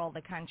control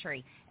the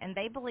country, and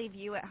they believe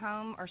you at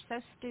home are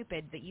so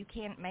stupid that you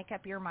can't make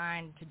up your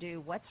mind to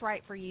do what's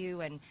right for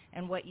you and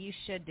what you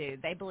should do.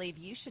 They believe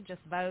you should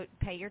just vote,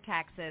 pay your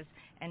taxes,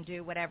 and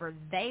do whatever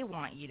they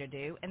want you to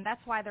do, and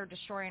that's why they're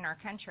destroying our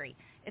country.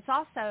 It's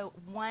also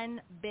one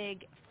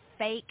big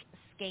fake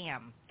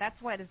scam. That's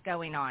what is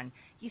going on.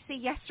 You see,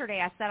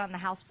 yesterday I sat on the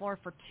House floor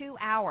for 2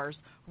 hours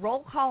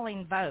roll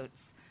calling votes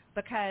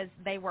because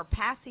they were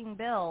passing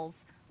bills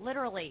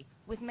literally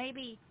with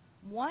maybe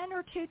one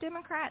or two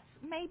Democrats,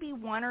 maybe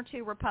one or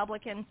two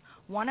Republicans.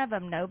 One of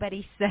them,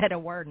 nobody said a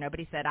word.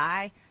 Nobody said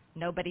aye.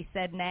 Nobody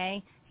said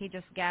nay. He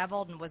just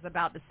gavelled and was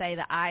about to say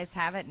the ayes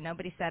have it.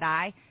 Nobody said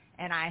aye.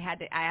 And I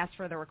asked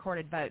for the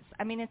recorded votes.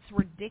 I mean, it's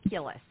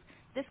ridiculous.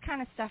 This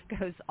kind of stuff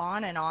goes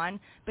on,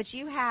 but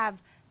you have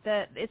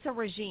it's a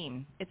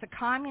regime. It's a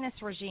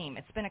communist regime.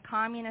 It's been a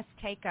communist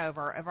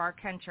takeover of our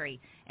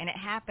country, and it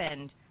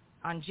happened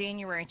on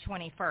January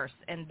 21st,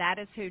 and that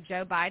is who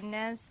Joe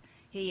Biden is.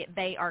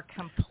 They are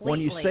completely... When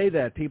you say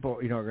that, people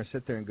are going to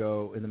sit there and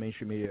go in the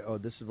mainstream media, oh,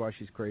 this is why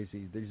she's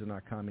crazy, these are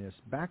not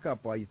communists. Back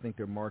up why you think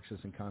they're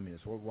Marxists and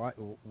communists.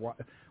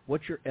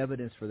 What's your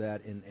evidence for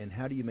that, and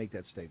how do you make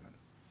that statement?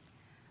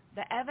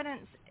 The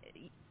evidence,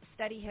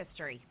 study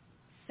history.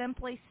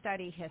 Simply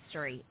study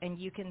history, and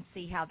you can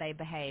see how they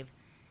behave.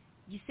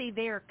 You see,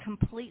 they're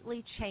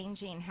completely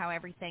changing how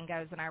everything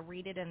goes, and I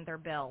read it in their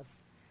bills.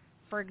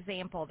 For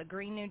example, the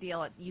Green New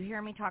Deal, you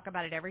hear me talk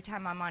about it every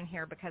time I'm on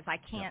here because I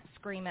can't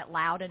scream it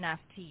loud enough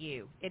to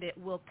you. It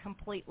will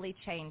completely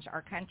change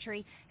our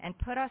country and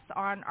put us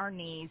on our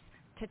knees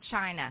to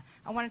China.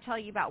 I want to tell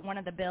you about one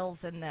of the bills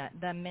in the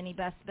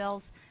minibus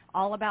bills,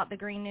 all about the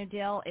Green New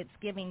Deal. It's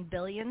giving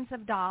billions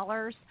of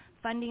dollars,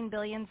 funding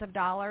billions of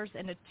dollars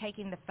into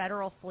taking the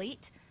federal fleet,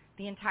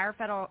 the entire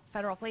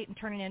federal fleet, and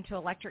turning it into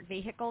electric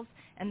vehicles,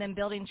 and then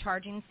building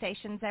charging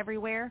stations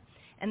everywhere.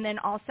 And then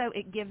also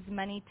it gives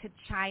money to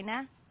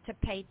China, to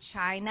pay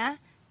China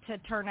to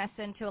turn us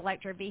into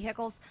electric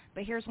vehicles.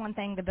 But here's one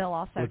thing the bill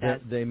also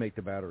does. They make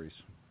the batteries.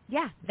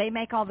 Yeah, they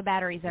make all the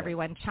batteries,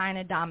 everyone.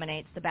 China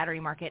dominates the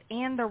battery market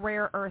and the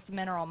rare earth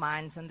mineral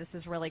mines, and this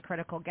is really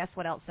critical. Guess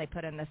what else they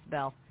put in this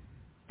bill?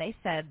 They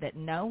said that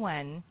no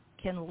one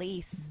can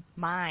lease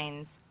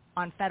mines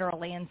on federal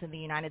lands in the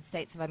United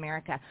States of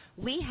America.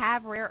 We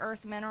have rare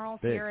earth minerals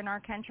here in our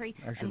country,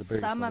 actually,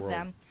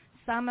 and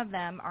some of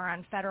them are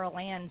on federal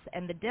lands,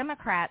 and the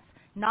Democrats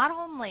not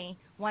only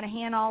want to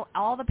hand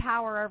all the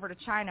power over to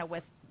China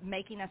with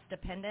making us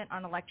dependent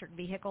on electric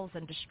vehicles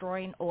and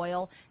destroying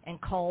oil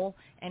and coal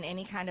and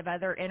any kind of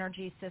other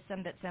energy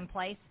system that's in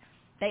place,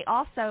 they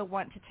also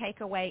want to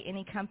take away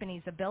any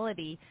company's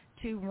ability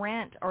to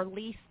rent or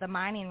lease the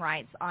mining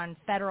rights on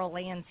federal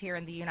lands here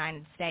in the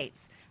United States.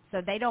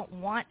 So they don't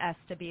want us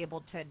to be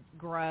able to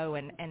grow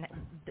and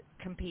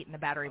compete in the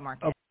battery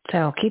market.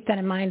 So keep that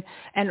in mind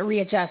and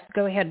readjust.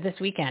 Go ahead this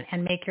weekend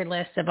and make your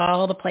list of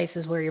all the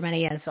places where your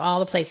money is, all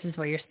the places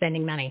where you're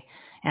spending money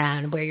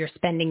and where you're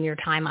spending your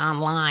time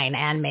online,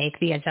 and make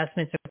the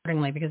adjustments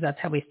accordingly, because that's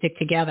how we stick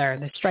together.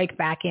 The strike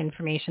back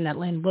information that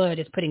Lynn Wood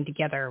is putting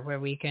together, where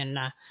we can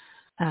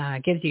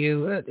gives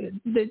you,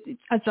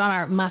 it's on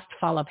our must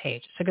follow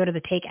page. So go to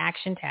the Take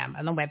Action tab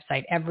on the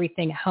website,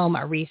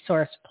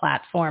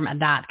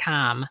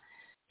 everythinghomeresourceplatform.com,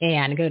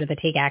 and go to the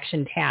Take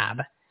Action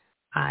tab.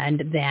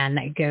 And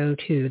then go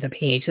to the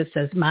page that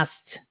says must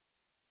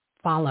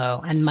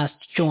follow and must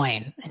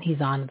join. And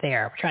he's on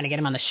there. We're trying to get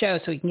him on the show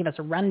so he can give us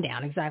a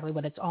rundown exactly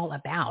what it's all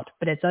about.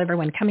 But it's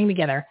everyone coming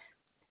together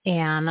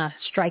and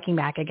striking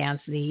back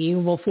against the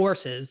evil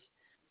forces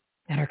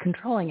that are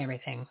controlling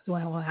everything.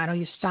 Well, how do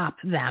you stop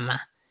them?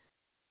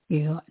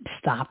 You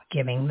stop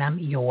giving them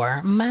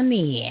your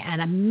money.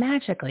 And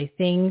magically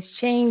things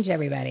change,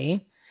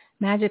 everybody.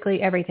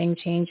 Magically everything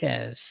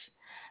changes.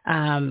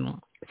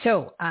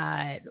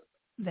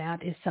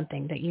 That is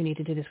something that you need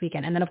to do this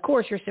weekend. And then, of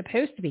course, you're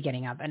supposed to be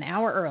getting up an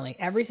hour early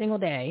every single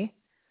day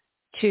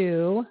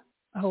to,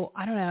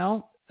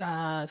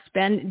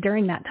 spend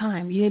during that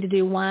time. You need to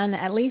do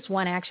at least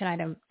one action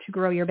item to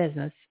grow your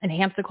business,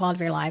 enhance the quality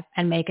of your life,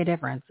 and make a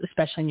difference,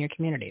 especially in your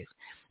communities.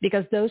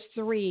 Because those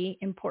three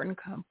important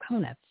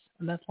components,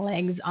 the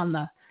legs on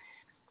the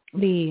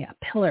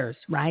pillars,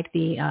 right?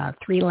 The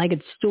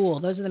three-legged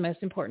stool. Those are the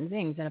most important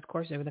things. And of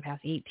course, over the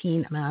past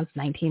 18 months,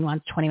 19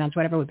 months, 20 months,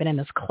 whatever, we've been in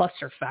this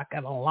clusterfuck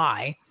of a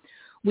lie.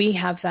 We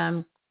have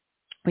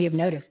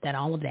noticed that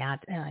all of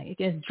that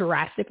is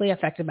drastically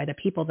affected by the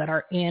people that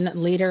are in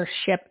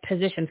leadership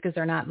positions, because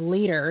they're not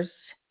leaders.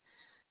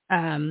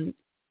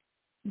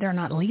 They're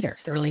not leaders.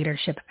 They're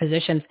leadership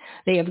positions.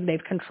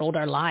 They've controlled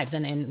our lives,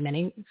 and in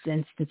many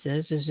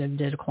instances, have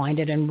declined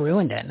it and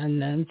ruined it.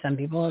 And then some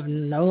people are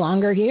no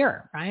longer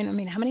here, right? I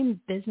mean, how many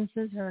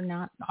businesses are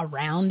not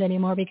around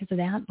anymore because of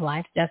that?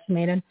 Life's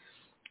decimated.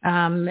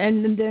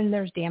 And then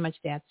there's damage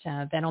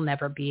that'll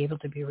never be able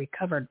to be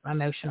recovered,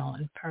 emotional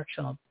and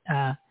personal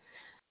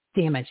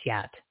damage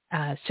yet.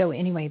 So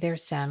anyway, there's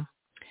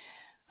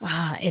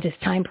it is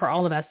time for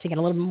all of us to get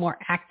a little bit more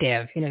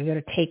active. Go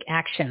to take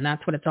action.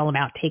 That's what it's all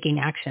about, taking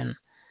action.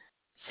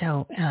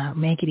 So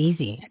make it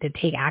easy to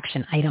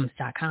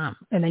takeactionitems.com.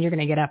 And then you're going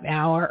to get up an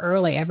hour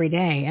early every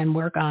day and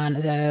work on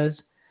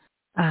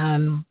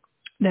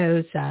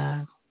those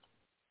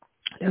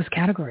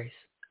categories.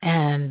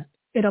 And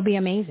it'll be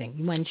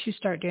amazing. Once you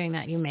start doing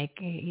that,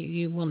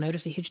 you will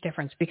notice a huge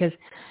difference, because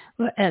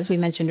as we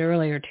mentioned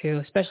earlier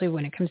too, especially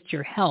when it comes to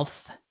your health,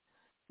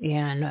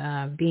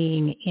 and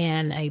being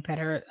in a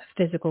better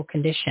physical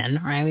condition,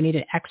 right? We need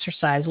to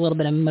exercise, a little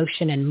bit of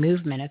motion and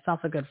movement. It's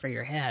also good for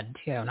your head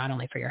too, not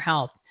only for your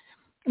health.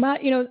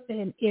 But, you know,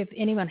 if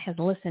anyone has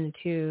listened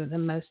to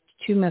the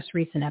two most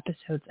recent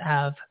episodes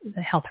of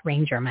the Health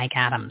Ranger, Mike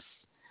Adams,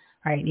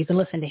 right? You can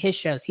listen to his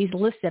shows. He's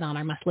listed on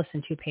our must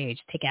listen to page,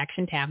 Take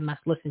Action tab, must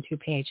listen to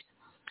page.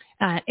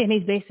 And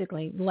he's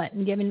basically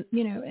given,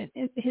 you know,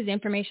 his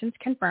information's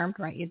confirmed,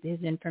 right?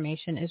 His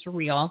information is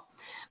real,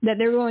 that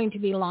they're going to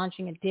be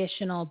launching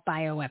additional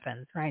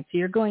bioweapons, right? So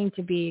you're going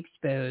to be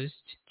exposed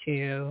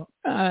to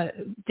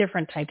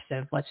different types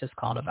of, let's just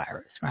call it a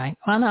virus, right?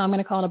 Well, no, I'm going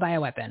to call it a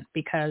bioweapon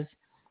because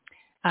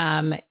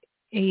and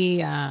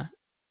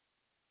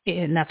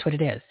that's what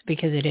it is,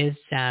 because it is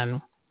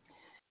I'm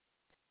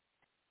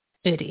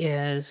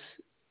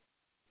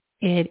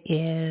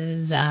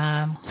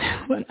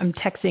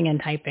texting and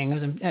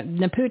typing.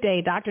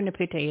 Napute, Dr.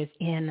 Napute is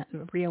in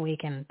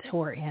Reawaken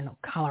Tour in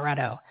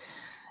Colorado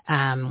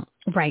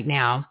right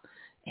now.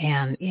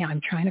 And, yeah,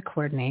 I'm trying to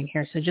coordinate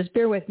here. So just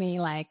bear with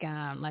me. Like,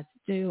 let's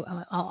do,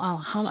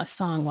 I'll hum a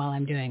song while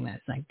I'm doing this.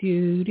 Like,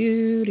 do,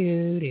 do,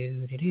 do,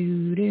 do, do,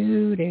 do,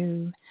 do,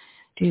 do.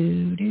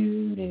 Do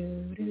do do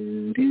do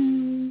do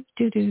do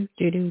do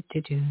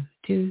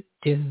do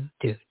do do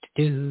do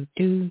do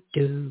do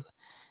do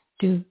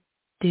do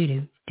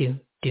do do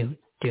do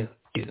do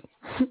do.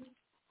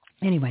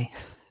 Anyway,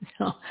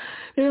 so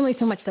there's only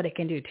so much that I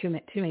can do, too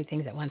many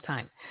things at one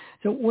time.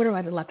 So what do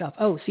I have left off?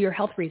 Oh, so your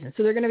health reasons.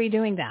 So they're going to be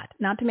doing that.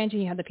 Not to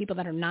mention you have the people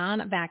that are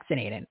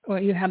non-vaccinated,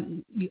 or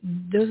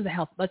those are the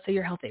health. Let's say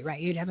you're healthy,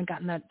 right? You haven't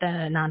gotten the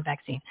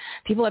non-vaccine.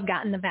 People have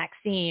gotten the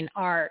vaccine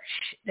we're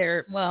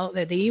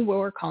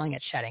calling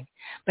it shedding,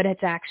 but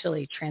it's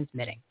actually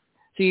transmitting.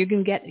 So you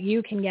can get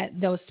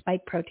those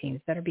spike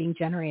proteins that are being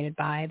generated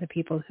by the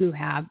people who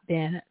have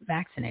been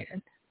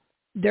vaccinated.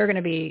 They're going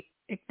to be,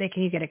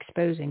 you get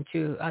exposing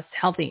to us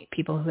healthy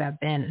people who have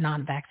been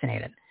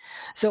non-vaccinated.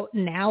 So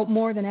now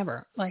more than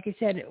ever, like I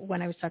said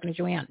when I was talking to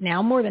Joanne,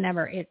 now more than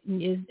ever, it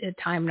is a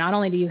time, not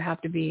only do you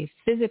have to be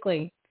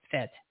physically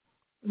fit,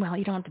 well,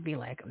 you don't have to be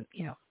like,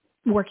 you know,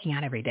 working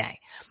out every day,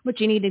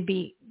 but you need to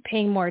be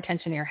paying more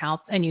attention to your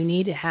health, and you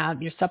need to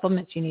have your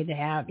supplements, you need to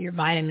have your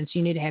vitamins,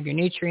 you need to have your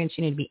nutrients,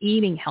 you need to be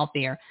eating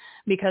healthier,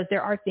 because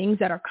there are things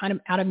that are kind of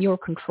out of your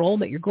control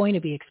that you're going to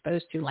be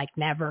exposed to like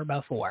never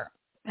before.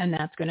 And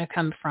that's going to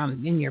come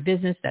from in your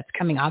business. That's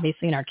coming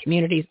obviously in our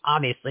communities.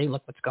 Obviously,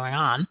 look what's going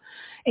on,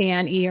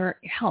 and your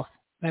health.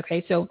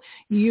 Okay, so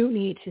you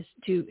need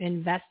to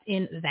invest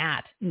in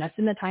that. Invest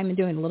in the time and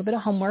doing a little bit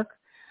of homework.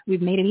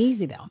 We've made it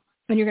easy though,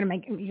 and you're going to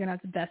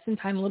have to invest in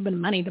time, a little bit of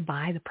money to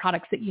buy the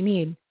products that you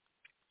need,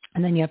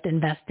 and then you have to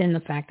invest in the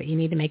fact that you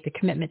need to make the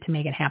commitment to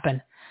make it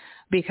happen,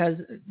 because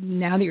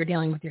now that you're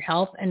dealing with your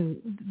health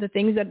and the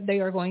things that they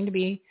are going to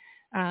be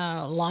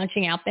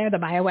launching out there, the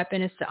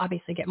bioweapon is to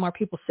obviously get more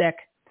people sick.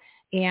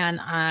 And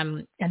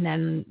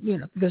then, you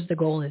know, because the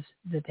goal is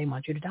that they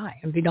want you to die.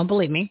 And if you don't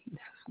believe me,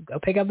 go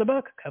pick up the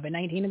book,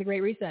 COVID-19 and the Great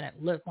Reset.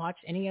 Watch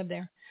any of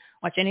their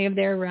shows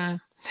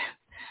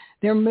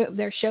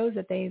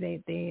that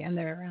they and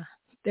their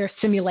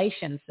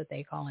simulations that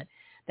they call it,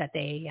 that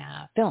they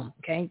film.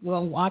 Okay,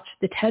 we'll watch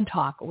the TED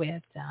Talk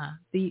with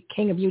the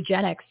king of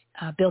eugenics,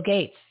 Bill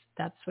Gates.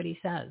 That's what he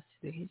says.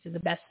 He says the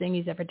best thing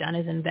he's ever done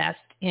is invest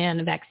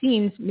in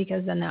vaccines,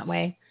 because then that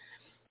way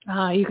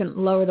you can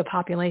lower the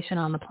population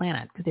on the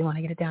planet, because they want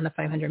to get it down to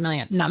 500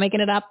 million. Not making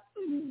it up.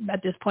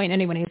 At this point,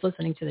 anyone who's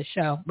listening to the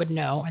show would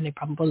know, and they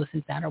probably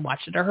listened to that or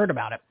watched it or heard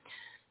about it.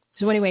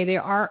 So anyway,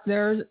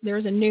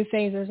 there's a new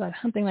phase. There's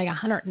something like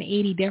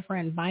 180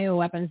 different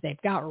bioweapons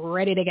they've got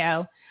ready to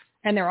go.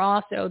 And they're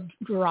also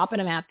dropping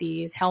them at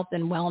these health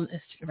and wellness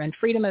and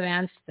freedom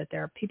events, that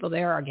there are people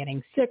there are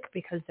getting sick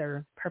because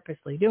they're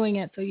purposely doing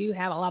it. So you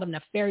have a lot of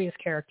nefarious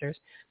characters.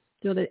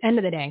 So at the end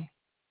of the day,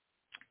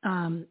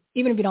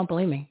 even if you don't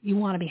believe me, you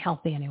want to be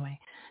healthy anyway.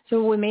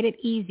 So we made it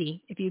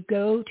easy. If you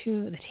go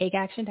to the Take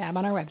Action tab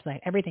on our website,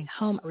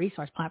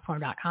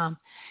 everythinghomeresourceplatform.com,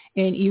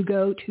 and you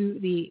go to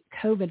the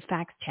COVID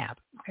Facts tab.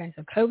 Okay,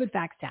 so COVID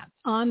Facts tab.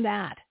 On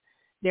that,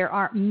 there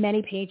are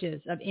many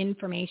pages of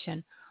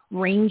information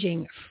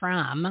ranging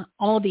from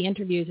all the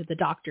interviews of the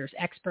doctors,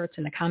 experts,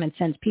 and the common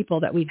sense people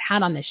that we've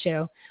had on this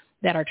show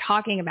that are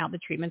talking about the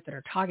treatments, that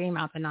are talking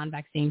about the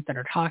non-vaccines, that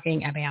are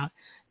talking about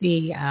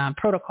the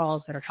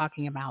protocols, that are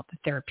talking about the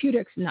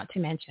therapeutics, not to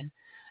mention,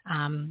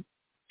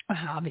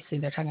 obviously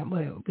they're talking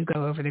about, we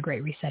go over the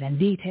Great Reset in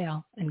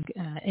detail and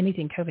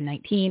anything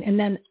COVID-19. And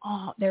then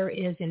there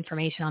is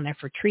information on there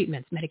for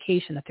treatments,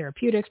 medication, the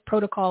therapeutics,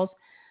 protocols,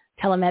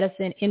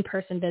 telemedicine,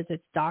 in-person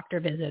visits, doctor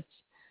visits,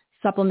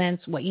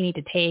 supplements, what you need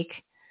to take,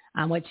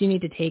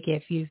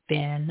 if you've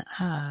been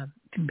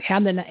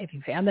if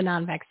you've had the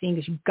non-vaccine,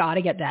 because you've got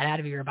to get that out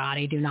of your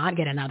body. Do not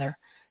get another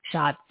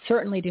shot.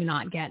 Certainly do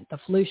not get the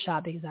flu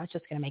shot, because that's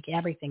just going to make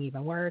everything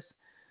even worse.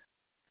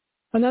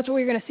 And that's what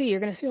you're going to see. You're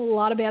going to see a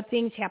lot of bad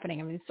things happening.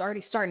 I mean, it's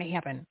already starting to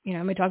happen. You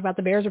know, we talk about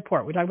the Bears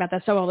Report. We talk about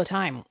that show all the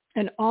time.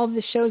 And all of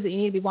the shows that you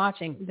need to be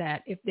watching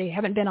that if they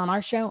haven't been on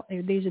our show,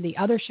 these are the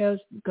other shows,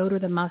 go to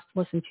the must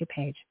listen to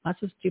page,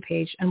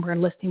 and we're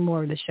listing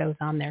more of the shows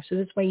on there. So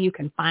this way you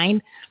can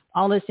find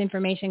all this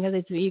information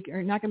because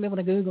you're not going to be able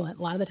to Google it.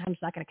 A lot of the times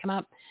it's not going to come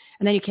up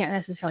and then you can't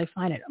necessarily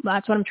find it.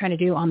 That's what I'm trying to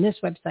do on this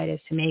website is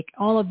to make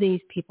all of these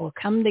people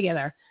come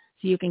together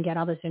so you can get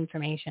all this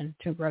information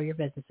to grow your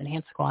business,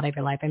 enhance the quality of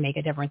your life, and make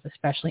a difference,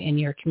 especially in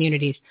your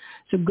communities.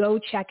 So go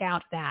check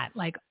out that.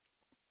 Like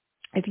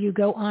if you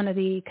go onto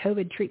the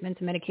COVID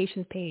treatments and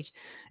medications page,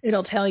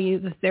 it'll tell you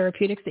the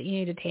therapeutics that you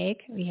need to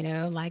take, you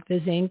know, like the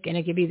zinc, and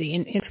it'll give you the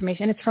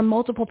information. It's from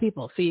multiple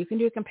people. So you can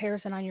do a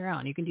comparison on your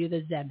own. You can do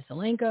the Zeb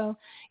Zelenko.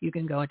 You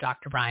can go with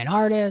Dr. Brian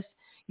Ardis.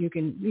 You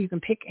can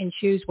pick and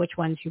choose which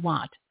ones you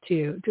want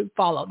to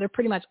follow. They're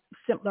pretty much,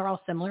 they're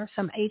all similar.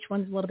 Each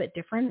one's a little bit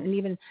different, and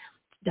even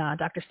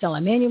Dr. Stella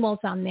Emanuel's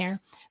on there,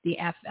 the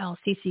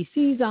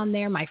FLCCC's on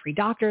there, My Free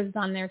Doctor is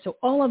on there. So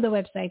all of the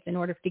websites, in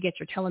order to get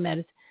your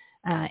telemed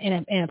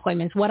in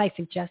appointments, what I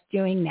suggest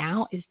doing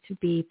now is to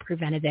be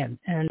preventative.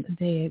 And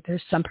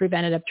there's some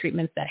preventative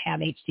treatments that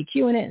have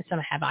HCQ in it, and some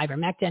have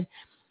ivermectin.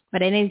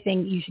 But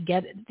anything, you should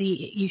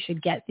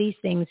get these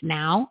things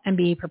now and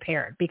be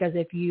prepared, because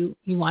if you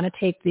want to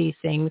take these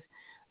things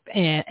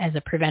as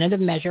a preventative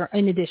measure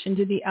in addition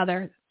to the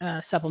other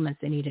supplements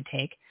they need to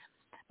take.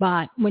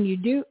 But when you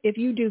do, if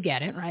you do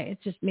get it, right,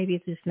 it's just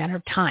a matter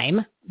of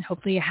time.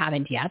 Hopefully you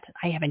haven't yet.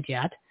 I haven't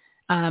yet.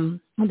 Well,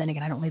 then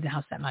again, I don't leave the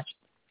house that much.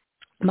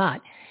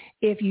 But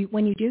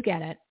when you do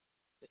get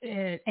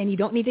it, and you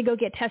don't need to go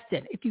get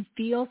tested, if you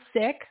feel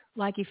sick,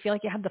 like you feel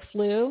like you have the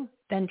flu,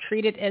 then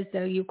treat it as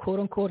though you quote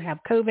unquote have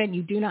COVID.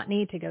 You do not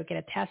need to go get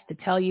a test to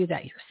tell you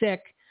that you're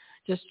sick.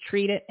 Just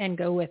treat it and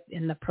go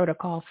within the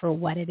protocol for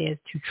what it is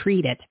to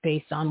treat it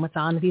based on what's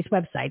on these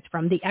websites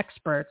from the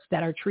experts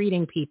that are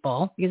treating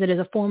people, because it is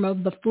a form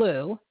of the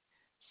flu.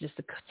 It's just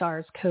the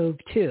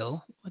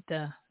SARS-CoV-2.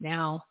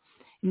 Now,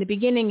 in the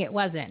beginning, it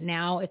wasn't.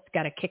 Now it's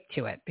got a kick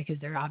to it because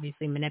they're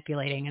obviously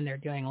manipulating and they're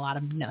doing a lot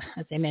of,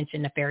 as I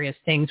mentioned, nefarious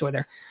things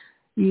where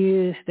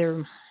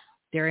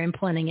they're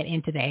implanting it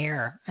into the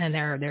air and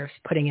they're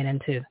putting it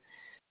into,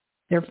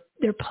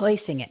 they're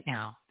placing it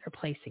now. They're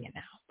placing it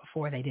now.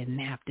 Before they didn't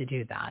have to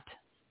do that.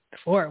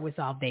 Before it was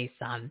all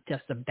based on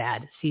just a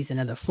bad season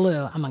of the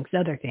flu, amongst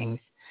other things.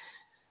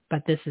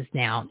 But this is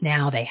now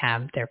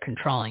they're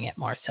controlling it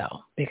more so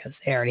because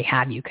they already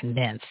have you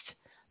convinced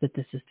that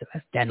this is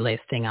the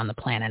deadliest thing on the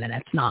planet, and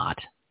it's not.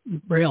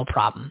 Real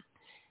problem.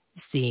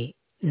 It's the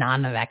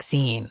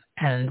non-vaccine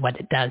and what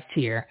it does to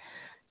your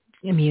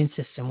immune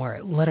system, where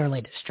it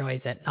literally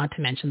destroys it, not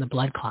to mention the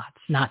blood clots,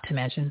 not to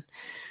mention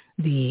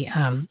the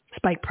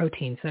spike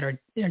proteins that are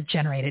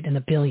generated in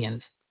the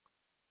billions.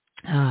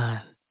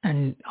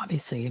 And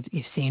obviously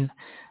you've seen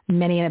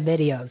many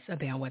videos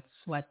about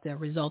what the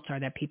results are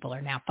that people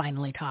are now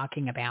finally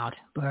talking about.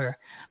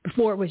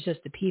 Before it was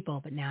just the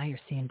people, but now you're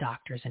seeing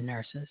doctors and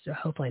nurses. So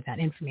hopefully that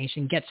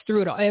information gets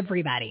through to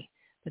everybody,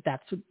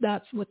 that's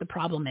what the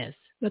problem is.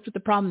 That's what the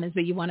problem is,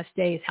 but you want to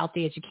stay as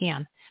healthy as you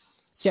can.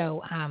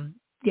 So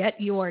get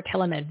your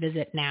telemed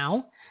visit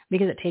now,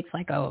 because it takes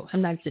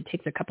sometimes it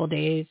takes a couple of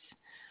days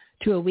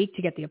to a week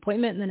to get the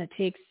appointment, and then it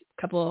takes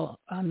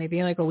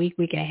maybe like a week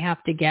and a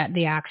half to get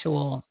the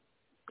actual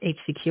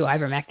HCQ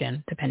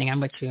ivermectin, depending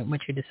on what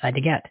you decide to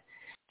get.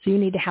 So you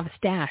need to have a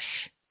stash,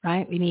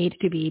 right? We need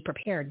to be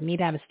prepared. You need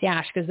to have a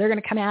stash because they're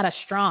going to come at us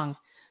strong.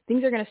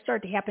 Things are going to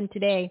start to happen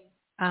today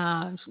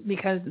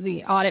because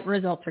the audit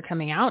results are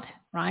coming out,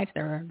 right?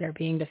 They're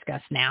being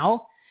discussed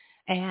now.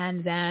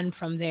 And then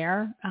from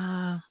there,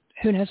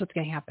 who knows what's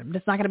going to happen? But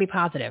it's not going to be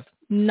positive.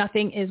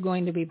 Nothing is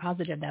going to be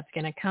positive. That's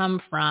going to come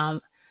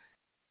from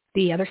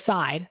the other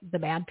side, the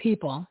bad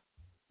people,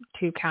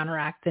 to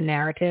counteract the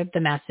narrative, the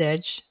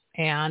message,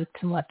 and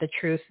to let the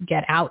truth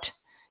get out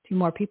to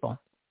more people.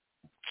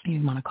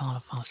 You want to call it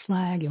a false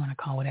flag, you want to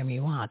call it whatever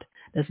you want.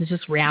 This is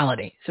just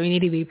reality. So you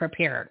need to be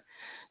prepared.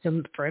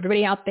 So for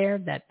everybody out there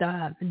that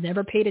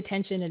never paid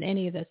attention in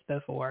any of this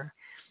before,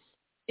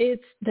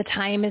 the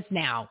time is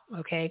now,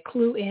 okay?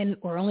 Clue in.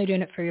 We're only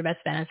doing it for your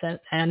best benefit.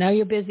 And I know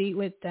you're busy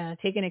with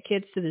taking the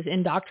kids to these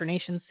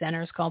indoctrination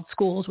centers called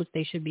schools, which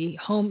they should be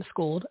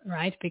homeschooled,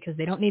 right? Because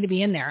they don't need to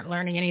be in there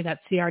learning any of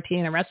that CRT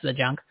and the rest of the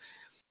junk.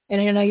 And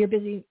I know you're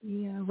busy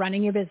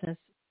running your business,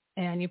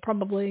 and you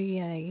probably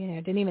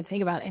didn't even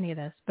think about any of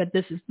this. But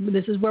this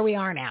is where we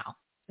are now.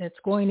 It's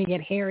going to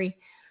get hairy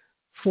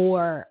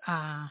for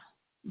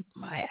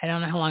I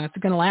don't know how long it's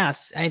going to last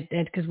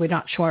because we're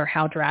not sure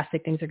how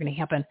drastic things are going to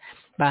happen.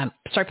 But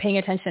start paying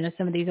attention to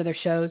some of these other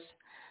shows.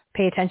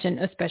 Pay attention,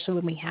 especially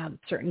when we have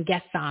certain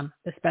guests on,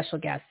 the special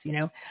guests.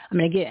 I'm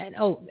going to get,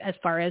 as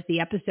far as the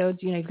episodes,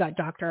 you've got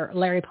Dr.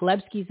 Larry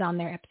Pilevsky's on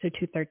there, episode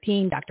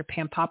 213, Dr.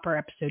 Pam Popper,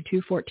 episode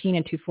 214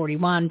 and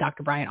 241,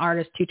 Dr. Brian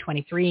Ardis,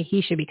 223.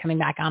 He should be coming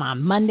back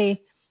on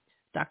Monday.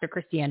 Dr.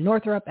 Christiane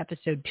Northrup,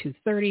 episode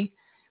 230.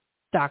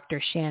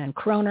 Dr. Shannon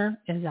Kroner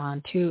is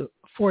on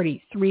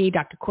 243,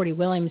 Dr. Cordy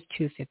Williams,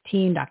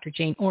 215, Dr.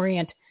 Jane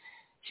Orient,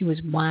 She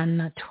was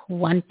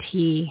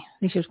 120. I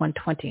think she was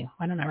 120.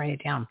 Why don't I write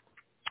it down?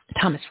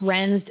 Thomas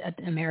Renz,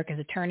 America's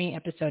Attorney,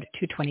 episode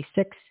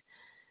 226.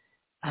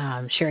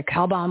 Sherry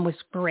Kalbaum was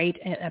great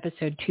at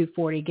episode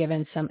 240,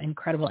 given some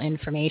incredible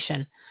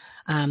information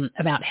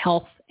about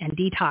health and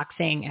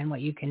detoxing and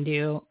what you can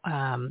do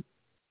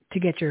to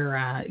get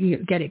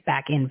get it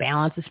back in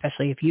balance,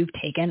 especially if you've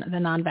taken the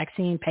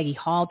non-vaccine. Peggy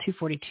Hall,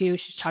 242,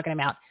 she's talking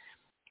about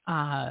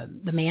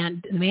the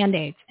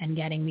mandates and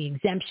getting the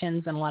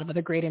exemptions and a lot of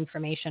other great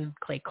information.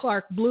 Clay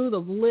Clark blew the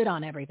lid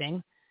on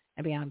everything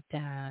about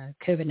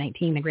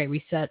COVID-19, the Great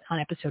Reset, on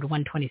episode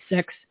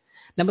 126.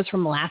 That was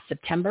from last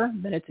September,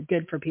 but it's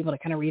good for people to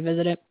kind of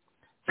revisit it.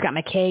 Scott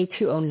McKay,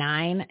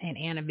 209, and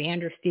Anna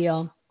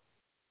Vandersteel,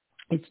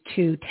 it's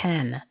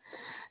 210.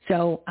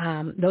 So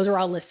those are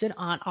all listed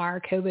on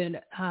our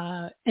COVID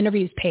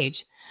interviews page.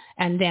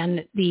 And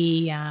then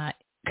the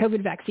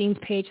COVID vaccines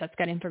page, that's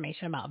got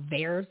information about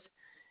VAERS.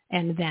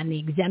 And then the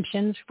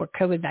exemptions for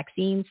COVID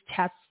vaccines,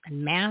 tests,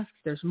 and masks.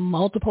 There's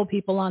multiple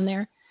people on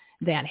there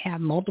that have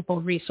multiple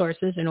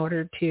resources in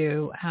order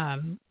to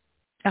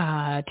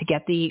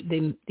get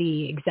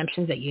the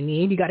exemptions that you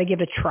need. You got to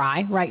give it a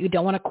try, right? You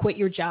don't want to quit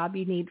your job.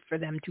 You need for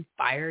them to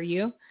fire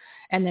you.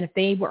 And then if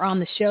they were on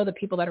the show, the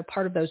people that are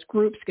part of those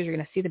groups, because you're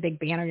going to see the big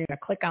banner, you're going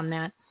to click on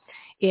that.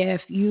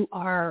 If you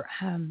are,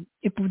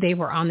 if they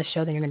were on the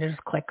show, then you're going to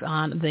just click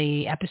on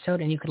the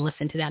episode and you can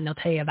listen to that and they'll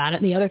tell you about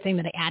it. And the other thing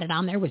that I added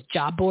on there was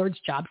job boards,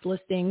 jobs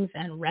listings,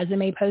 and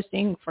resume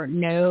posting for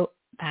no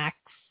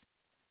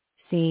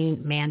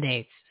vaccine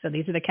mandates. So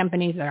these are the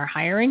companies that are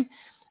hiring,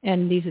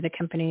 and these are the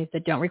companies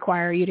that don't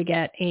require you to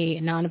get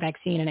a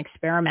non-vaccine and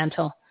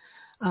experimental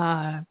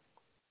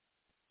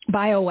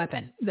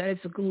bioweapon that is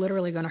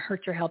literally going to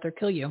hurt your health or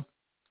kill you.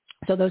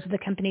 So those are the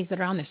companies that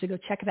are on there. So go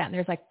check that. And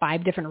there's like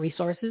 5 different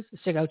resources.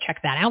 So go check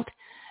that out.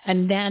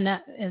 And then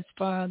as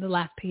for the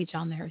last page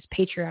on there is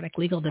patriotic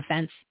legal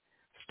defense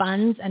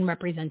funds and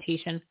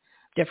representation,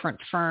 different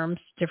firms,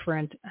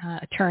 different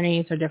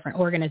attorneys or different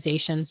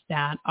organizations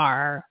that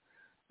are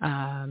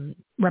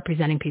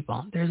representing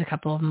people. There's a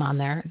couple of them on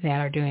there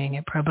that are doing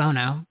it pro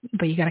bono,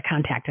 but you got to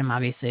contact them.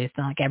 Obviously, it's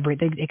not like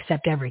they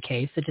accept every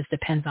case. It just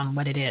depends on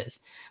what it is.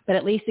 But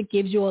at least it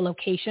gives you a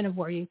location of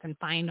where you can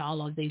find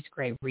all of these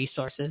great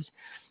resources,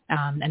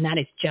 and that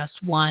is just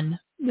one.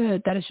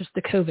 That is just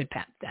the COVID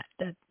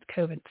that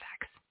COVID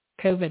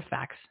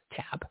facts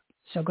tab.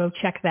 So go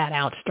check that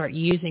out. Start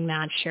using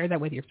that. Share that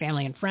with your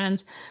family and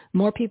friends. The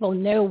more people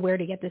know where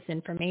to get this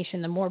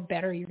information, the more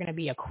better you're going to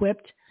be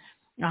equipped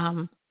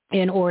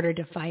in order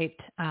to fight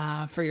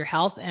for your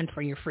health and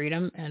for your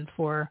freedom and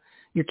for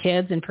your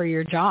kids and for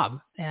your job.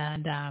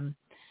 And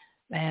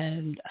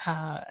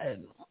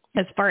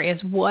as far as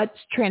what's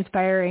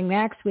transpiring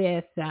next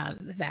with the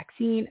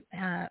vaccine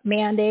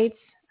mandates,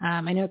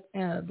 I know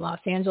Los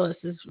Angeles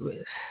is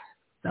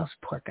those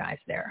poor guys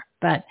there,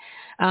 but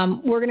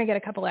we're going to get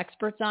a couple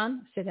experts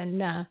on, so then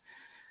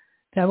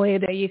that way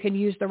that you can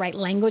use the right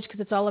language,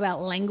 because it's all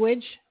about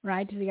language,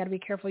 right? So you got to be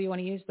careful. You want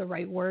to use the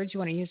right words. You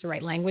want to use the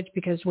right language,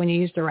 because when you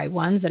use the right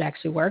ones, it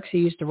actually works. You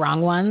use the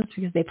wrong ones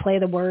because they play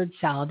the word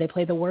salad. They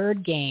play the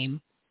word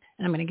game.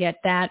 And I'm going to get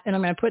that, and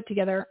I'm going to put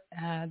together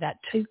that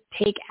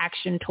Take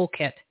Action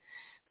Toolkit,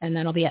 and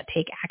that'll be at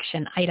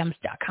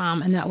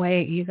takeactionitems.com. And that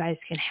way you guys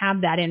can have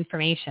that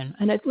information.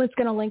 And it's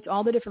going to link to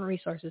all the different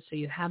resources so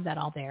you have that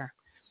all there.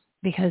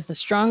 Because the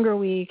stronger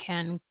we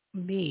can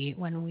be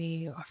when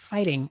we are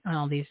fighting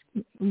all these,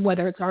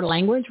 whether it's our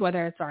language,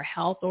 whether it's our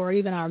health, or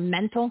even our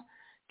mental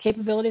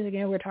capabilities.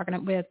 Again, we're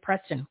talking with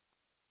Preston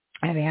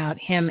about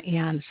him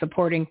and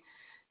supporting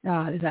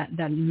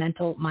that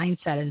mental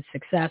mindset and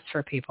success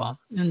for people.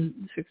 And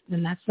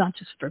that's not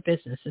just for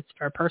business, it's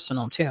for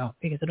personal too,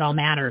 because it all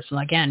matters.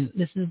 And again,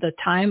 this is the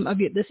time of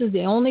this is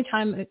the only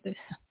time,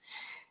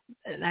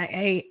 and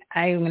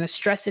I'm going to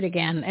stress it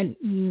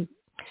again.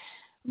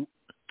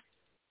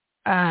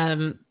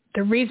 And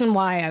the reason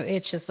why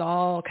it's just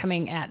all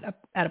coming at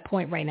a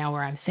point right now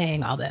where I'm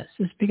saying all this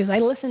is because I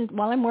listened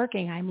while I'm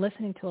working. I'm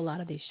listening to a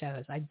lot of these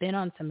shows. I've been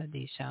on some of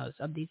these shows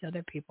of these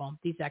other people,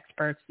 these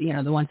experts, the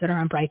ones that are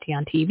on Bright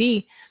on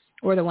TV,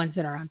 or the ones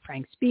that are on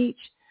Frank's Speech,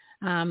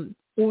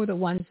 or the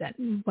ones that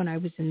when I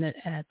was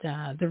at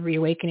the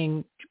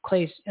Reawakening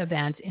Clay's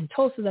event in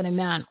Tulsa that I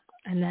met.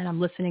 And then I'm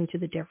listening to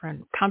the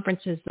different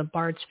conferences, the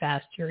Bard's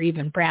Fest, or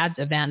even Brad's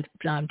event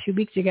 2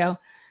 weeks ago.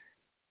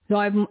 So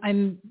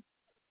I'm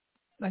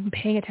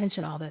paying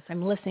attention to all this.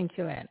 I'm listening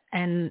to it,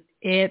 and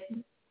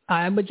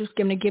I would just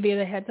going to give you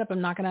the heads up. I'm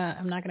not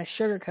gonna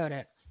sugarcoat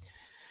it.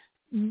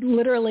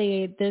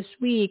 Literally, this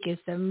week is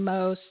the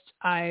most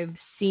I've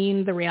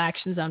seen the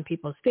reactions on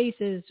people's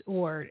faces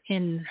or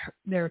in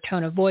their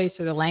tone of voice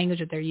or the language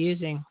that they're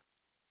using.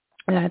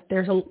 That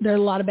there's a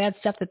lot of bad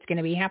stuff that's going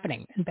to be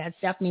happening, and bad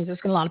stuff means there's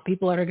a lot of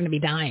people that are going to be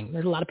dying.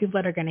 There's a lot of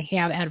people that are going to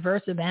have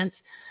adverse events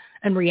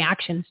and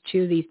reactions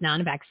to these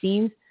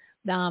non-vaccines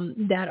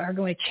that are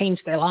going to change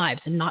their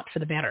lives and not for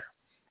the better.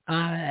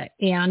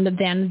 And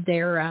then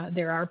there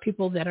are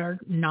people that are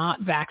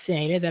not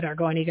vaccinated that are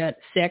going to get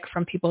sick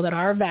from people that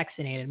are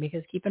vaccinated.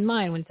 Because keep in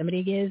mind, when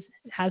somebody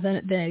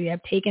they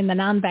have taken the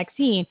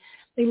non-vaccine,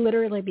 they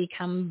literally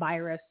become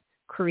virus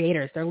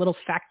creators. They're little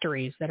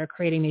factories that are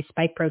creating these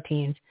spike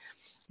proteins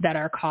that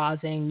are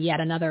causing yet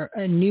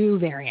a new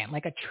variant,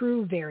 like a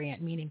true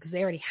variant, meaning because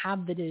they already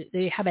have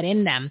it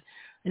in them,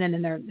 and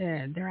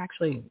then they're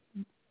actually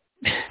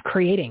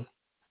creating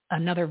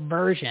another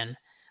version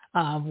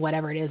of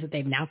whatever it is that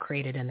they've now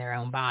created in their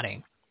own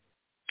body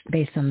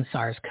based on the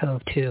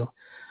SARS-CoV-2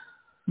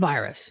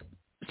 virus.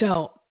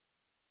 So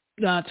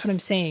that's what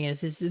I'm saying is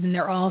and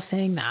they're all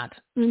saying that.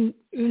 And,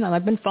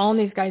 I've been following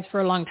these guys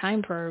for a long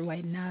time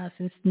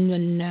since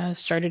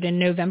started in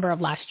November of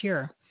last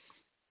year.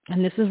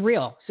 And this is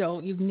real. So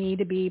you need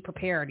to be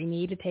prepared. You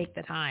need to take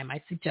the time.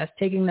 I suggest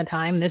taking the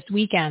time this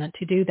weekend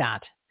to do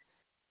that.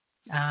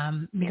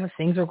 Because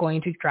things are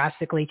going to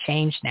drastically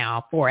change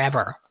now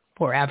forever.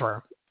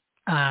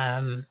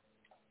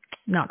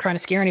 Not trying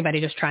to scare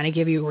anybody, just trying to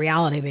give you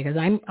reality because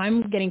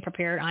I'm getting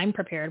prepared. I'm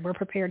prepared. We're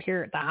prepared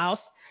here at the house.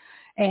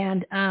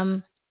 And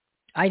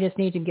I just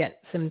need to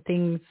get some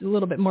things a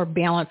little bit more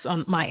balanced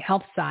on my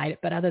health side.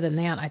 But other than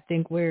that, I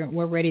think we're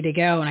ready to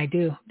go. And I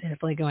do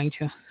definitely going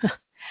to.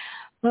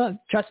 Well,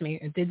 trust me,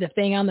 it did the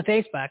thing on the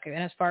Facebook. And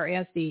as far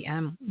as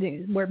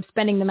we're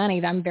spending the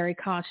money, I'm very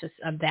cautious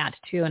of that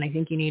too. And I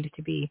think you need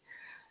to be,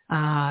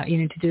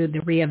 to do the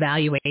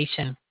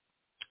reevaluation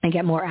and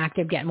get more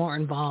active, get more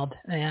involved.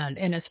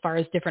 And as far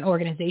as different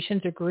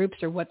organizations or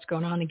groups or what's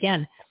going on,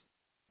 again,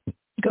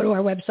 go to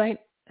our website,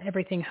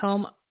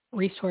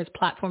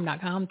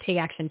 everythinghomeresourceplatform.com, Take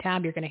Action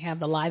tab. You're going to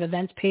have the live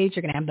events page.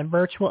 You're going to have the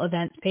virtual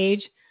events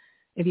page.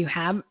 If you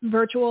have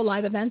virtual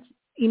live events,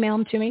 email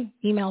them to me.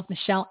 Email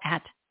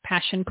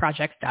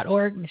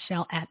Michelle@passionprojects.org,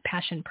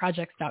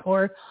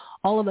 Michelle@passionprojects.org.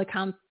 All of the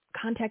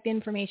contact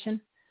information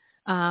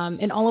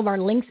and all of our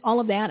links, all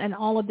of that, and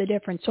all of the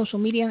different social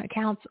media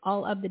accounts,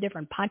 all of the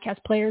different podcast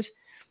players,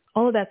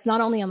 all of that's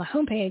not only on the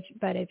homepage,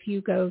 but if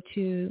you go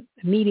to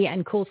media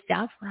and cool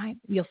stuff, right,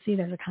 you'll see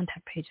there's a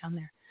contact page on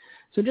there.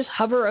 So just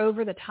hover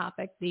over the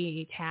topic,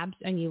 the tabs,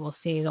 and you will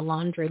see the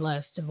laundry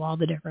list of all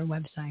the different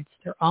websites.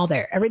 They're all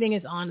there. Everything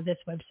is on this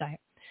website.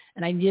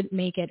 And I did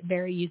make it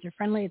very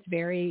user-friendly. It's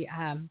very,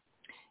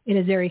 it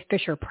is very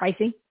Fisher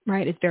pricey,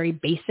 right? It's very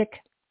basic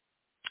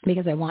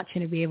because I want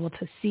you to be able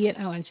to see it.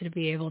 I want you to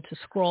be able to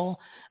scroll.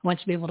 I want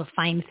you to be able to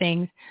find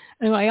things.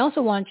 And what I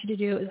also want you to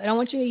do is I don't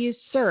want you to use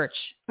search.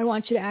 I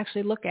want you to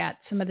actually look at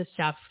some of the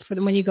stuff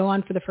when you go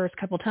on for the first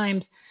couple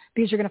times,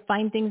 because you're going to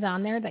find things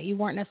on there that you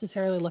weren't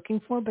necessarily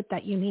looking for, but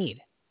that you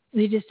need.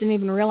 You just didn't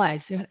even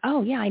realize,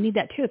 oh, yeah, I need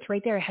that too. It's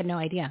right there. I had no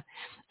idea.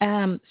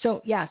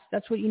 So, yes,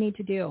 that's what you need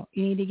to do.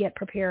 You need to get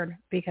prepared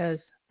because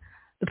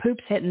the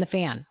poop's hitting the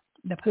fan.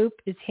 The poop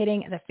is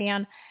hitting the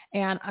fan,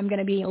 and I'm going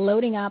to be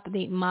loading up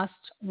the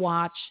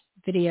must-watch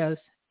videos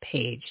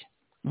page,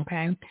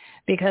 okay?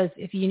 Because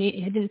if you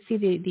didn't see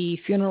the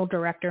funeral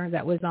director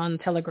that was on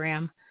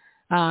Telegram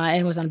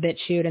and was on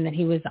BitChute, and then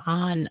he was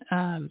on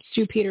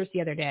Stu Peters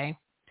the other day.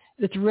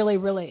 It's really,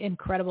 really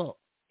incredible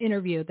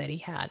interview that he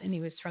had, and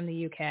he was from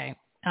the UK.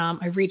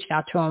 I reached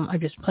out to him. I'm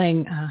just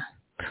playing,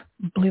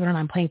 believe it or not,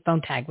 I'm playing phone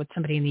tag with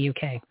somebody in the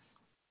UK.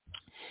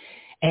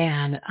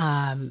 And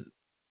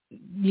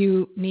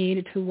you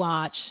need to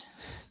watch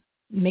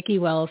Mickey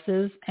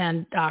Wells's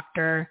and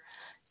Dr.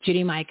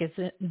 Judy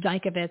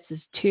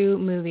Mikovits's 2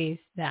 movies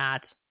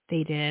that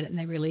they did, and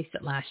they released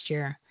it last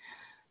year,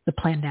 The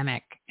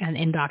Plandemic and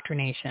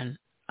Indoctrination.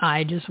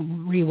 I just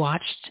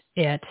rewatched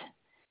it.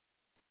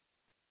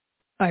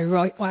 I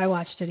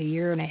watched it a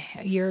year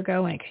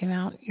ago when it came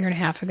out, a year and a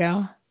half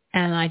ago,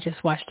 and I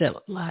just watched it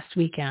last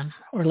weekend,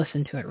 or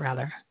listened to it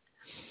rather.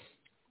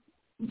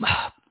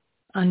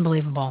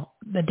 Unbelievable,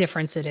 the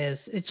difference it is.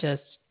 It's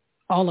just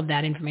all of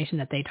that information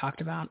that they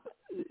talked about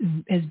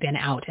has been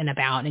out and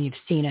about, and you've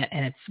seen it,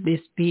 and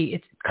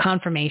it's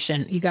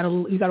confirmation. You got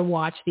to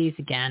watch these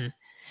again.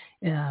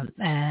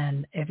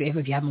 And if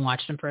you haven't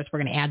watched them first, we're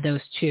going to add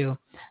those to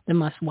the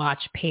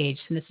must-watch page.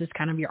 And this is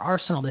kind of your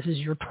arsenal. This is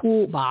your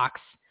toolbox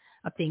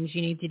of things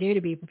you need to do to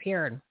be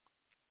prepared,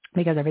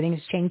 because everything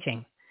is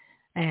changing.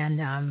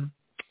 And I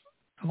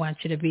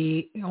want you to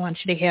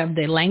have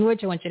the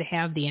language. I want you to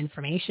have the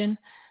information.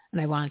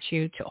 And I want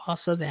you to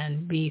also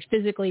then be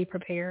physically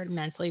prepared,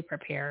 mentally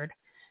prepared,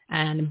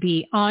 and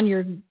be on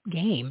your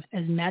game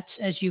as much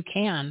as you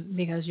can,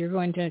 because you're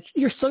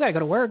still got to go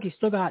to work. You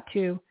still got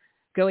to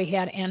go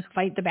ahead and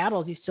fight the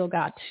battles. You still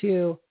got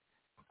to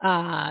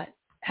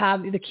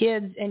have the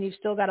kids, and you've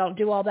still got to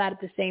do all that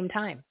at the same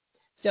time.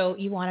 So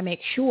you want to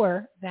make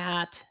sure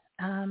that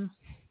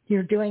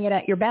you're doing it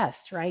at your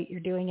best, right? You're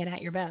doing it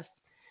at your best.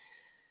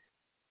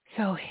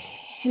 So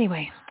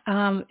anyway,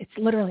 it's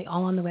literally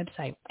all on the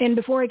website. And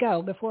before I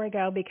go,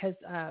 because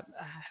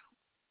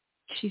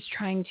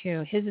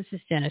his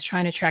assistant is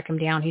trying to track him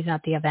down. He's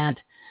at the event.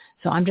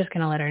 So I'm just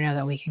going to let her know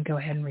that we can go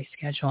ahead and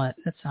reschedule it.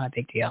 That's not a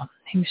big deal.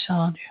 Hey,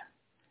 Michelle,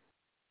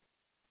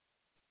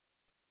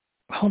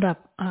 hold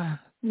up.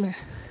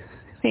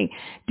 Hey,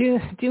 do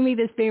me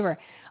this favor.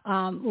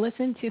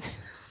 Listen to.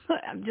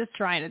 I'm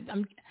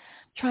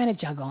trying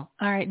to juggle.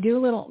 All right,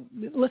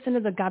 listen to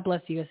the God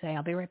Bless USA.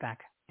 I'll be right back.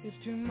 If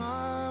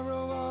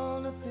tomorrow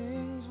all the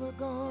things were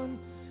gone,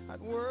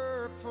 I'd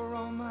work for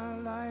all my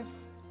life,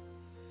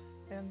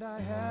 and I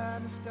had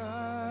to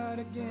start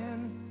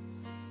again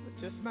with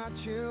just my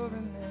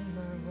children and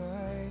my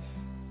wife.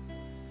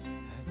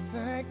 I'd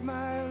thank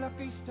my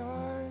lucky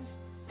stars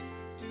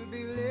to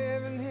be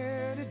living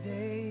here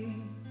today,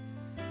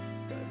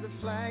 'cause the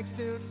flag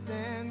still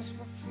stands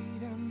for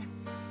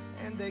freedom,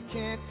 and they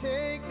can't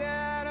take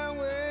that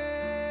away.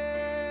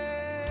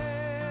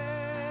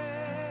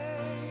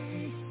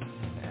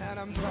 And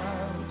I'm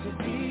proud to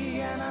be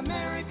an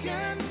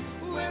American,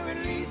 where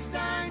at least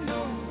I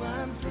know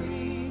I'm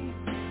free.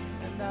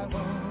 And I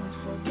won't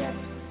forget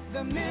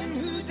the men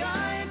who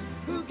died,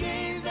 who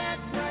gave that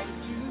right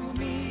to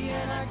me.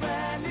 And I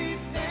gladly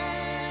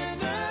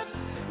stand up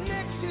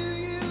next to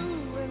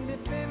you and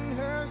defend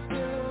her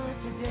still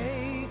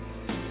today,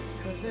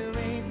 'cause there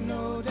ain't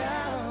no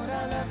doubt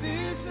I love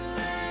this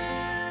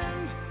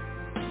land.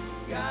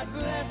 God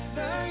bless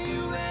the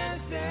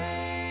USA.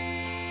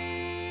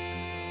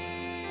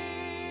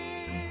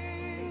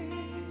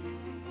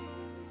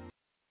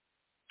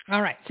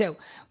 All right, so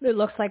it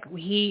looks like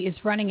he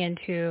is running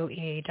into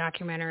a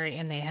documentary,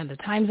 and they had the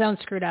time zone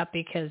screwed up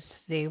because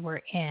they were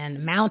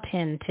in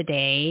Mountain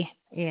today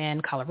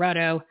in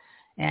Colorado,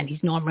 and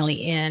he's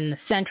normally in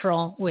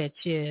Central,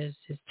 which is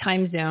his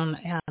time zone,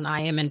 and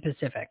I am in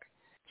Pacific.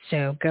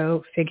 So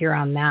go figure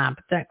on that.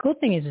 But the cool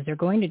thing is they're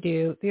going to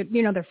do,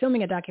 they're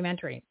filming a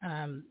documentary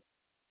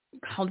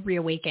called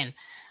Reawaken,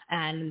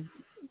 and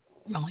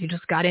well, you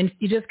just got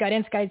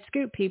inside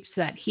scoop, peeps,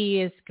 that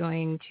he is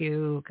going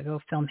to go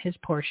film his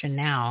portion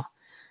now.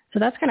 So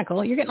that's kind of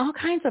cool. You're getting all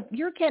kinds of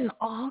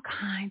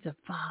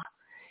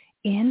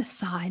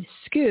inside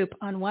scoop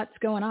on what's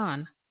going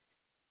on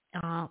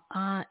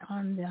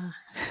the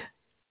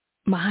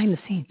behind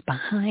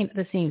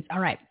the scenes. All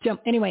right. So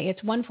anyway,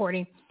 it's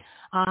 1:40.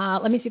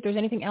 Let me see if there's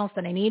anything else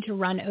that I need to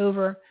run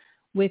over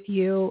with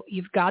you.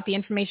 You've got the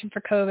information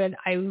for COVID.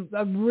 I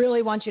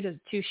really want you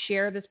to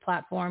share this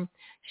platform,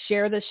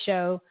 share this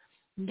show,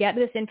 get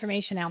this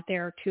information out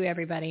there to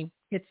everybody.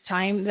 It's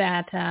time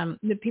that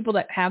the people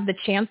that have the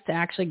chance to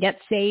actually get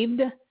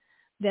saved,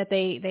 that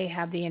they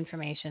have the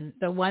information.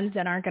 The ones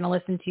that aren't going to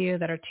listen to you,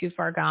 that are too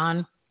far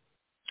gone,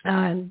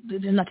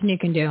 there's nothing you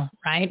can do,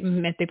 right?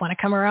 If they want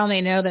to come around,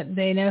 they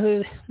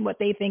know what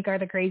they think are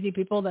the crazy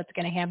people that's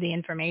going to have the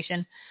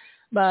information.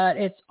 But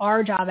it's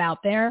our job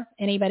out there.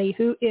 Anybody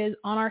who is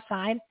on our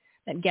side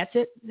that gets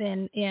it,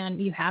 and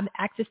you have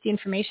access to the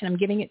information, I'm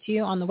giving it to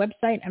you on the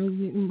website.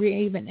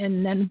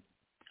 And then,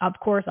 of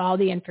course, all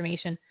the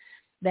information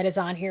that is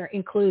on here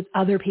includes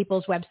other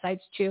people's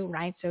websites too,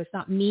 right? So it's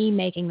not me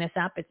making this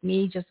up. It's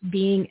me just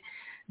being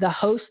the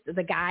host,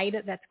 the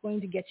guide that's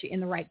going to get you in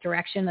the right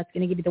direction. That's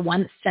going to give you the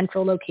one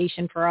central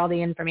location for all the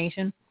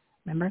information.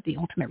 Remember, the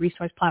ultimate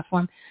resource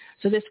platform.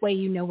 So this way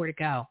you know where to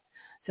go.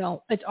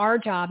 So it's our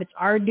job, it's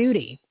our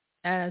duty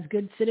as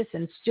good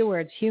citizens,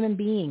 stewards, human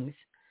beings,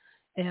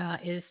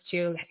 is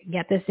to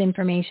get this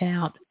information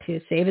out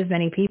to save as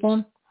many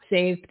people,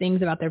 save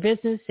things about their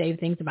business, save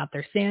things about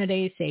their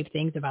sanity, save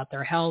things about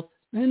their health,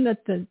 and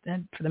that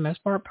for the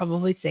most part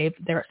probably save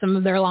some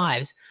of their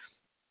lives.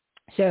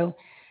 So,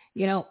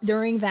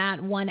 during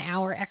that 1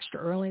 hour extra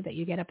early that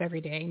you get up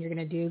every day, and you're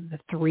going to do the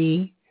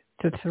three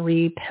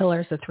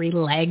pillars, the three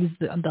legs,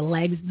 the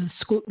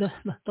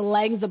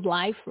legs of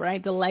life,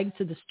 right? The legs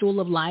to the stool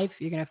of life.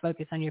 You're going to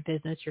focus on your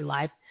business, your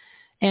life,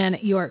 and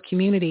your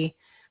community.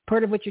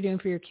 Part of what you're doing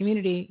for your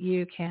community,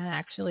 you can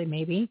actually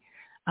maybe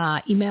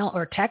email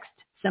or text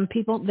some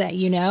people that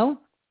you know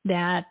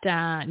that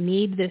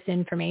need this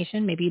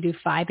information. Maybe you do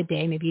 5 a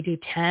day, maybe you do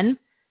 10,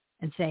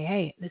 and say,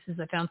 hey,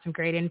 I found some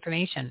great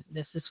information.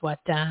 This is what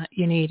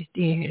you need.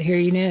 Here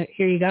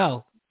you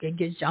go.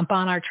 Jump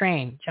on our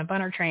train.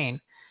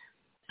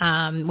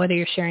 Whether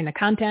you're sharing the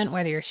content,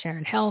 whether you're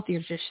sharing health,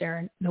 you're just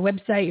sharing the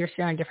website, you're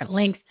sharing different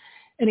links.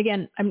 And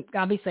again, I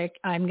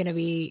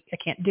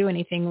can't do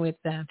anything with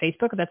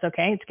Facebook, but that's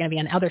okay. It's going to be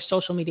on other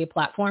social media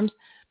platforms.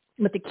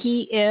 But the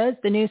key is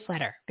the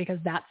newsletter, because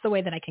that's the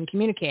way that I can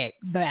communicate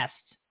best,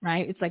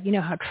 right? It's like,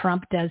 how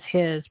Trump does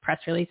his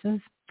press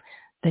releases?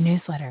 The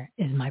newsletter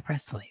is my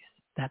press release.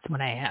 That's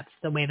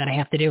the way that I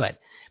have to do it.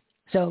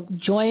 So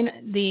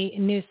join the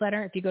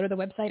newsletter. If you go to the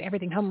website,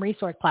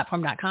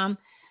 everythinghomeresourceplatform.com,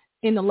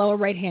 in the lower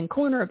right-hand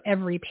corner of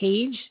every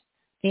page,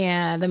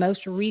 and the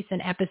most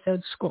recent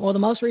episode scrolls,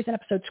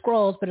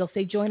 but it'll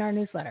say join our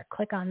newsletter.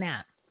 Click on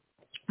that.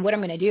 What I'm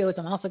going to do is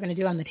I'm also going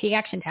to do on the Take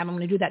Action tab, I'm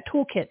going to do that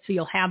toolkit, so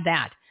you'll have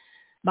that.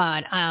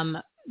 But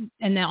and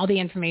then all the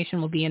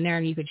information will be in there,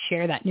 and you could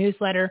share that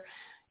newsletter.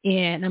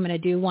 And I'm going to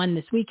do one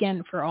this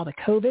weekend for all the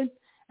COVID,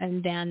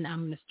 and then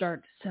I'm going to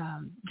start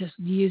just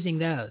using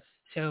those.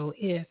 So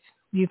if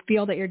you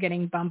feel that you're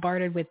getting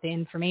bombarded with the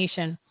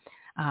information,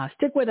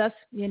 stick with us.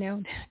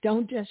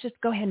 Don't just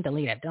go ahead and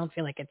delete it. Don't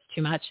feel like it's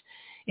too much.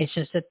 It's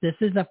just that this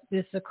is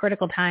a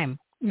critical time.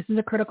 This is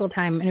a critical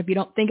time. And if you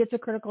don't think it's a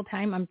critical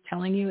time, I'm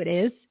telling you it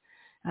is.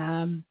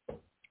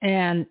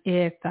 And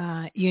if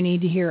you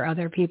need to hear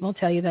other people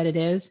tell you that it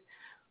is,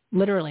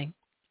 literally,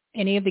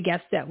 any of the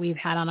guests that we've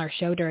had on our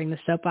show during the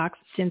soapbox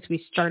since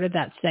we started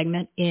that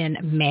segment in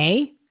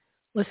May,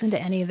 listen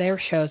to any of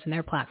their shows and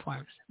their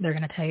platforms. They're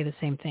going to tell you the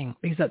same thing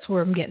because that's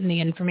where I'm getting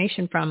the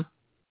information from.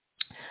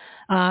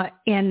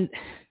 And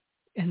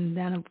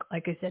then,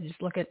 like I said,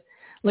 just look at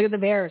the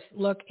bears.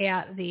 Look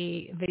at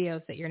the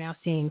videos that you're now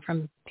seeing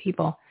from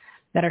people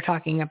that are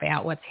talking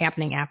about what's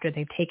happening after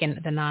they've taken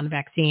the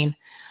non-vaccine,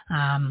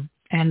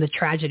 and the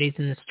tragedies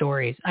and the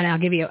stories. And I'll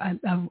give you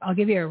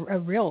a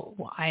real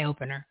eye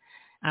opener.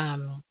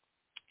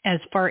 As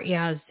far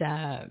as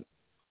I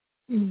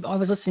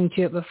was listening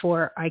to it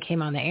before I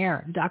came on the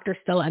air. Dr.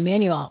 Stella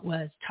Emanuel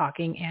was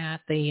talking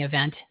at the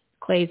event,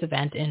 Clay's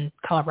event in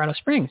Colorado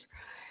Springs,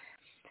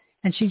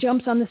 and she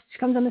comes on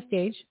the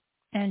stage.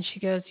 And she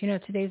goes,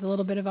 today's a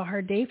little bit of a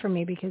hard day for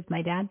me because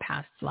my dad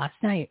passed last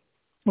night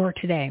or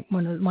today,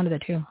 one of the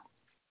two.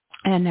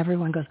 And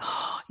everyone goes,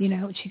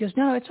 she goes,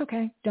 no, it's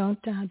okay. Don't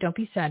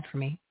be sad for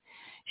me.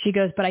 She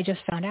goes, but I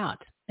just found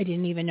out. I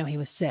didn't even know he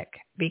was sick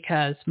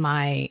because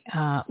my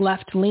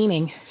left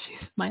leaning,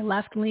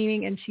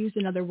 and she used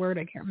another word,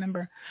 I can't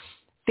remember,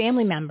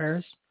 family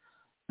members.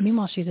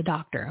 Meanwhile, she's a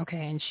doctor.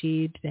 Okay. And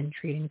she'd been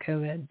treating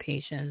COVID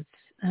patients.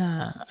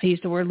 I use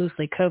the word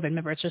loosely, COVID.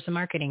 Remember, it's just a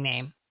marketing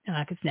name.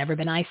 It's never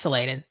been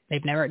isolated. They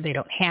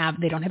don't have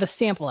a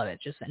sample of it.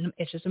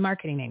 It's just a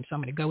marketing name. So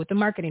I'm going to go with the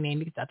marketing name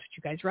because that's what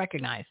you guys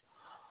recognize.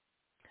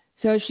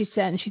 So she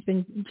said, and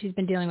she's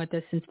been dealing with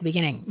this since the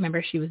beginning.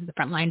 Remember, she was the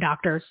frontline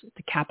doctors at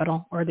the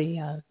Capitol or we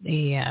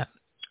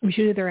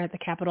should either at the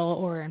Capitol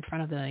or in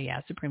front of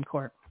the Supreme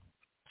Court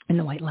in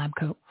the white lab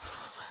coat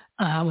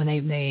when they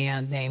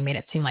made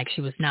it seem like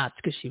she was nuts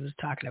because she was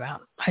talking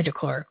about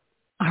HCQ.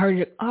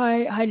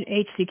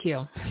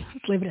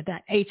 Let's leave it at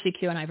that.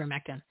 HCQ and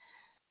ivermectin.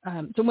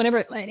 So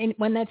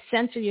when that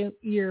censor you,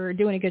 you're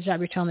doing a good job.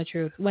 You're telling the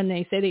truth. When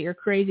they say that you're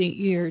crazy,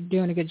 you're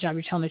doing a good job.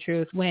 You're telling the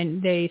truth.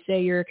 When they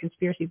say you're a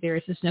conspiracy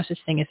theorist, there's no such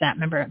thing as that.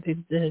 Remember,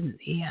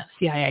 the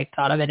CIA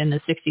thought of it in the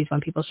 60s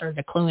when people started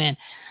to clue in.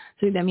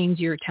 So that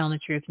means you're telling the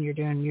truth and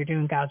you're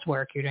doing God's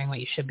work. You're doing what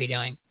you should be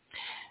doing.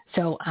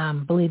 So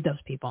believe those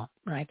people,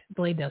 right?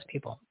 Believe those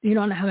people. You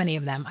don't know how many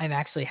of them I've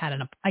actually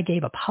I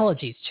gave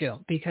apologies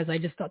to because I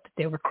just thought that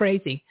they were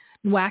crazy,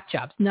 whack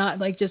jobs, not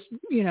like just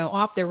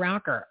off their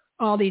rocker.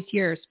 All these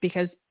years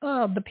because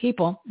the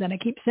people that I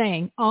keep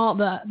saying, all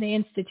the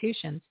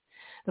institutions,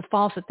 the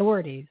false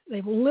authorities,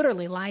 they've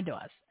literally lied to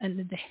us.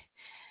 And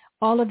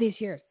all of these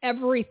years,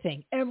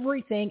 everything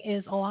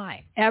is a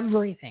lie.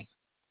 Everything.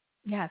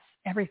 Yes,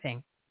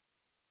 everything.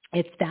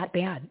 It's that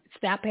bad.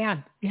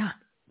 Yeah.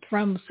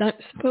 From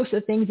most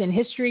of the things in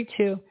history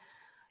to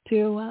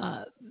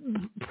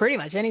pretty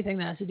much anything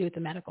that has to do with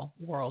the medical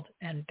world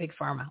and big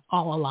pharma.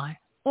 All a lie.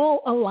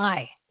 All a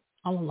lie.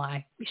 All a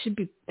lie. You should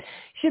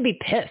be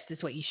pissed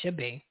is what you should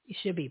be. You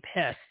should be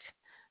pissed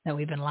that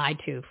we've been lied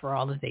to for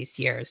all of these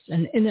years.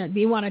 And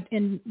when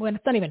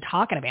it's not even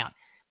talking about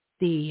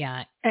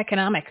the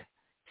economic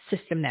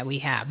system that we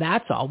have,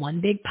 that's all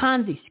one big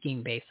Ponzi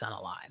scheme based on a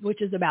lie,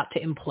 which is about to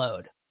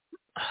implode.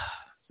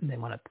 They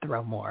want to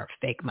throw more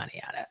fake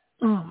money at it.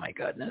 Oh my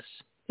goodness.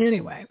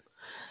 Anyway,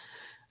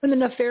 and the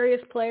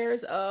nefarious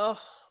players,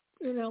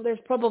 there's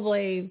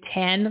probably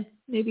 10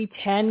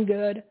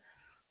 good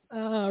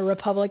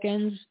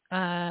Republicans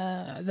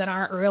that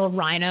aren't real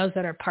rhinos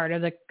that are part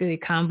of the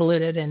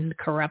convoluted and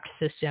corrupt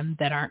system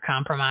that aren't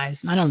compromised.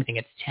 I don't think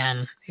it's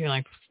 10. You're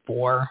like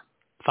 4,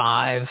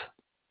 5,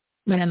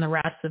 and then the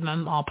rest of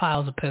them all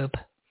piles of poop.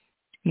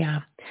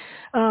 Yeah.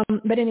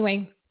 But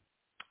anyway,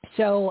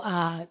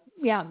 so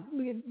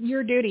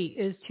your duty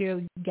is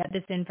to get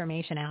this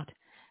information out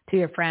to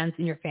your friends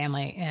and your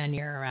family and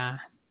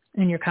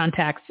your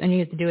contacts, and you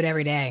have to do it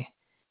every day.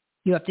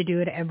 You have to do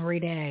it every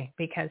day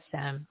because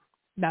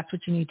that's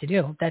what you need to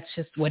do. That's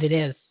just what it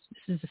is.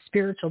 This is a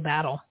spiritual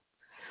battle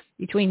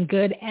between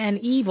good and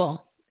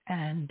evil.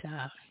 And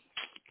that's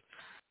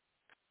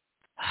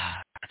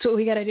what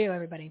we got to do,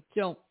 everybody.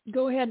 So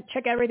go ahead and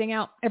check everything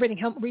out.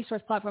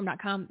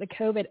 EverythingHelpResourcePlatform.com, the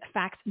COVID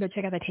facts. Go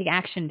check out the Take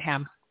Action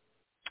tab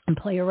and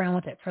play around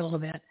with it for a little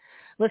bit.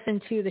 Listen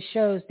to the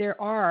shows.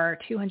 There are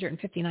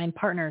 259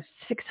 partners,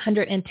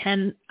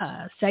 610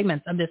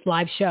 segments of this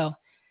live show.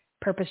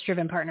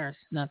 Purpose-Driven Partners.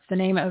 That's the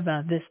name of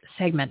this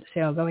segment.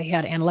 So go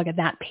ahead and look at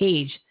that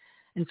page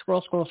and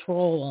scroll.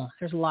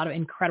 There's a lot of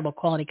incredible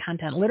quality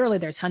content. Literally,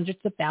 there's hundreds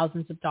of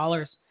thousands of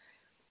dollars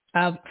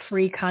of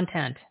free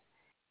content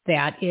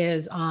that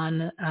is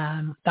on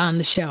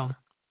the show.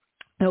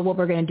 So what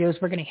we're going to do is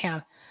we're going to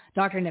have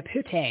Dr.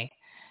 Nepute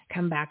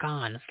come back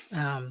on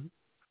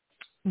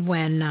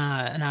and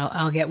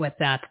I'll get with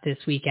that this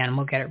weekend.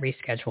 We'll get it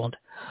rescheduled.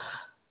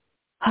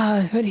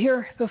 But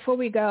here, before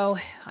we go,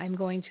 I'm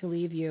going to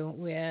leave you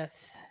with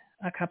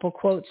a couple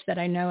quotes that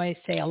I know I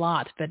say a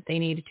lot, but they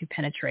need to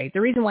penetrate.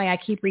 The reason why I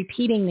keep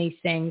repeating these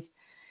things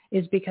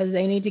is because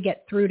they need to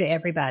get through to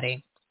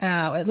everybody.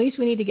 At least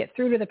we need to get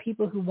through to the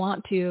people who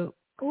want to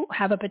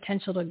have a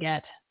potential to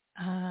get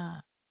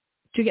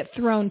to get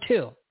thrown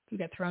to. You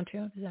get thrown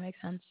to. Does that make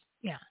sense?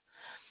 Yeah.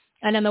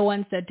 And then the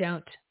ones that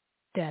don't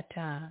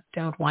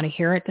want to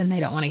hear it, then they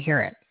don't want to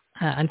hear it.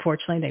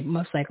 Unfortunately, they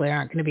most likely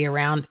aren't going to be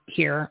around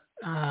here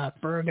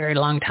for a very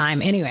long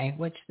time anyway,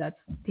 which that's,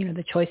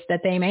 the choice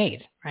that they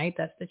made, right?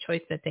 That's the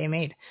choice that they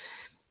made.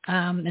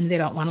 And they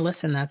don't want to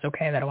listen. That's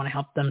okay. They don't want to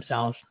help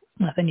themselves.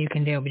 Nothing you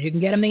can do, but you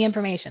can get them the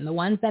information. The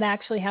ones that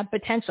actually have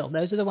potential,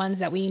 those are the ones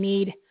that we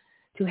need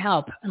to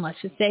help. And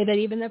let's just say that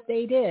even if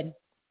they did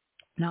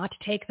not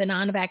take the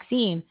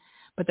non-vaccine,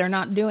 but they're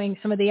not doing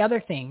some of the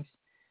other things,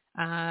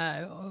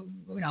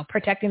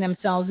 protecting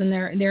themselves and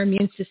their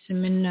immune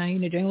system and,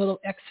 doing a little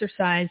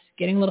exercise,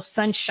 getting a little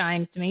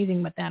sunshine. It's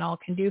amazing what that all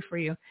can do for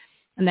you.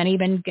 And then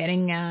even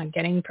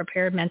getting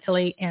prepared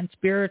mentally and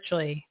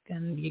spiritually,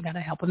 and you got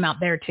to help them out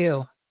there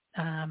too.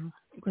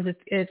 Because it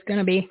is going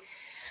to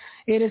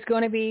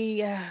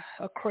be a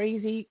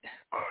crazy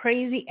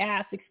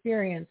ass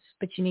experience,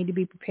 but you need to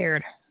be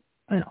prepared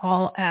in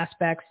all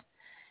aspects,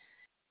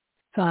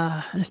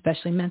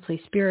 especially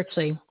mentally,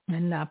 spiritually,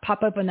 and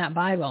pop open that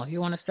Bible.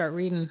 You want to start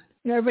reading,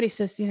 everybody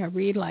says,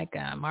 read like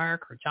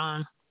Mark or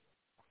John.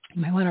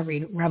 You might want to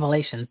read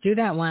Revelations. Do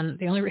that one.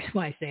 The only reason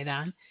why I say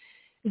that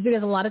is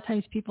because a lot of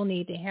times people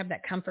need to have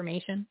that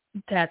confirmation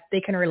that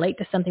they can relate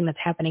to something that's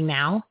happening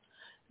now.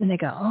 And they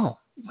go, oh,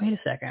 wait a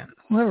second,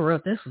 whoever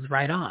wrote this was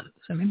right on.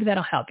 So maybe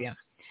that'll help you.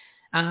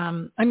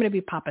 I'm going to be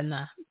popping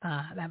that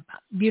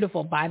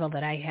beautiful Bible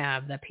that I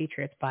have, the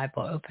Patriots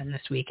Bible, open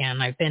this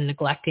weekend. I've been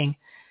neglecting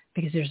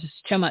because there's just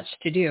so much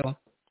to do.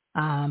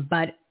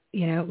 But,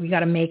 we got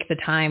to make the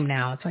time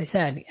now. So I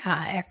said,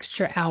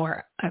 extra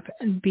hour,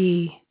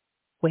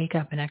 wake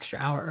up an extra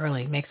hour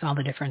early makes all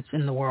the difference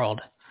in the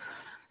world.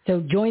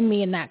 So join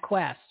me in that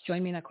quest.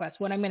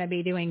 What I'm going to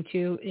be doing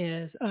too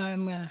is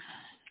I'm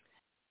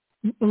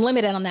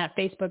limited on that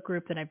Facebook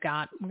group that I've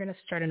got. We're going to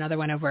start another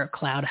one over at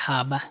Cloud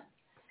Hub.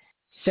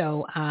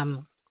 So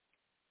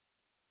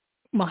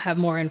we'll have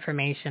more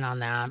information on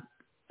that.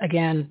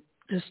 Again,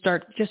 just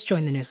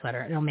join the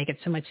newsletter. It'll make it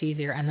so much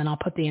easier. And then I'll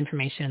put the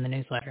information in the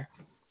newsletter.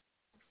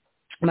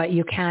 But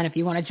you can, if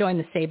you want to join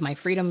the Save My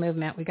Freedom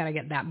movement, we got to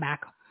get that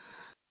back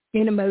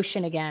in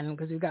motion again,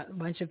 because we've got a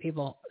bunch of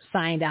people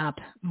signed up.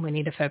 We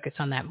need to focus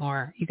on that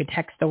more. You could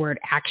text the word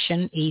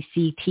action,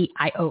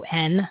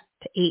 ACTION,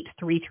 to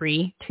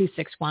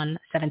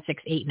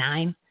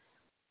 833-261-7689.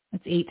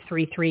 That's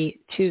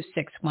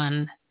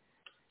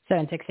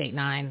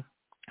 833-261-7689.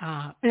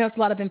 I know it's a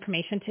lot of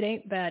information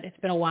today, but it's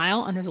been a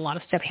while and there's a lot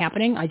of stuff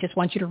happening. I just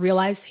want you to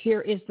realize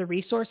here is the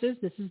resources.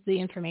 This is the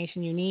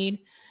information you need.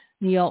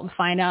 You'll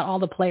find out all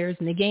the players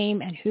in the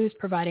game and who's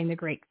providing the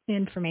great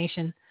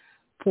information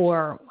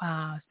for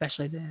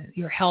especially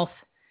your health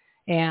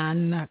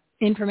and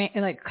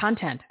information, like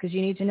content, because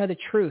you need to know the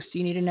truth.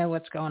 You need to know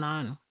what's going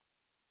on.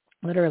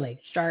 Literally,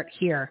 start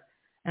here,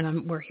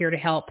 and we're here to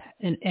help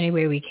in any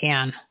way we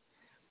can.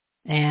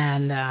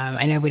 And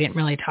I know we didn't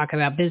really talk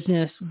about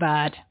business,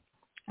 but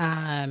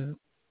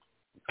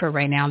for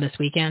right now, this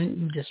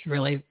weekend, just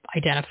really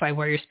identify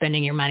where you're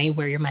spending your money,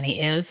 where your money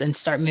is, and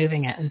start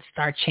moving it and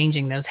start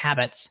changing those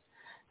habits,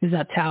 because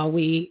that's how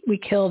we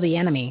kill the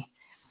enemy.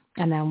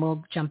 And then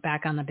we'll jump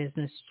back on the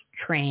business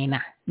train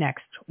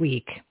next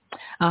week.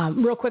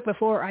 Real quick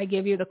before I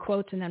give you the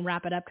quotes and then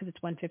wrap it up, because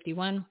it's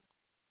 1:51.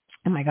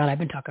 Oh my God, I've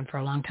been talking for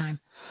a long time.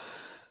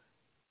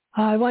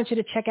 I want you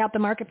to check out the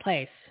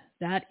marketplace.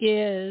 That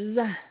is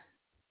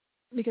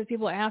because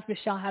people ask,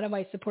 Michelle, how do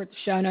I support the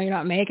show? I know you're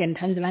not making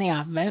tons of money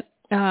off of it.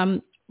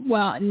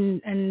 Well,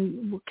 and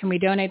can we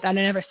donate? I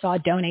never saw a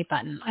donate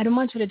button. I don't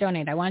want you to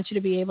donate. I want you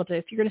to be able to,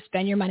 if you're going to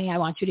spend your money, I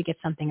want you to get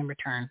something in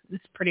return.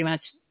 It's pretty much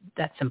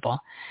that simple.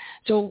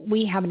 So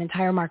we have an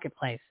entire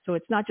marketplace. So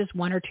it's not just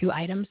one or two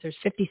items. There's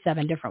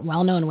 57 different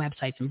well-known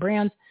websites and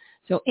brands.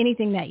 So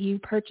anything that you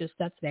purchase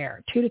that's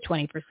there, 2 to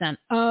 20%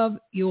 of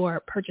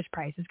your purchase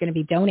price is going to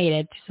be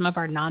donated to some of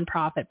our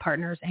nonprofit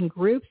partners and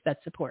groups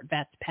that support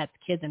vets, pets,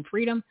 kids, and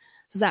freedom.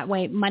 So that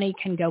way money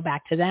can go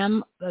back to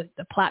them. The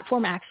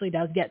platform actually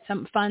does get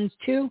some funds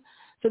too.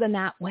 So then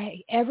that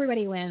way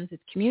everybody wins.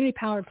 It's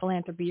community-powered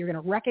philanthropy. You're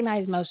going to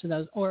recognize most of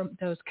those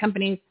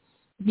companies.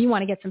 If you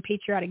want to get some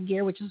patriotic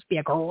gear, which would be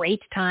a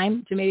great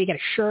time to maybe get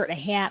a shirt, a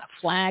hat, a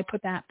flag,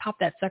 pop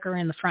that sucker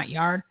in the front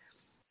yard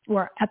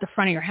or at the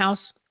front of your house.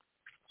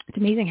 It's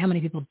amazing how many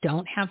people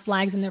don't have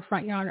flags in their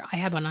front yard. I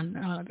have one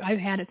on. I've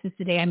had it since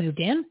the day I moved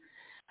in,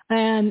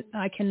 and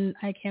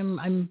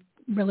I'm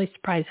really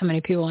surprised how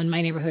many people in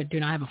my neighborhood do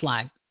not have a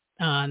flag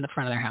on the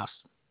front of their house.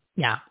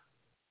 Yeah,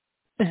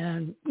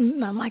 and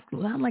not like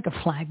a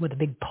flag with a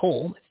big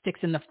pole that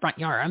sticks in the front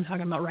yard. I'm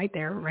talking about right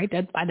there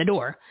by the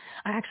door.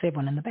 I actually have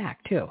one in the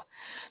back too.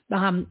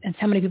 And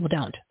so many people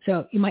don't.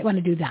 So you might want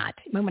to do that.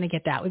 You might want to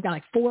get that. We've got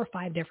like 4 or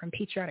 5 different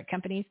patriotic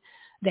companies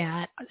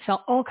that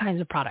sell all kinds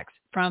of products,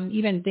 from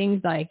even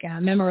things like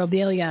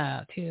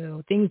memorabilia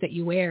to things that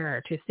you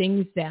wear to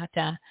things that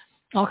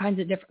all kinds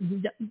of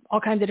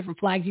different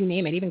flags, you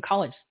name it, even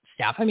college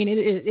stuff. I mean,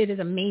 it is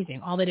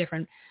amazing, all the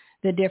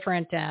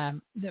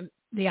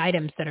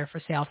items that are for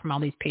sale from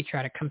all these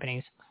patriotic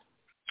companies.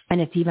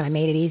 And it's even, I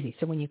made it easy.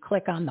 So when you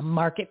click on the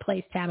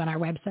Marketplace tab on our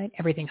website,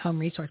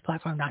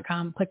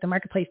 everythinghomeresourceplatform.com, click the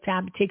Marketplace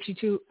tab. It takes you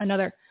to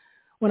another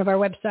one of our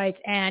websites,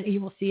 and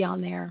you will see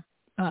on there,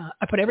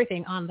 I put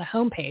everything on the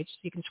home page so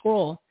you can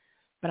scroll.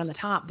 But on the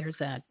top, there's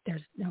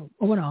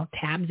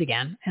tabs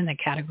again, and the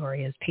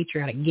category is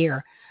patriotic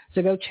gear.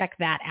 So go check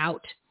that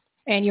out.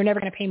 And you're never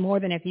going to pay more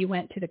than if you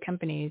went to the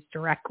companies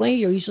directly.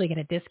 You'll usually get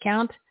a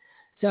discount.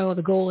 So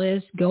the goal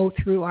is go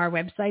through our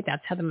website.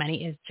 That's how the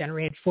money is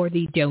generated for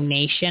the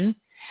donation.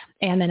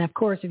 And then, of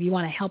course, if you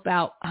want to help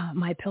out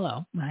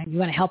MyPillow, right? You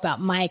want to help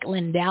out Mike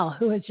Lindell,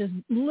 who has just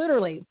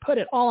literally put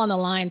it all on the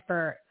line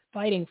for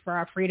fighting for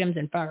our freedoms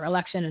and for our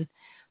election and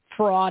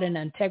fraud and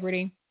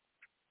integrity.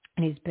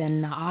 And he's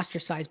been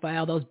ostracized by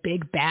all those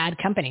big, bad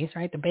companies,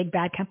 right? The big,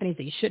 bad companies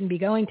that you shouldn't be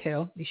going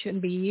to. You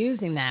shouldn't be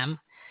using them.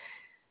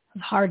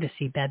 It's hard to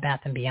see Bed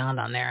Bath & Beyond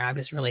on there. I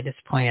was really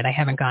disappointed. I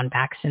haven't gone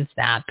back since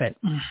that. But,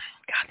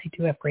 God, they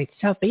do have great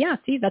stuff. But, yeah,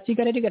 see, that's what you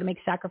got to do. You got to make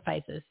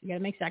sacrifices. You got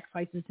to make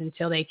sacrifices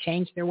until they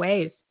change their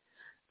ways.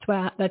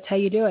 That's how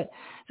you do it.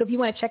 So if you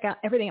want to check out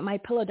everything at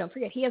MyPillow, don't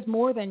forget, he has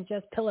more than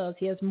just pillows.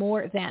 He has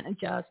more than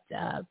just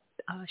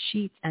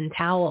sheets and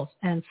towels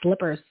and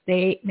slippers.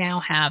 They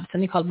now have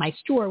something called My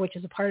Store, which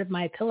is a part of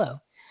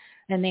MyPillow,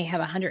 and they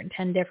have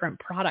 110 different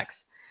products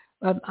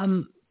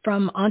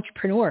from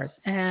entrepreneurs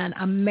and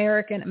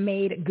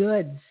American-made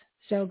goods.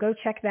 So go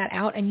check that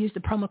out and use the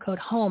promo code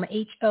HOME,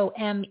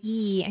 HOME,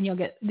 and you'll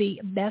get the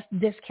best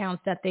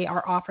discounts that they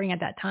are offering at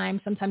that time.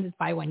 Sometimes it's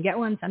buy one, get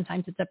one.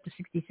 Sometimes it's up to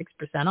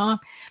 66% off.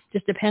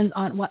 Just depends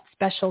on what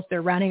specials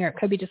they're running, or it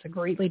could be just a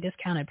greatly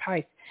discounted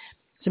price.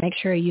 So make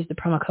sure you use the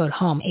promo code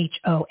HOME,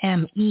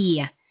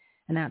 HOME,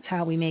 and that's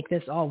how we make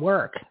this all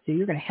work. So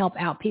you're going to help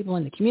out people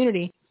in the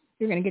community.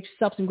 You're going to get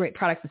yourself some great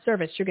products and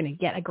service. You're going to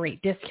get a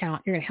great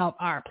discount. You're going to help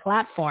our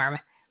platform.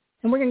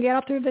 And we're going to get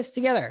up through this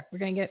together. We're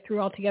going to get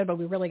through all together, but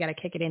we really got to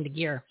kick it into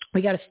gear.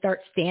 We got to start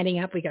standing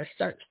up. We got to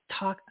start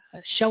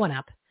showing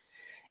up.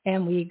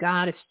 And we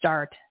got to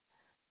start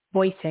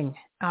voicing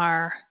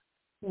our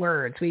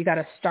words. We got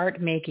to start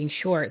making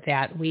sure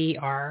that we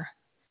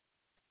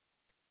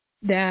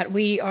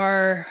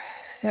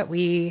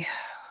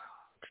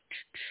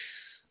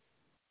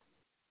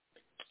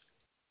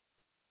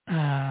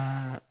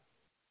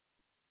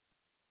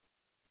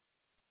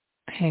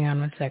hang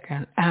on one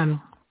second.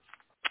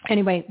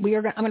 Anyway, I'm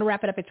going to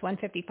wrap it up. It's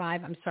 1:55.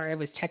 I'm sorry. I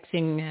was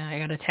texting. I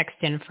got a text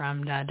in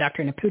from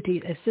Dr.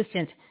 Naputi's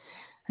assistant.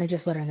 I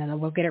just let her know that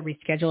we'll get it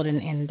rescheduled,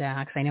 and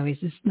because I know he's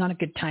just not a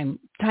good timing.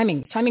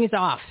 Timing is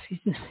off. He's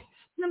in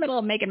the middle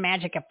of making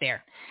magic up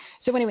there.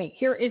 So anyway,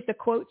 here is the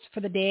quotes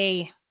for the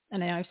day.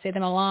 And I say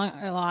them a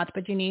lot,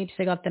 but you need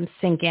to let them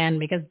sink in,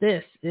 because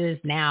this is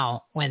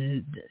now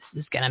when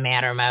this is going to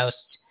matter most.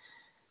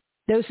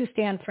 Those who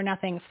stand for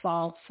nothing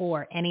fall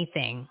for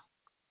anything.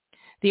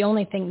 The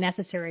only thing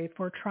necessary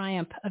for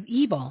triumph of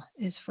evil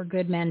is for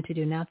good men to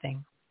do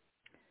nothing.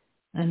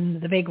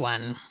 And the big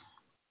one.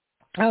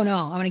 Oh, no,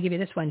 I want to give you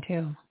this one,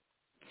 too.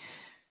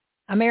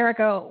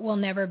 America will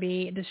never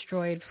be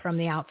destroyed from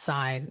the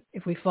outside.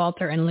 If we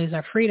falter and lose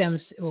our freedoms,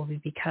 it will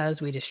be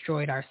because we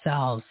destroyed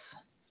ourselves.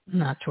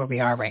 And that's where we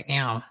are right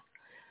now.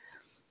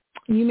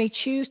 You may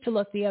choose to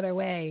look the other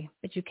way,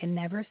 but you can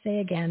never say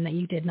again that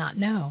you did not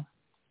know.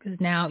 Because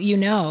now you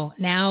know.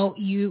 Now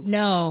you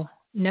know.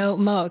 No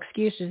more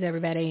excuses,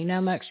 everybody.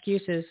 No more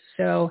excuses.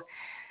 So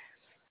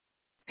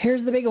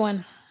here's the big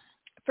one.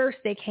 First,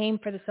 they came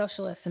for the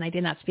socialists, and I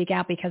did not speak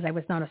out because I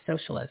was not a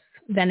socialist.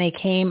 Then they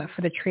came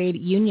for the trade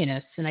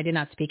unionists, and I did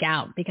not speak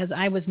out because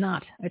I was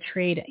not a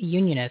trade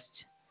unionist.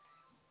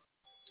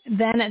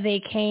 Then they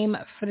came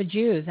for the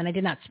Jews, and I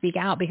did not speak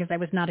out because I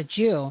was not a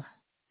Jew.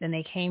 Then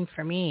they came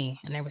for me,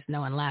 and there was no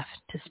one left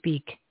to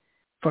speak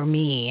for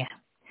me.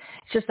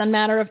 It's just a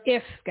matter of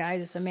if,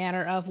 guys. It's a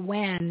matter of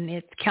when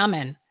it's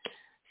coming.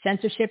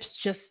 Censorship's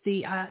just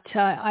the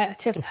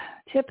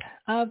tip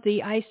of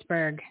the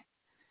iceberg.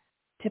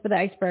 Tip of the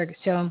iceberg.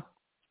 So,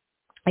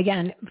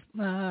 again,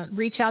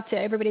 reach out to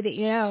everybody that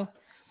you know.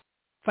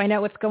 Find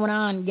out what's going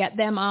on. Get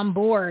them on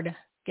board.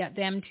 Get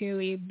them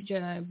to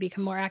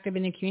become more active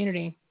in the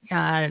community.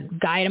 Guide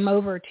them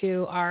over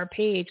to our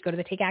page. Go to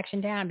the Take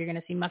Action tab. You're going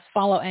to see must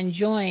follow and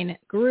join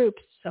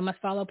groups. So must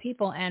follow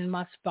people and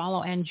must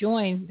follow and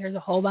join. There's a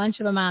whole bunch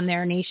of them on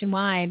there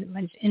nationwide.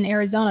 In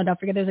Arizona, don't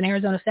forget there's an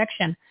Arizona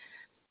section.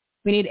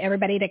 We need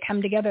everybody to come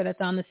together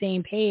that's on the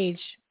same page.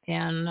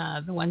 And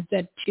the ones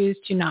that choose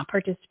to not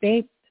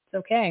participate, it's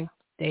okay.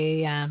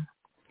 They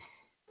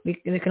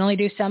can only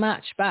do so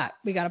much, but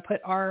we've got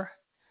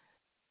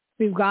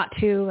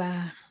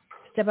to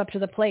step up to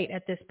the plate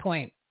at this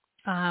point.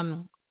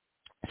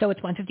 So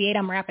it's 1:58.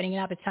 I'm wrapping it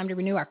up. It's time to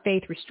renew our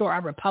faith, restore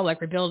our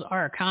republic, rebuild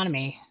our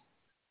economy.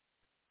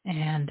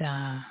 And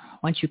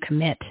once you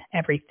commit,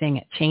 everything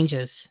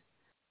changes.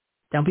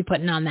 Don't be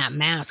putting on that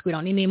mask. We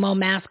don't need any more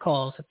mask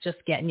holes. It's just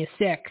getting you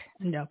sick.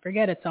 And don't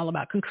forget, it's all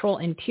about control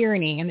and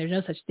tyranny. And there's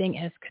no such thing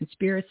as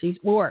conspiracies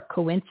or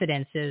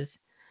coincidences.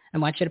 I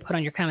want you to put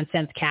on your common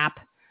sense cap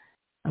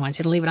I want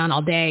you to leave it on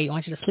all day. I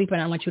want you to sleep on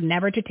it. I want you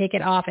never to take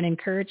it off, and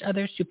encourage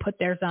others to put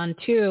theirs on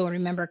too.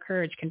 Remember,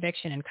 courage,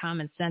 conviction, and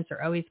common sense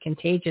are always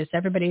contagious.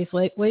 Everybody's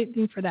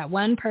waiting for that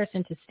one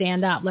person to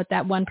stand up. Let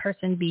that one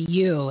person be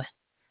you,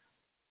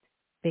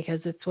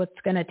 because it's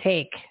what's going to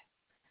take.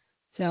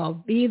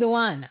 So be the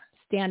one.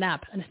 Stand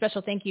up. And a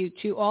special thank you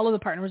to all of the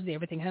partners of the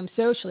Everything Home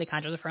Socially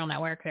Conscious Referral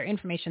Network. Their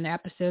information, their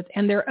episodes,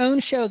 and their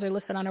own shows are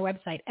listed on our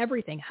website,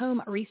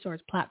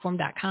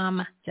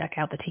 everythinghomeresourceplatform.com. Check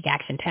out the Take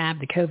Action tab,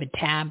 the COVID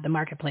tab, the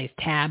Marketplace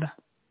tab.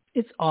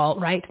 It's all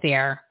right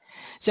there.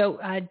 So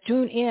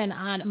tune in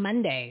on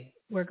Monday.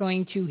 We're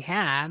going to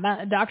have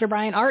Dr.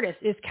 Brian Artis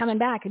is coming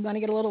back. I'm going to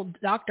get a little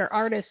Dr.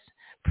 Artis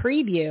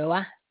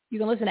preview. You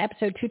can listen to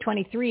episode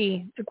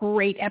 223. It's a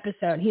great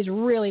episode. He's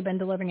really been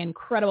delivering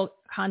incredible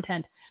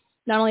content,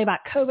 not only about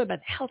COVID, but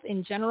health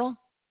in general.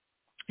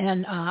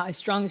 And I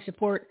strongly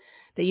support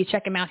that you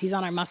check him out. He's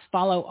on our must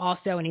follow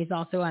also, and he's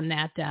also on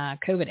that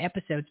COVID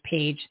episodes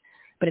page,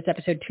 but it's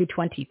episode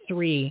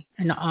 223.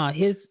 And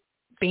his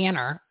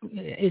banner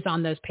is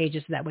on those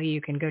pages, so that way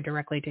you can go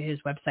directly to his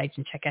websites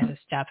and check out his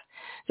stuff.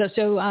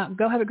 So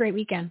go have a great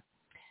weekend.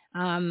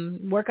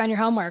 Work on your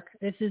homework.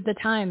 This is the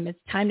time. It's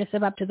time to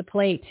step up to the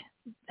plate.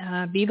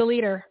 Be the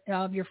leader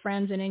of your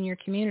friends and in your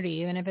community,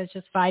 even if it's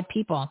just 5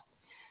 people.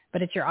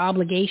 But it's your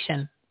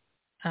obligation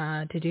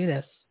to do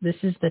this. This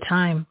is the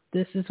time.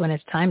 This is when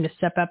it's time to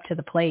step up to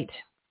the plate.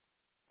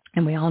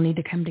 And we all need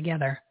to come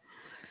together,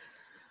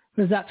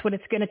 because that's what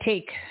it's going to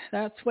take.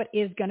 That's what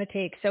is going to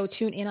take. So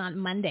tune in on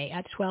Monday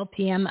at 12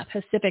 p.m.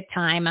 Pacific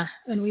time.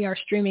 And we are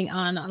streaming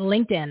on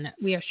LinkedIn.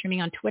 We are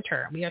streaming on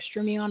Twitter. We are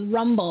streaming on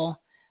Rumble.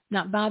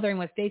 Not bothering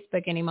with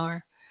Facebook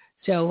anymore.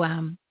 So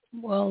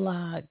we'll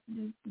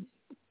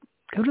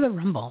go to the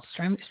Rumble.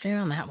 Stream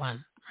on that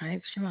one.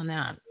 Right? Stream on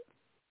that.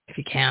 If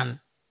you can.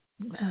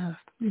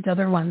 These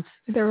other ones,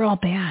 they're all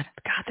bad.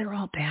 God, they're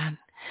all bad.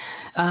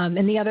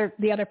 And the other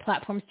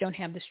platforms don't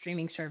have the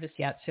streaming service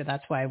yet, so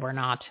that's why we're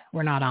not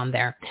on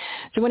there.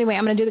 So anyway,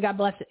 I'm going to do the God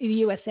Bless the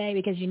USA,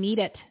 because you need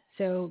it.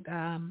 So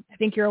I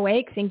think you're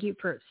awake. Thank you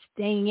for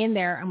staying in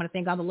there. I'm going to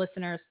thank all the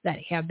listeners that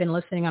have been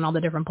listening on all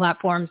the different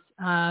platforms,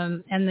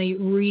 and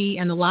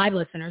the live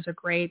listeners are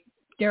great.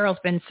 Daryl's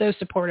been so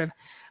supportive,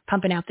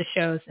 pumping out the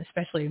shows,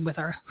 especially with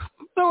our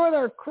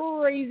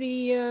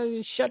crazy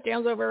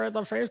shutdowns over at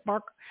the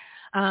Facebook.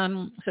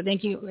 So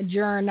thank you,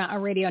 Adjourn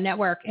Radio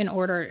Network, in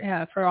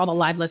order for all the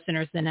live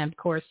listeners. Then, of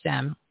course,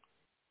 now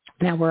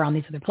we're on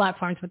these other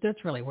platforms, but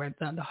that's really where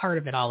the heart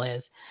of it all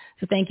is.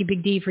 So thank you,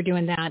 Big D, for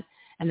doing that.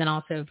 And then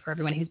also for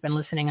everyone who's been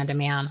listening on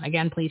demand.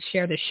 Again, please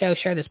share this show,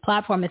 share this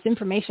platform. This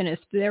information is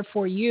there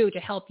for you to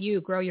help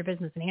you grow your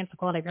business, enhance the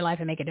quality of your life,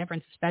 and make a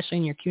difference, especially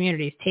in your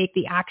communities. Take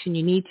the action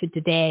you need to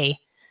today,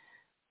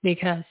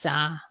 because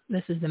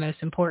this is the most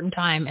important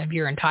time of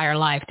your entire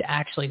life to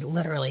actually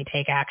literally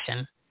take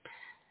action.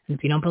 And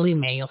if you don't believe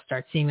me, you'll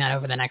start seeing that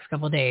over the next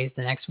couple of days,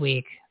 the next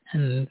week,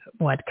 and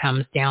what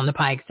comes down the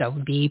pike. So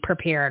be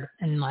prepared,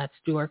 and let's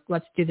do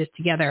this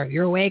together. If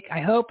you're awake, I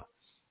hope.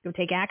 Go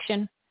take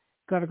action.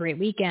 Go have a great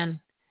weekend.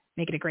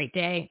 Make it a great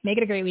day. Make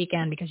it a great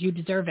weekend, because you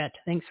deserve it.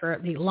 Thanks for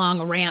the long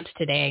rant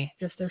today.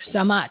 There's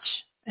so much,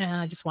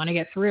 and I just want to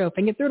get through. If I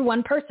can get through to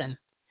one person,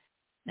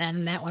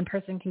 and that one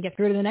person can get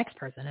through to the next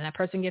person, and that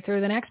person can get through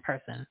to the next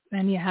person,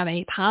 then you have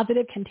a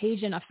positive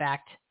contagion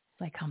effect,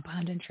 like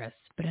compound interest,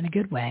 but in a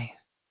good way,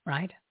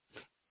 right?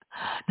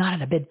 Not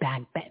in a big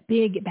bad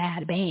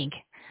bank,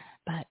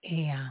 but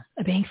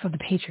a bank for the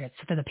patriots,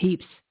 for the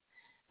peeps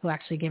who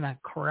actually give a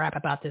crap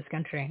about this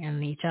country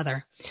and each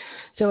other.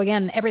 So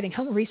again,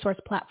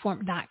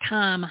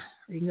 everythinghomeresourceplatform.com, or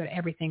you can go to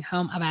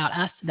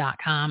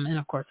everythinghomeaboutus.com. And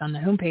of course, on the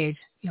homepage,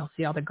 you'll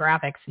see all the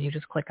graphics, and you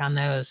just click on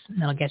those, and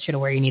it'll get you to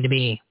where you need to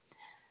be.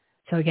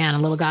 So again,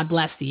 a little God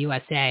bless the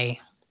USA.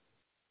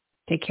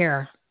 Take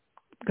care.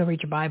 Go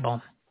read your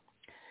Bible.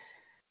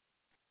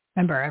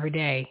 Remember, every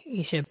day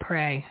you should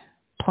pray,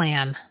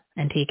 plan,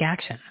 and take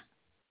action.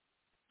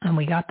 And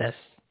we got this.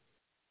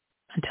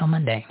 Until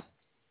Monday.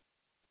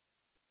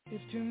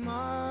 If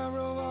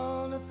tomorrow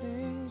all the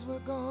things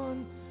were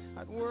gone,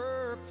 I'd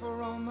work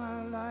for all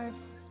my life,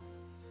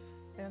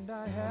 and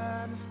I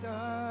had to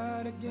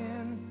start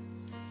again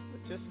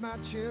with just my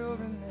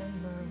children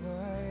and my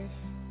wife.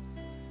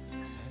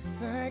 I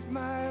thank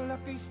my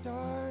lucky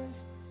stars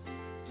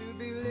to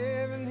be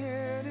living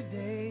here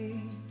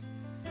today,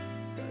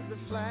 'cause the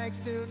flag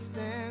still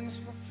stands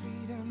for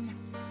freedom,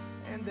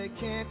 and they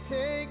can't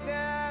take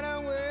that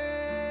away.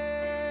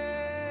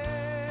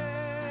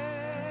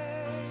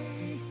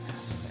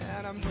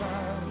 And I'm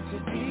proud to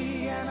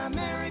be an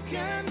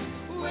American,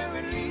 where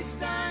at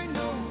least I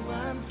know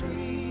I'm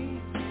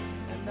free.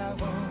 And I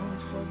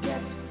won't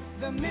forget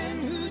the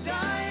men who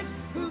died,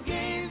 who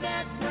gave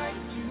that right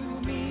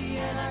to me.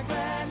 And I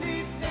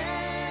gladly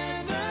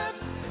stand up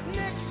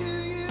next to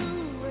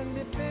you and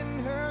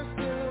defend her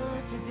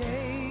still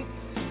today,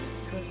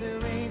 'cause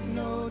there ain't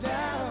no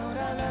doubt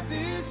I love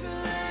this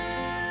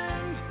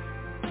land.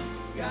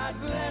 God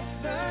bless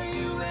the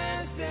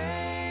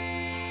USA.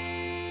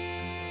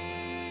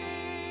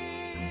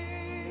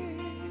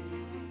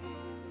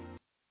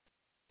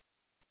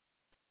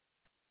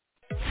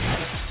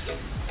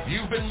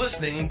 You've been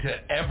listening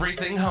to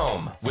Everything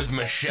Home with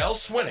Michelle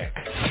Swinnick.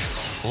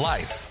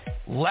 Life,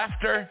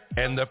 laughter,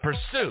 and the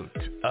pursuit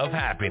of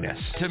happiness.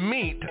 To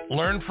meet,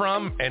 learn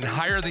from, and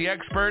hire the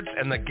experts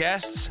and the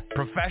guests,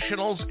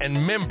 professionals,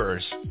 and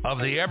members of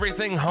the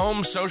Everything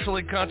Home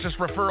Socially Conscious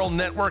Referral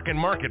Network and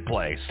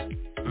Marketplace,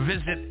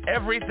 visit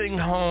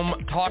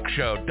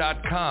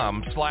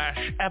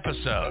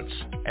everythinghometalkshow.com/episodes.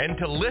 And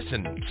to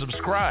listen,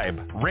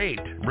 subscribe, rate,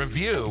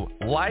 review,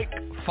 like,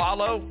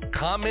 follow,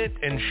 comment,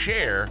 and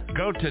share,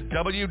 go to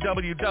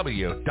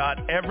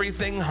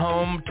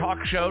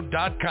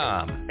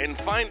www.everythinghometalkshow.com and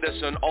find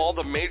us on all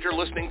the major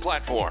listening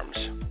platforms.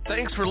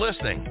 Thanks for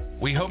listening.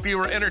 We hope you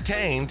were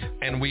entertained,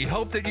 and we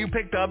hope that you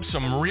picked up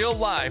some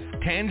real-life,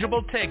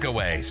 tangible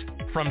takeaways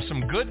from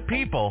some good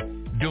people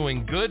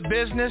doing good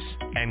business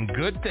and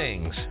good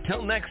things.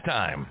 Till next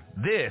time,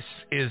 this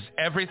is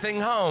Everything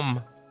Home,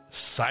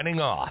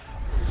 signing off.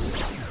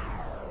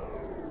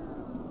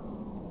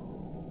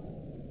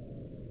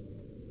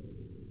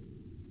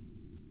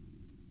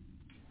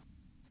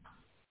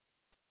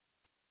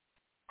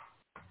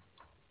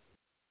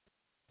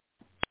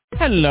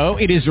 Hello,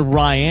 it is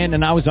Ryan,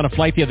 and I was on a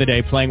flight the other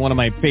day playing one of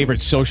my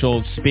favorite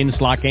social spin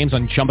slot games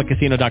on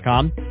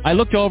ChumbaCasino.com. I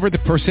looked over at the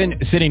person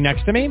sitting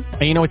next to me,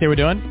 and you know what they were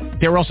doing?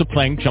 They were also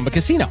playing Chumba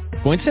Casino.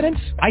 Coincidence?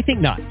 I think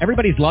not.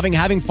 Everybody's loving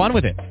having fun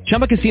with it.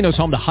 Chumba Casino is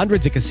home to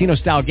hundreds of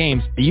casino-style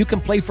games that you can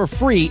play for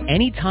free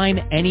anytime,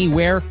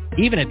 anywhere,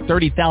 even at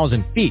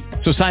 30,000 feet.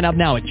 So sign up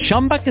now at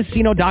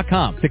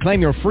ChumbaCasino.com to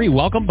claim your free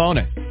welcome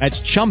bonus. That's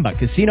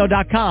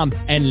ChumbaCasino.com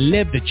and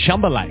live the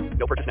Chumba life.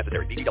 No purchase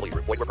necessary. VGW.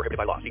 Void where prohibited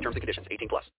by law. See terms and conditions. 18+.